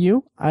is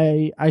review.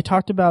 I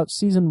talked about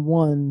season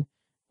 1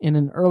 in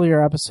an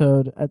earlier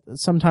episode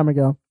some time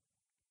ago,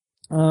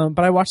 but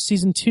I watched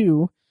season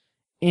 2,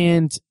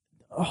 and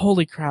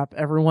holy crap,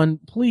 everyone!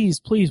 Please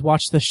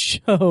watch this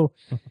show.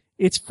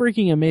 It's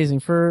freaking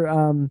amazing.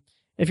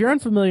 If you're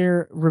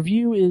unfamiliar,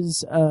 Review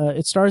is,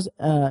 it stars,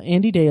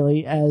 Andy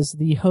Daly as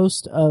the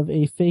host of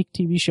a fake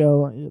TV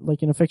show, like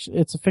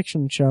it's a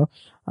fiction show,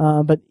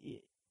 but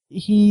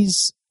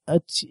he's a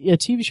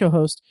TV show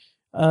host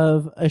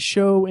of a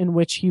show in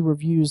which he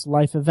reviews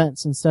life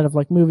events. Instead of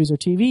like movies or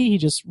TV, he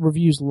just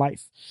reviews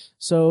life.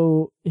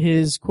 So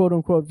his quote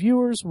unquote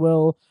viewers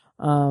will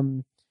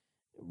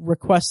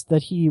requests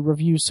that he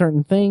review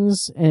certain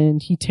things,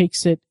 and he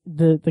takes it,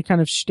 the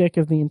kind of shtick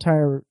of the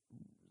entire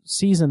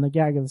season, the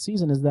gag of the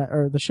season is that,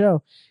 or the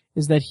show,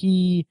 is that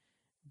he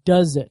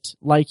does it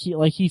like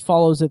he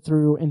follows it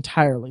through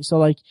entirely. So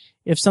like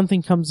if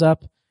something comes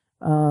up,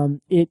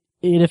 it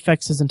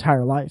affects his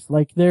entire life.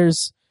 Like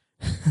there's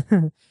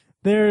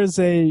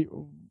a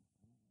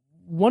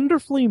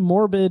wonderfully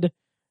morbid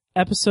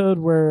episode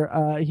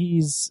where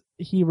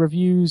he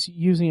reviews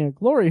using a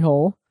glory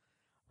hole,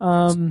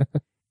 and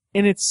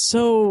it's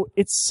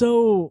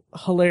so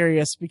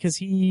hilarious because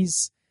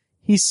he's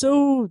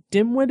so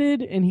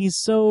dim-witted, and he's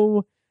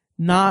so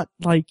not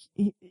like,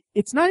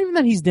 it's not even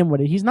that he's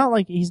dim-witted. He's not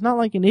like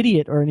an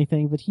idiot or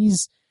anything, but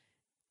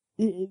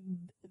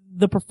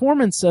the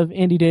performance of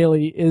Andy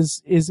Daly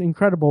is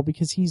incredible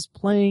because he's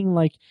playing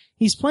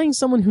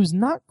someone who's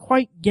not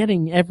quite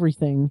getting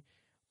everything,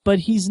 but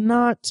he's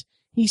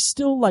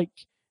still like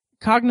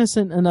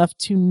cognizant enough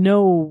to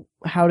know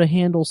how to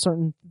handle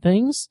certain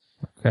things.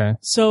 Okay.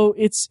 So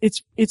it's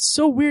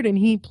so weird, and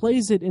he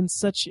plays it in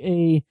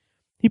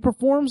he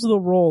performs the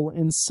role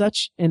in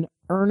such an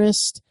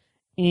earnest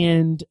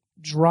and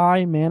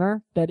dry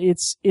manner that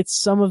it's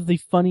some of the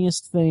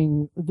funniest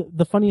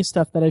the funniest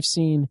stuff that I've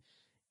seen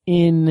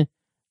on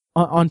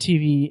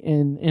TV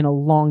in a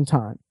long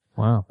time.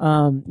 Wow.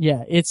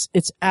 Yeah, it's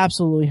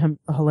absolutely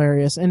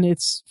hilarious, and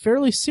it's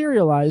fairly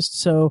serialized.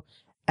 So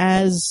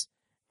as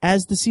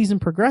the season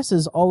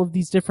progresses, all of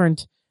these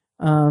different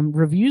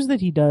reviews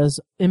that he does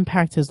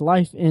impact his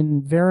life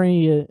in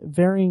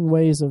varying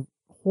ways of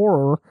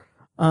horror,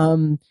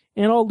 and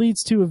it all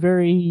leads to a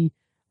very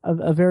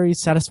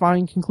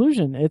satisfying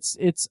conclusion.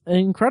 It's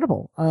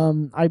incredible.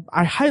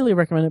 I highly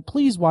recommend it.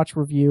 Please watch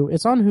Review.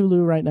 It's on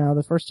Hulu right now,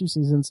 the first 2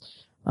 seasons.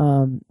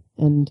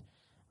 And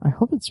I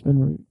hope it's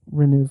been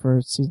renewed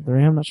for season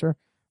 3. I'm not sure.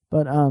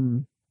 But,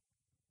 and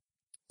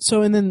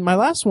then my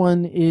last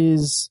one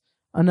is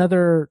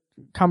another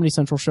Comedy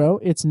Central show.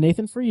 It's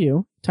Nathan For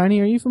You. Tiny,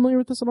 are you familiar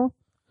with this at all?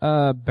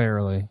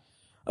 Barely.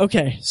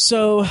 Okay.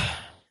 So,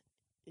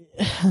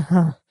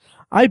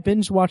 I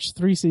binge watched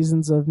 3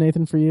 seasons of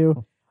Nathan For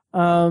You.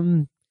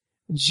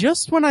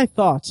 Just when I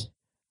thought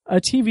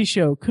a TV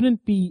show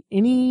couldn't be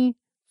any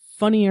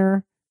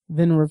funnier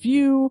than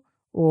Review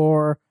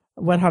or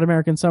Wet Hot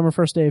American Summer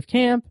First Day of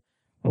Camp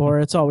or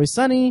It's Always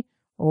Sunny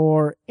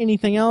or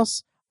anything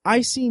else,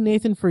 I see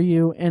Nathan For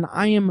You and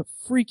I am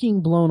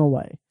freaking blown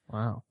away.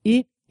 Wow.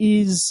 It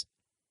is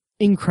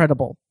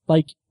incredible.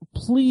 Like,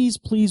 please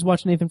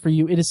watch Nathan For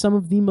You. It is some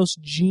of the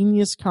most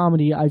genius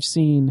comedy I've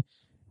seen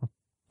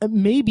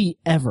maybe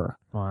ever.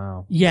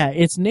 Wow. Yeah,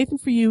 it's Nathan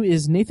For You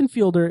is Nathan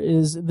Fielder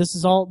this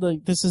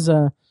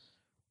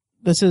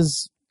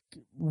is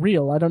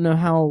real. I don't know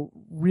how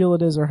real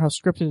it is or how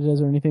scripted it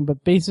is or anything,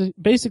 but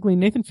basically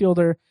Nathan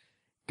Fielder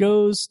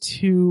goes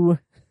to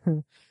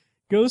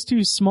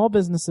small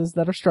businesses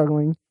that are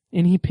struggling,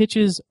 and he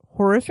pitches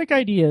horrific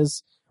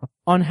ideas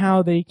on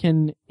how they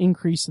can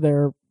increase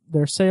their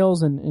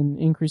sales and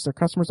increase their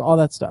customers, all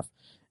that stuff,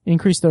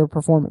 increase their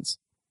performance.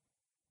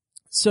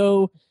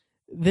 So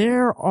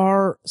there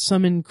are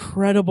some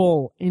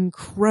incredible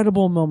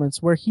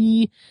moments where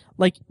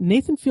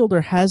Nathan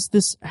Fielder has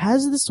this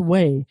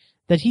way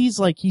that he's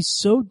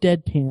so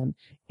deadpan,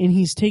 and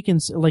he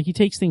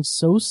takes things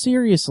so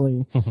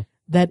seriously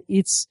that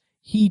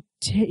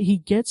he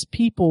gets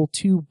people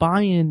to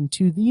buy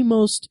into the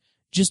most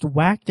just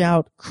whacked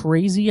out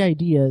crazy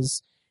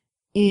ideas,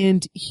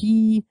 and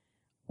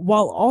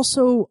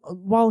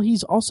while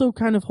he's also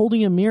kind of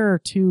holding a mirror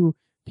to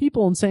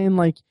people and saying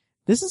like,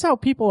 this is how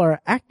people are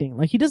acting.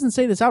 Like, he doesn't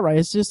say this outright.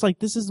 It's just like,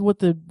 this is what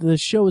the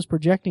show is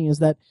projecting, is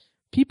that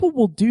people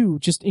will do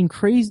just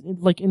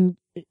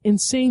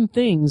insane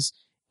things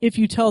if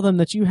you tell them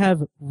that you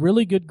have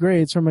really good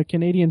grades from a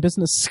Canadian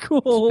business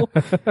school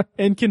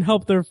and can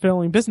help their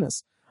failing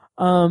business.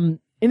 And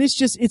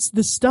it's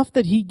the stuff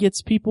that he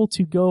gets people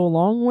to go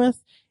along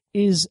with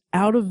is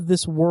out of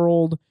this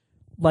world,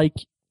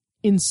 like,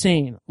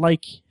 insane.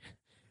 Like,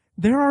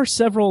 there are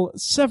several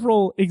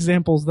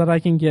examples that I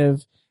can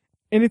give,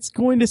 and it's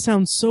going to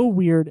sound so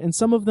weird, and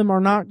some of them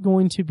are not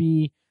going to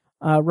be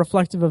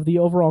reflective of the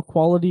overall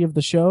quality of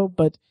the show,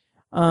 but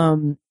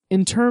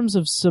in terms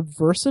of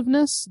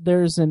subversiveness,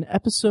 there's an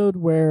episode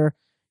where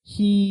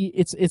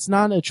it's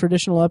not a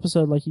traditional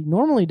episode like he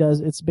normally does.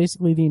 It's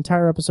basically the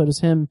entire episode is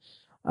him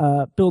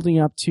building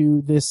up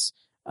to this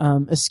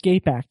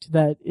escape act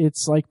that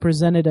it's like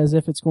presented as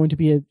if it's going to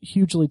be a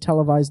hugely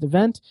televised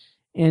event.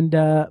 And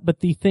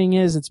but the thing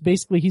is, it's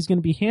basically he's going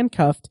to be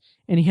handcuffed,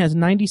 and he has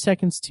 90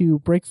 seconds to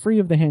break free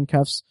of the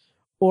handcuffs,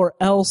 or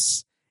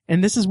else,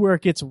 and this is where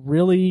it gets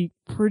really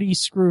pretty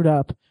screwed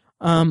up,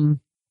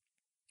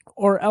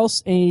 or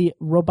else a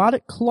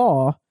robotic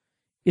claw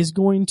is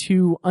going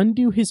to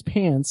undo his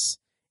pants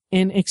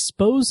and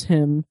expose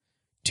him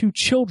to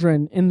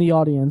children in the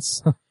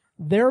audience,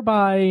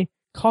 thereby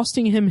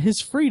costing him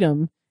his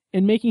freedom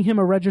and making him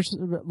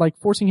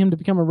forcing him to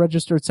become a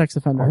registered sex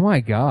offender. Oh my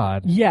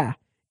God. Yeah.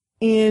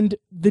 And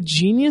the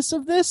genius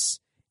of this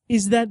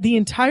is that the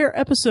entire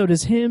episode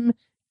is him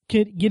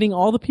getting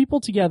all the people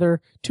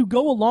together to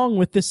go along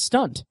with this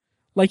stunt.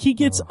 Like he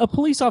gets a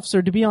police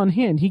officer to be on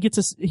hand. He gets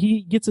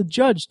a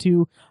judge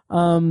to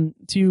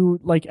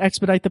like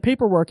expedite the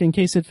paperwork in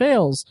case it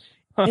fails.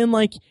 And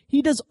like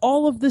he does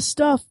all of this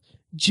stuff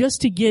just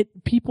to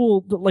get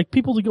people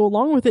to go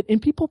along with it,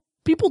 and people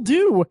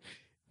do.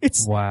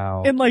 It's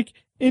wow. And like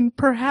in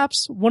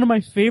perhaps one of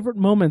my favorite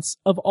moments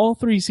of all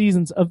 3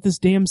 seasons of this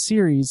damn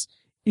series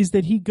is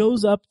that he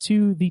goes up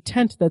to the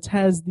tent that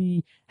has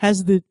the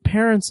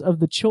parents of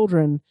the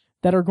children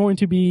that are going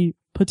to be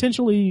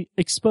potentially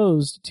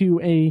exposed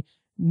to a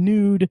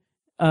nude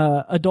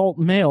adult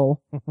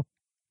male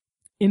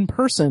in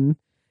person,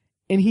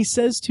 and he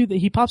says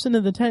he pops into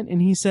the tent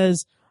and he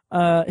says,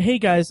 "Hey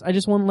guys, I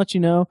just want to let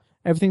you know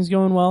everything's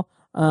going well.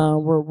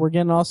 We're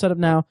getting all set up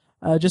now.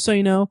 Just so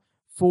you know,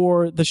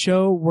 for the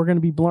show, we're going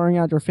to be blurring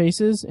out your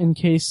faces in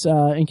case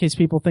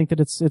people think that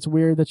it's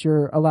weird that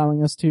you're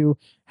allowing us to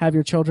have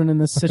your children in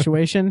this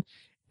situation."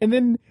 And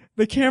then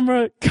the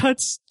camera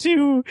cuts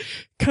to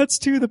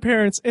the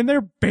parents, and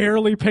they're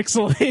barely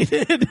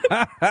pixelated.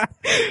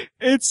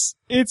 It's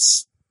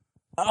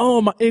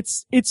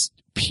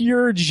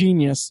pure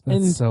genius. That's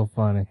and so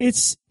funny.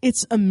 It's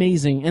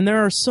amazing. And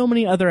there are so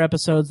many other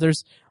episodes.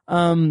 There's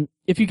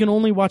if you can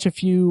only watch a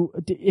few,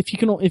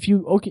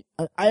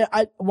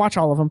 I watch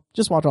all of them.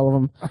 Just watch all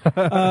of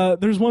them.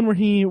 There's one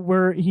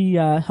where he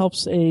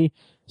helps a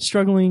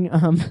struggling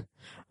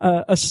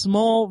a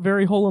small,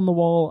 very hole in the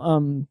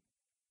wall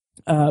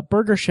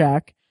burger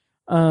shack,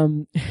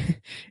 and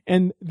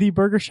the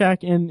burger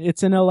shack, and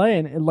it's in LA,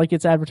 and like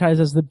it's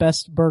advertised as the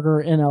best burger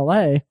in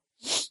LA.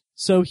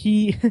 So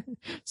he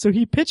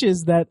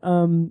pitches that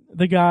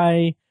the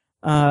guy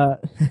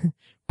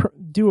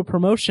do a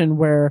promotion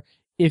where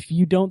if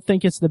you don't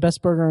think it's the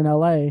best burger in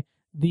LA,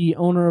 the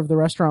owner of the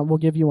restaurant will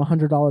give you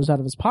 $100 out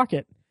of his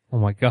pocket. Oh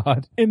my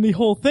God. And the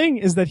whole thing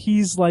is that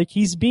he's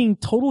being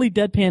totally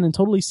deadpan and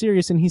totally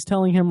serious, and he's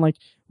telling him like,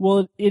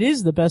 well, it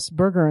is the best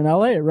burger in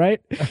LA, right?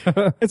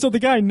 And so the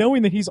guy,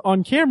 knowing that he's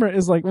on camera,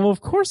 is like, well,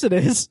 of course it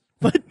is.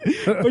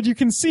 But you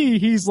can see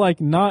he's like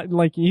not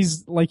like he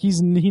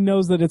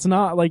knows that it's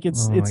not like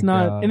it's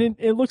not, God. and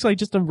it looks like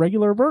just a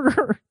regular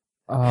burger.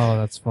 Oh,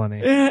 that's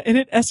funny. Yeah, and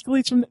it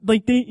escalates from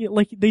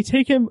they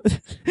take him.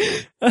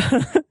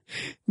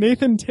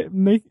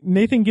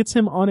 Nathan gets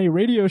him on a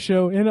radio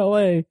show in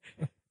LA.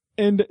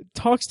 And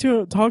talks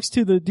to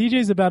the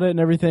DJs about it and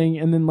everything,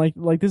 and then like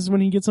this is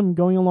when he gets them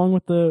going along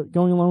with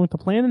the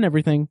plan and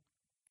everything.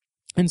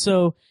 And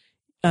so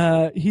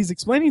he's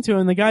explaining to him,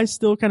 and the guy's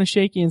still kind of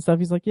shaky and stuff.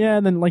 He's like, yeah,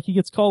 and then like they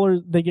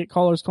get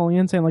callers calling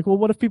in saying like, well,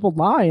 what if people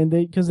lie and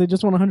because they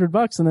just want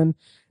 $100? And then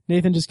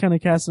Nathan just kind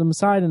of casts them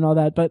aside and all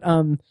that. But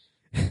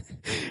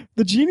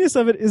the genius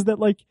of it is that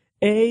like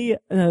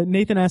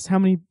Nathan asks how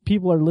many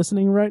people are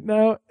listening right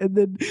now, and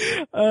then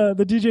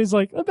the DJ's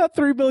like, about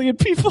 3 billion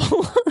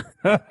people.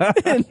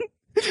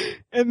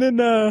 and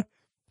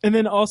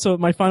then also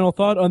my final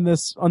thought on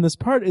this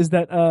part is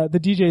that the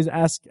DJs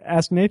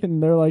ask Nathan,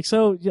 and they're like,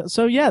 so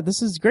yeah,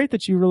 this is great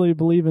that you really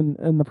believe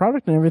in the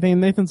product and everything.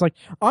 And Nathan's like,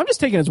 oh, I'm just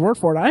taking his word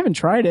for it. I haven't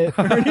tried it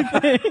or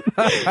anything.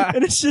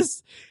 And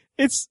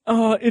it's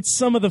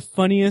some of the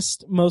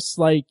funniest, most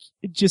like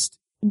just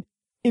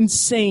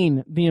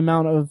insane the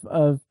amount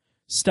of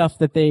stuff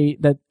that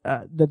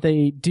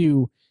they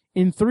do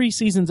in 3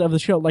 seasons of the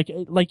show. Like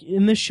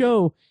in the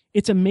show,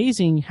 it's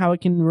amazing how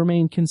it can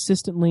remain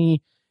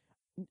consistently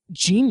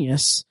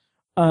genius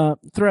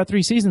throughout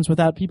 3 seasons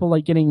without people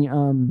like getting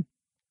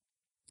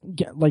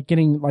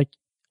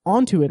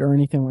onto it or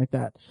anything like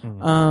that.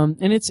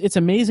 Mm-hmm. And it's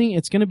amazing.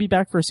 It's going to be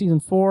back for season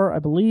 4, I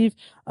believe.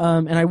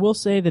 And I will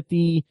say that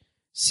the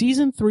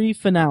season 3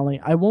 finale,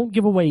 I won't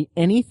give away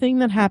anything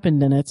that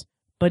happened in it,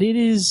 but it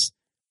is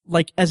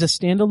like as a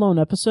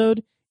standalone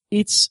episode,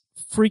 it's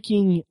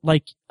freaking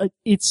like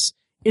it's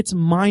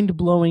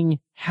mind-blowing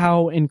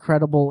how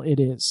incredible it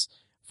is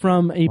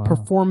from a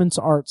performance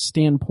art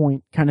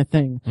standpoint kind of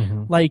thing.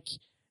 Mm-hmm. Like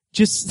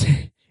just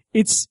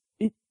it's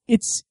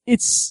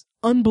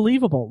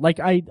unbelievable. Like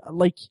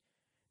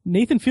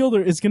Nathan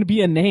Fielder is going to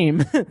be a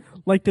name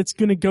like that's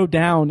going to go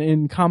down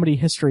in comedy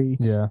history.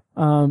 Yeah.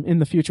 In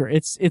the future.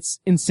 It's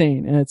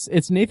insane. And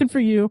it's Nathan For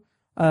You.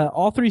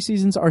 All 3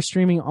 seasons are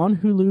streaming on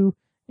Hulu,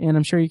 and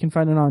I'm sure you can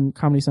find it on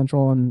Comedy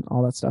Central and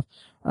all that stuff.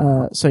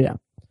 So yeah.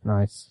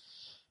 Nice.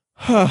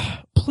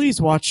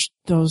 Please watch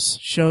those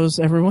shows,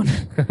 everyone.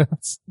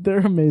 They're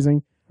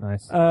amazing.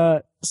 Nice.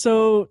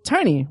 So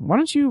Tiny, why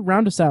don't you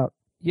round us out?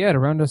 Yeah, to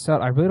round us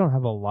out, I really don't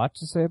have a lot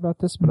to say about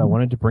this, but I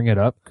wanted to bring it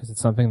up because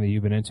it's something that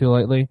you've been into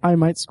lately. I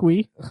might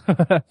squee.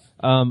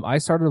 I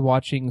started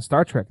watching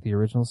Star Trek, the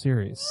original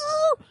series.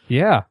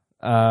 Yeah.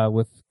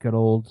 With good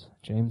old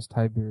James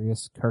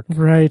Tiberius Kirk.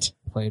 Right.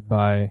 Played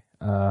by,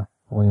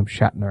 William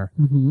Shatner.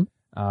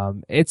 Mm-hmm.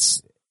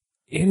 It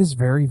is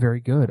very, very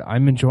good.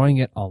 I'm enjoying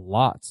it a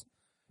lot.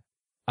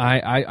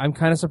 I'm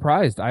kind of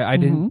surprised. I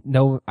didn't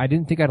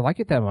think I'd like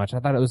it that much. I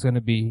thought it was going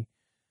to be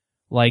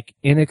like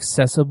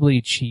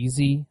inaccessibly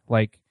cheesy,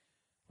 like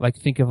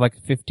think of like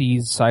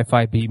 50s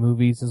sci-fi B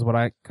movies is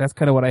that's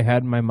kind of what I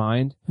had in my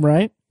mind.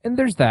 Right. And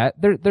there's that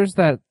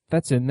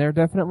that's in there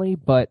definitely,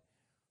 but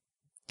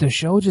the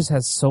show just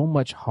has so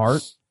much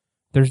heart.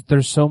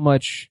 There's so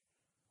much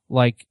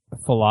like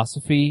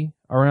philosophy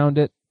around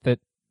it that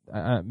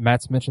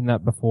Matt's mentioned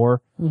that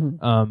before.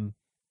 Mm-hmm.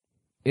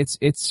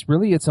 It's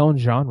really its own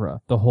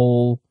genre. The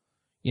whole,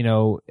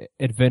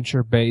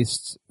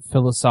 adventure-based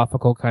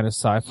philosophical kind of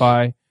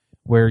sci-fi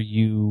where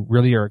you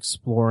really are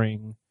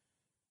exploring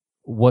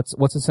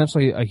what's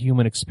essentially a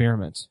human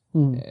experiment,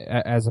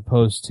 as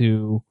opposed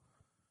to,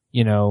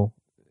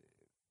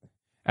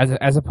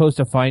 as opposed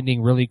to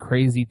finding really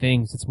crazy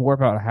things. It's more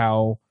about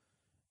how,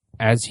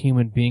 as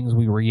human beings,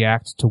 we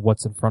react to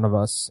what's in front of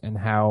us and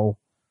how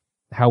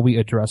we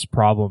address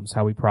problems,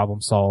 how we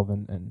problem solve,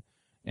 and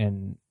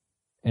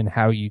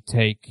how you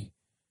take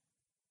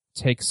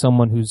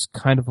someone who's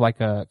kind of like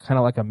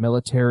a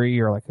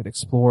military or like an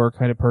explorer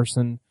kind of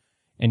person,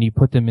 and you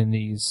put them in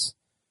these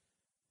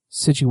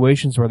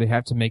situations where they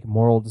have to make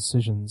moral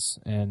decisions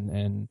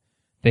and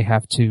they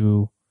have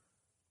to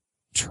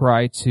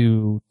try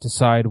to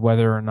decide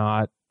whether or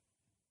not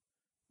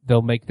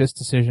they'll make this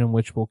decision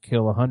which will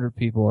kill 100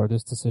 people or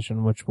this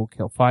decision which will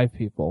kill 5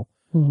 people.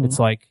 Mm-hmm. It's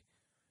like,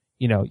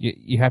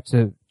 you have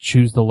to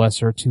choose the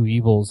lesser of two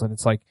evils, and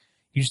it's like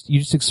you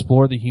just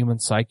explore the human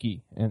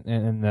psyche,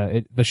 and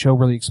the show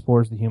really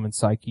explores the human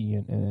psyche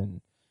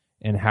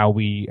and how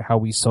we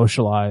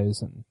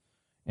socialize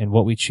and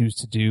what we choose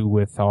to do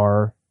with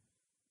our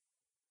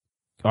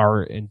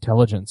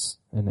intelligence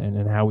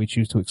and how we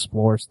choose to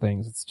explore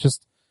things. It's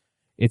just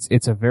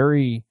it's a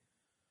very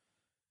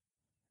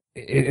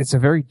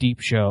deep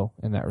show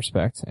in that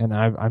respect, and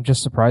I'm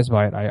just surprised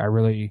by it.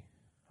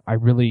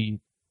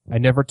 I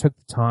never took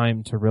the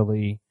time to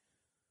really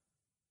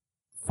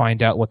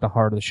find out what the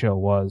heart of the show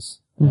was,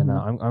 and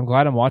I'm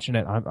glad I'm watching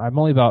it. I've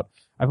only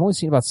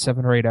seen about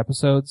 7 or 8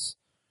 episodes,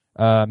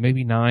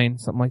 maybe 9,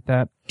 something like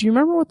that. Do you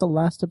remember what the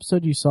last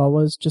episode you saw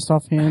was, just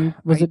offhand?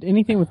 Was it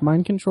anything with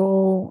mind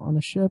control on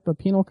a ship, a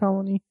penal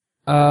colony?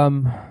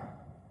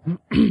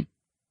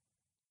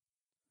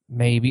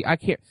 Maybe. I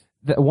can't.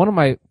 One of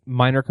my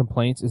minor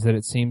complaints is that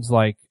it seems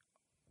like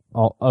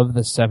all of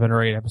the 7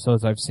 or 8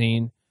 episodes I've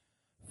seen,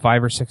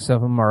 5 or 6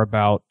 of them are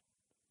about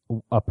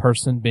a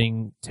person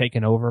being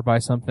taken over by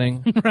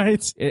something.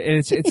 Right.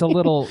 It's a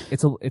little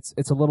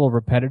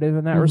repetitive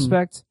in that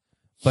respect,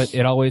 but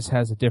it always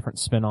has a different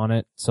spin on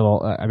it.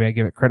 So I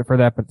give it credit for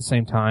that, but at the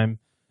same time,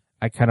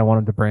 I kind of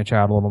wanted to branch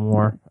out a little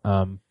more.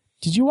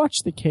 Did you watch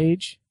The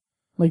Cage?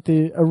 Like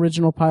the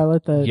original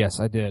pilot? Yes,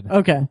 I did.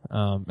 Okay.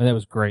 And that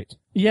was great.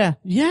 Yeah.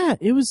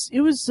 It was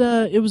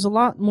a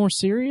lot more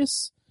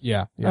serious.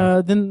 Yeah.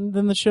 Than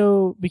the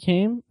show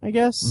became, I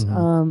guess.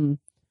 Mm-hmm.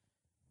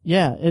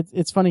 Yeah,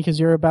 it's funny because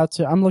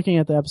I'm looking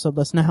at the episode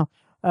list now.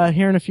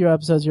 Here in a few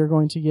episodes, you're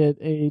going to get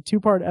a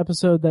 2-part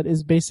episode that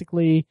is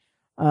basically,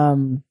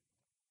 I'm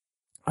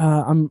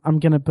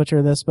gonna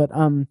butcher this, but,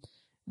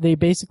 they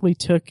basically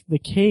took The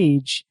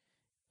Cage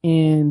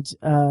and,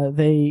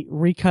 they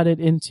recut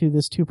it into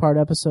this 2-part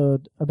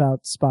episode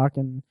about Spock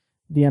and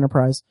the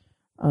Enterprise.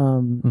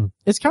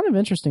 It's kind of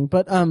interesting,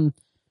 but,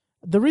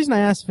 the reason I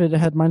asked if it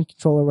had mind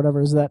control or whatever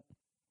is that,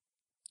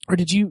 or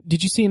did you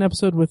see an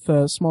episode with,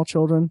 small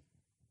children?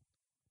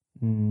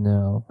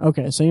 No.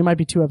 Okay, so you might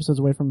be 2 episodes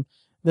away from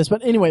this,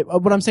 but anyway,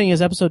 what I'm saying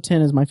is episode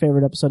 10 is my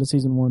favorite episode of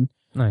season 1.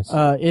 Nice.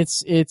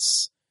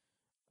 It's.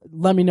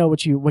 Let me know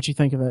what you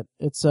think of it.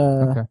 It's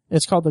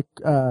It's called the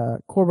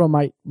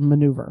Corbomite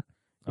Maneuver.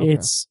 Okay.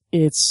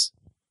 It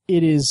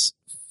is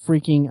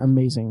freaking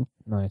amazing.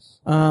 Nice.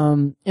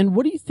 And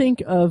what do you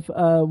think of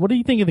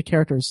the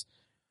characters?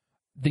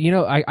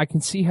 I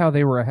can see how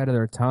they were ahead of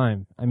their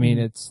time. I mean,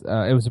 it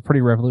was a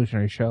pretty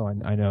revolutionary show.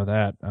 I know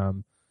that.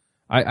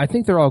 I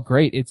think they're all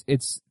great.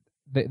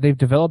 They've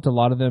developed a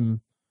lot of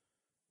them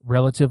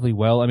relatively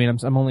well. I mean,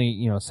 I'm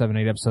only, 7,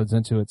 8 episodes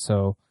into it,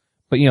 so,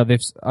 but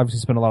they've obviously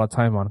spent a lot of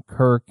time on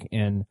Kirk,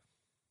 and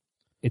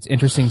it's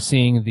interesting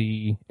seeing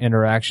the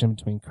interaction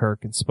between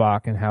Kirk and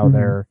Spock and how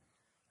they're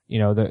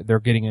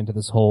getting into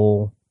this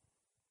whole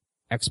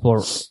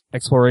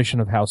exploration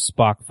of how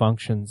Spock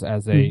functions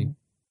as a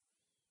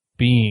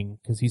being,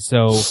 because he's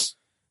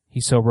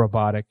so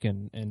robotic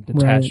and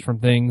detached from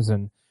things,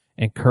 and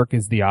Kirk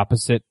is the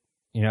opposite.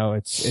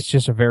 It's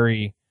just a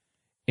very,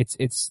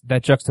 it's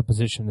that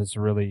juxtaposition is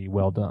really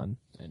well done,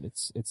 and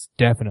it's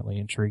definitely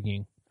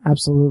intriguing.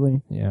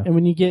 Absolutely. Yeah. And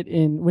when you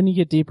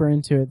get deeper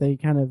into it, they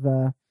kind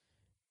of,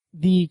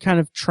 the kind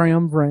of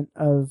triumvirate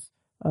of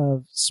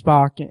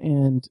Spock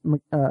and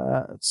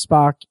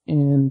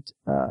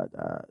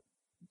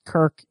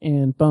Kirk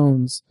and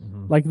Bones,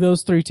 like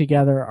those 3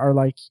 together are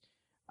like,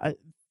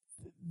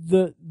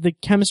 the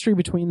chemistry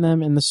between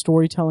them and the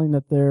storytelling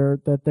that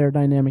their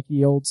dynamic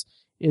yields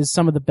is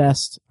some of the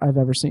best I've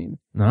ever seen.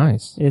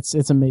 Nice.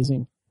 It's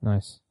amazing.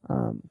 Nice.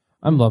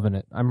 I'm loving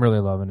it. I'm really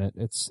loving it.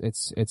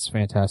 It's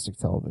fantastic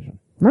television.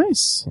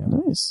 Nice. Yeah.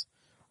 Nice.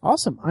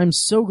 Awesome. I'm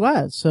so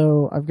glad.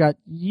 So I've got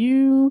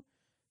you.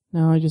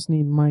 Now I just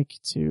need Mike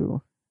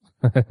to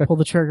pull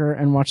the trigger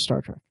and watch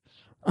Star Trek.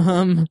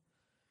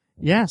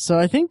 Yeah, so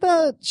I think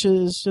that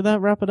should that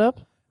wrap it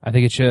up? I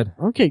think it should.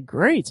 Okay,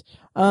 great.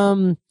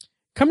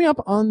 Coming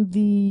up on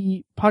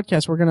the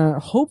podcast, we're gonna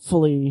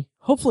hopefully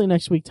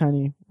next week,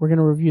 Tiny, we're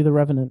gonna review The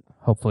Revenant.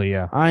 Hopefully,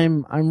 yeah.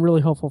 I'm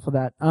really hopeful for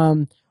that.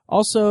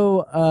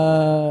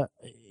 Also,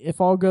 if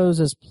all goes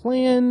as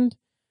planned,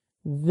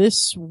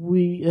 this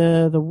week,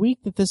 the week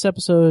that this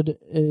episode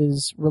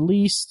is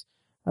released,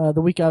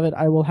 the week of it,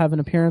 I will have an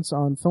appearance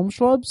on Film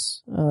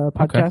Schlubs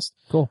podcast.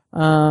 Okay, cool.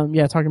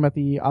 Talking about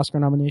the Oscar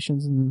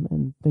nominations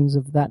and things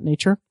of that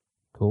nature.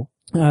 Cool.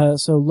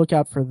 So look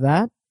out for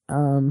that.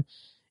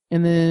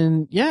 And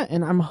then,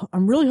 and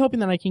I'm really hoping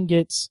that I can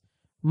get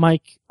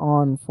Mike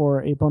on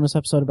for a bonus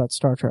episode about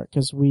Star Trek,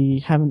 because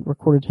we haven't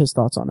recorded his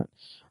thoughts on it.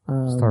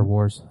 Star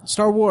Wars.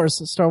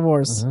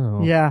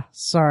 Oh. Yeah,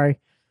 sorry.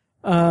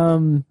 So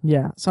I'm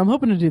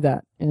hoping to do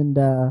that. And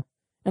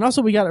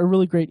also we got a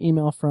really great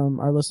email from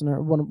our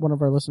listener, one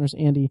of our listeners,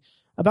 Andy,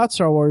 about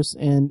Star Wars.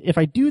 And if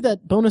I do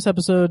that bonus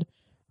episode,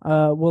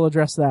 we'll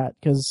address that,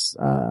 because,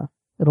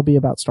 it'll be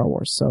about Star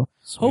Wars. So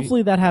Sweet.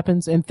 Hopefully that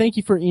happens. And thank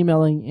you for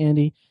emailing,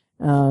 Andy.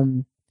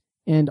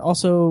 And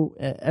also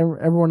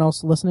everyone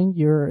else listening,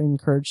 you're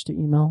encouraged to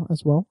email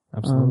as well.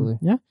 Absolutely.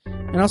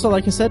 And also,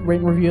 like I said,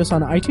 rate and review us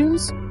on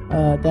iTunes.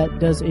 That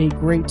does a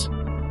great,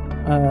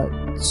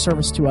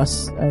 service to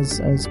us as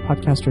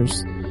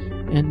podcasters.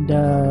 And,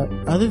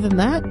 other than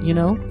that,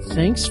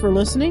 thanks for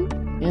listening.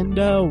 And,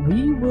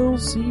 we will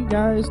see you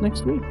guys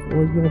next week,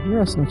 or you'll hear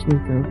us next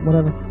week, or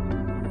whatever.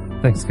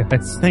 Thanks,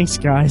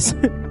 guys.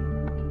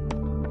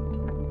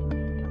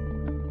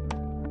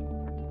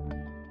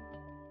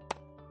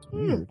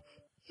 Weird.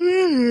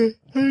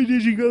 Hey,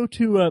 did you go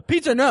to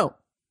Pizza? No.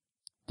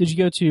 Did you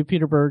go to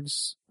Peter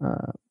Berg's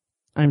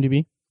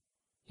IMDb?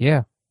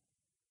 Yeah.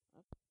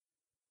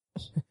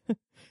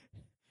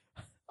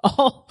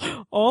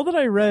 All that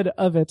I read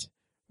of it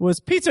was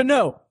Pizza.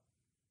 No.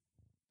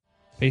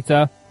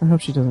 Pizza. I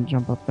hope she doesn't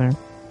jump up there.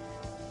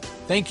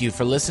 Thank you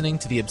for listening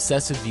to The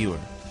Obsessive Viewer,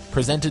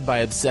 presented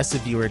by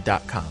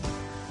ObsessiveViewer.com.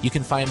 You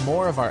can find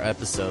more of our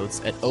episodes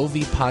at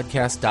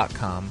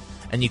ovpodcast.com,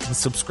 and you can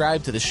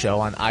subscribe to the show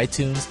on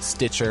iTunes,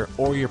 Stitcher,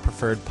 or your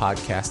preferred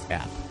podcast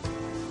app.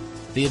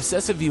 The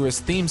Obsessive Viewer's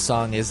theme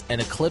song is An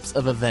Eclipse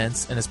of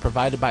Events and is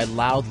provided by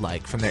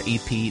Loudlike from their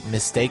EP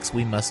Mistakes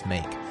We Must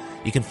Make.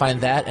 You can find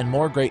that and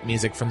more great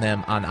music from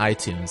them on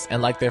iTunes,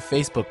 and like their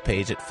Facebook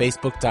page at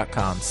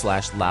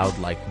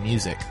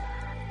facebook.com/loudlikemusic.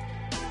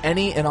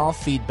 Any and all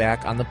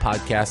feedback on the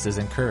podcast is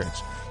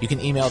encouraged. You can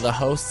email the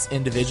hosts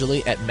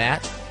individually at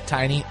Matt,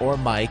 Tiny, or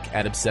Mike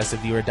at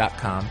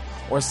ObsessiveViewer.com,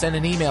 or send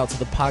an email to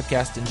the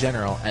podcast in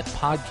general at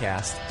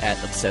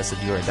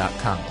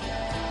podcast@obsessiveviewer.com.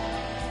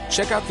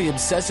 Check out the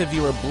Obsessive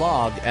Viewer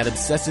blog at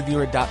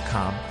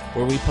obsessiveviewer.com,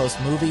 where we post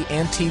movie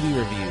and TV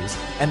reviews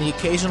and the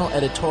occasional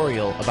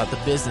editorial about the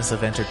business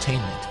of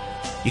entertainment.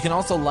 You can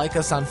also like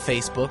us on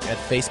Facebook at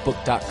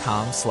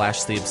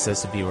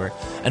facebook.com/theobsessiveviewer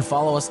and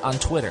follow us on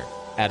Twitter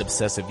at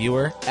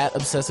ObsessiveViewer, at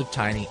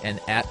ObsessiveTiny, and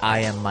at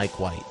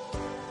IamMikeWhite.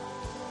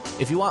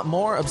 If you want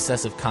more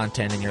obsessive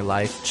content in your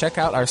life, check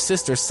out our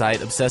sister site,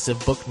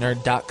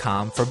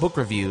 ObsessiveBookNerd.com, for book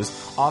reviews,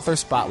 author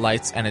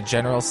spotlights, and a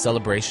general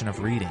celebration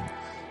of reading.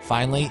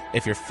 Finally,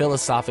 if you're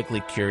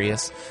philosophically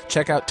curious,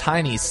 check out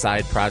Tiny's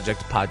side project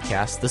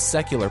podcast, The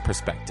Secular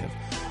Perspective,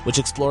 which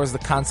explores the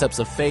concepts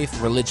of faith,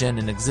 religion,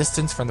 and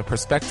existence from the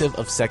perspective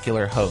of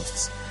secular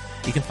hosts.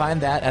 You can find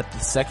that at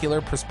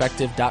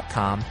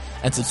thesecularperspective.com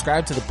and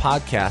subscribe to the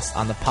podcast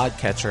on the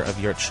podcatcher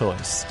of your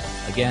choice.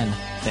 Again,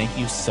 thank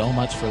you so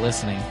much for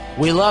listening.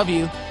 We love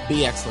you.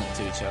 Be excellent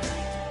to each other.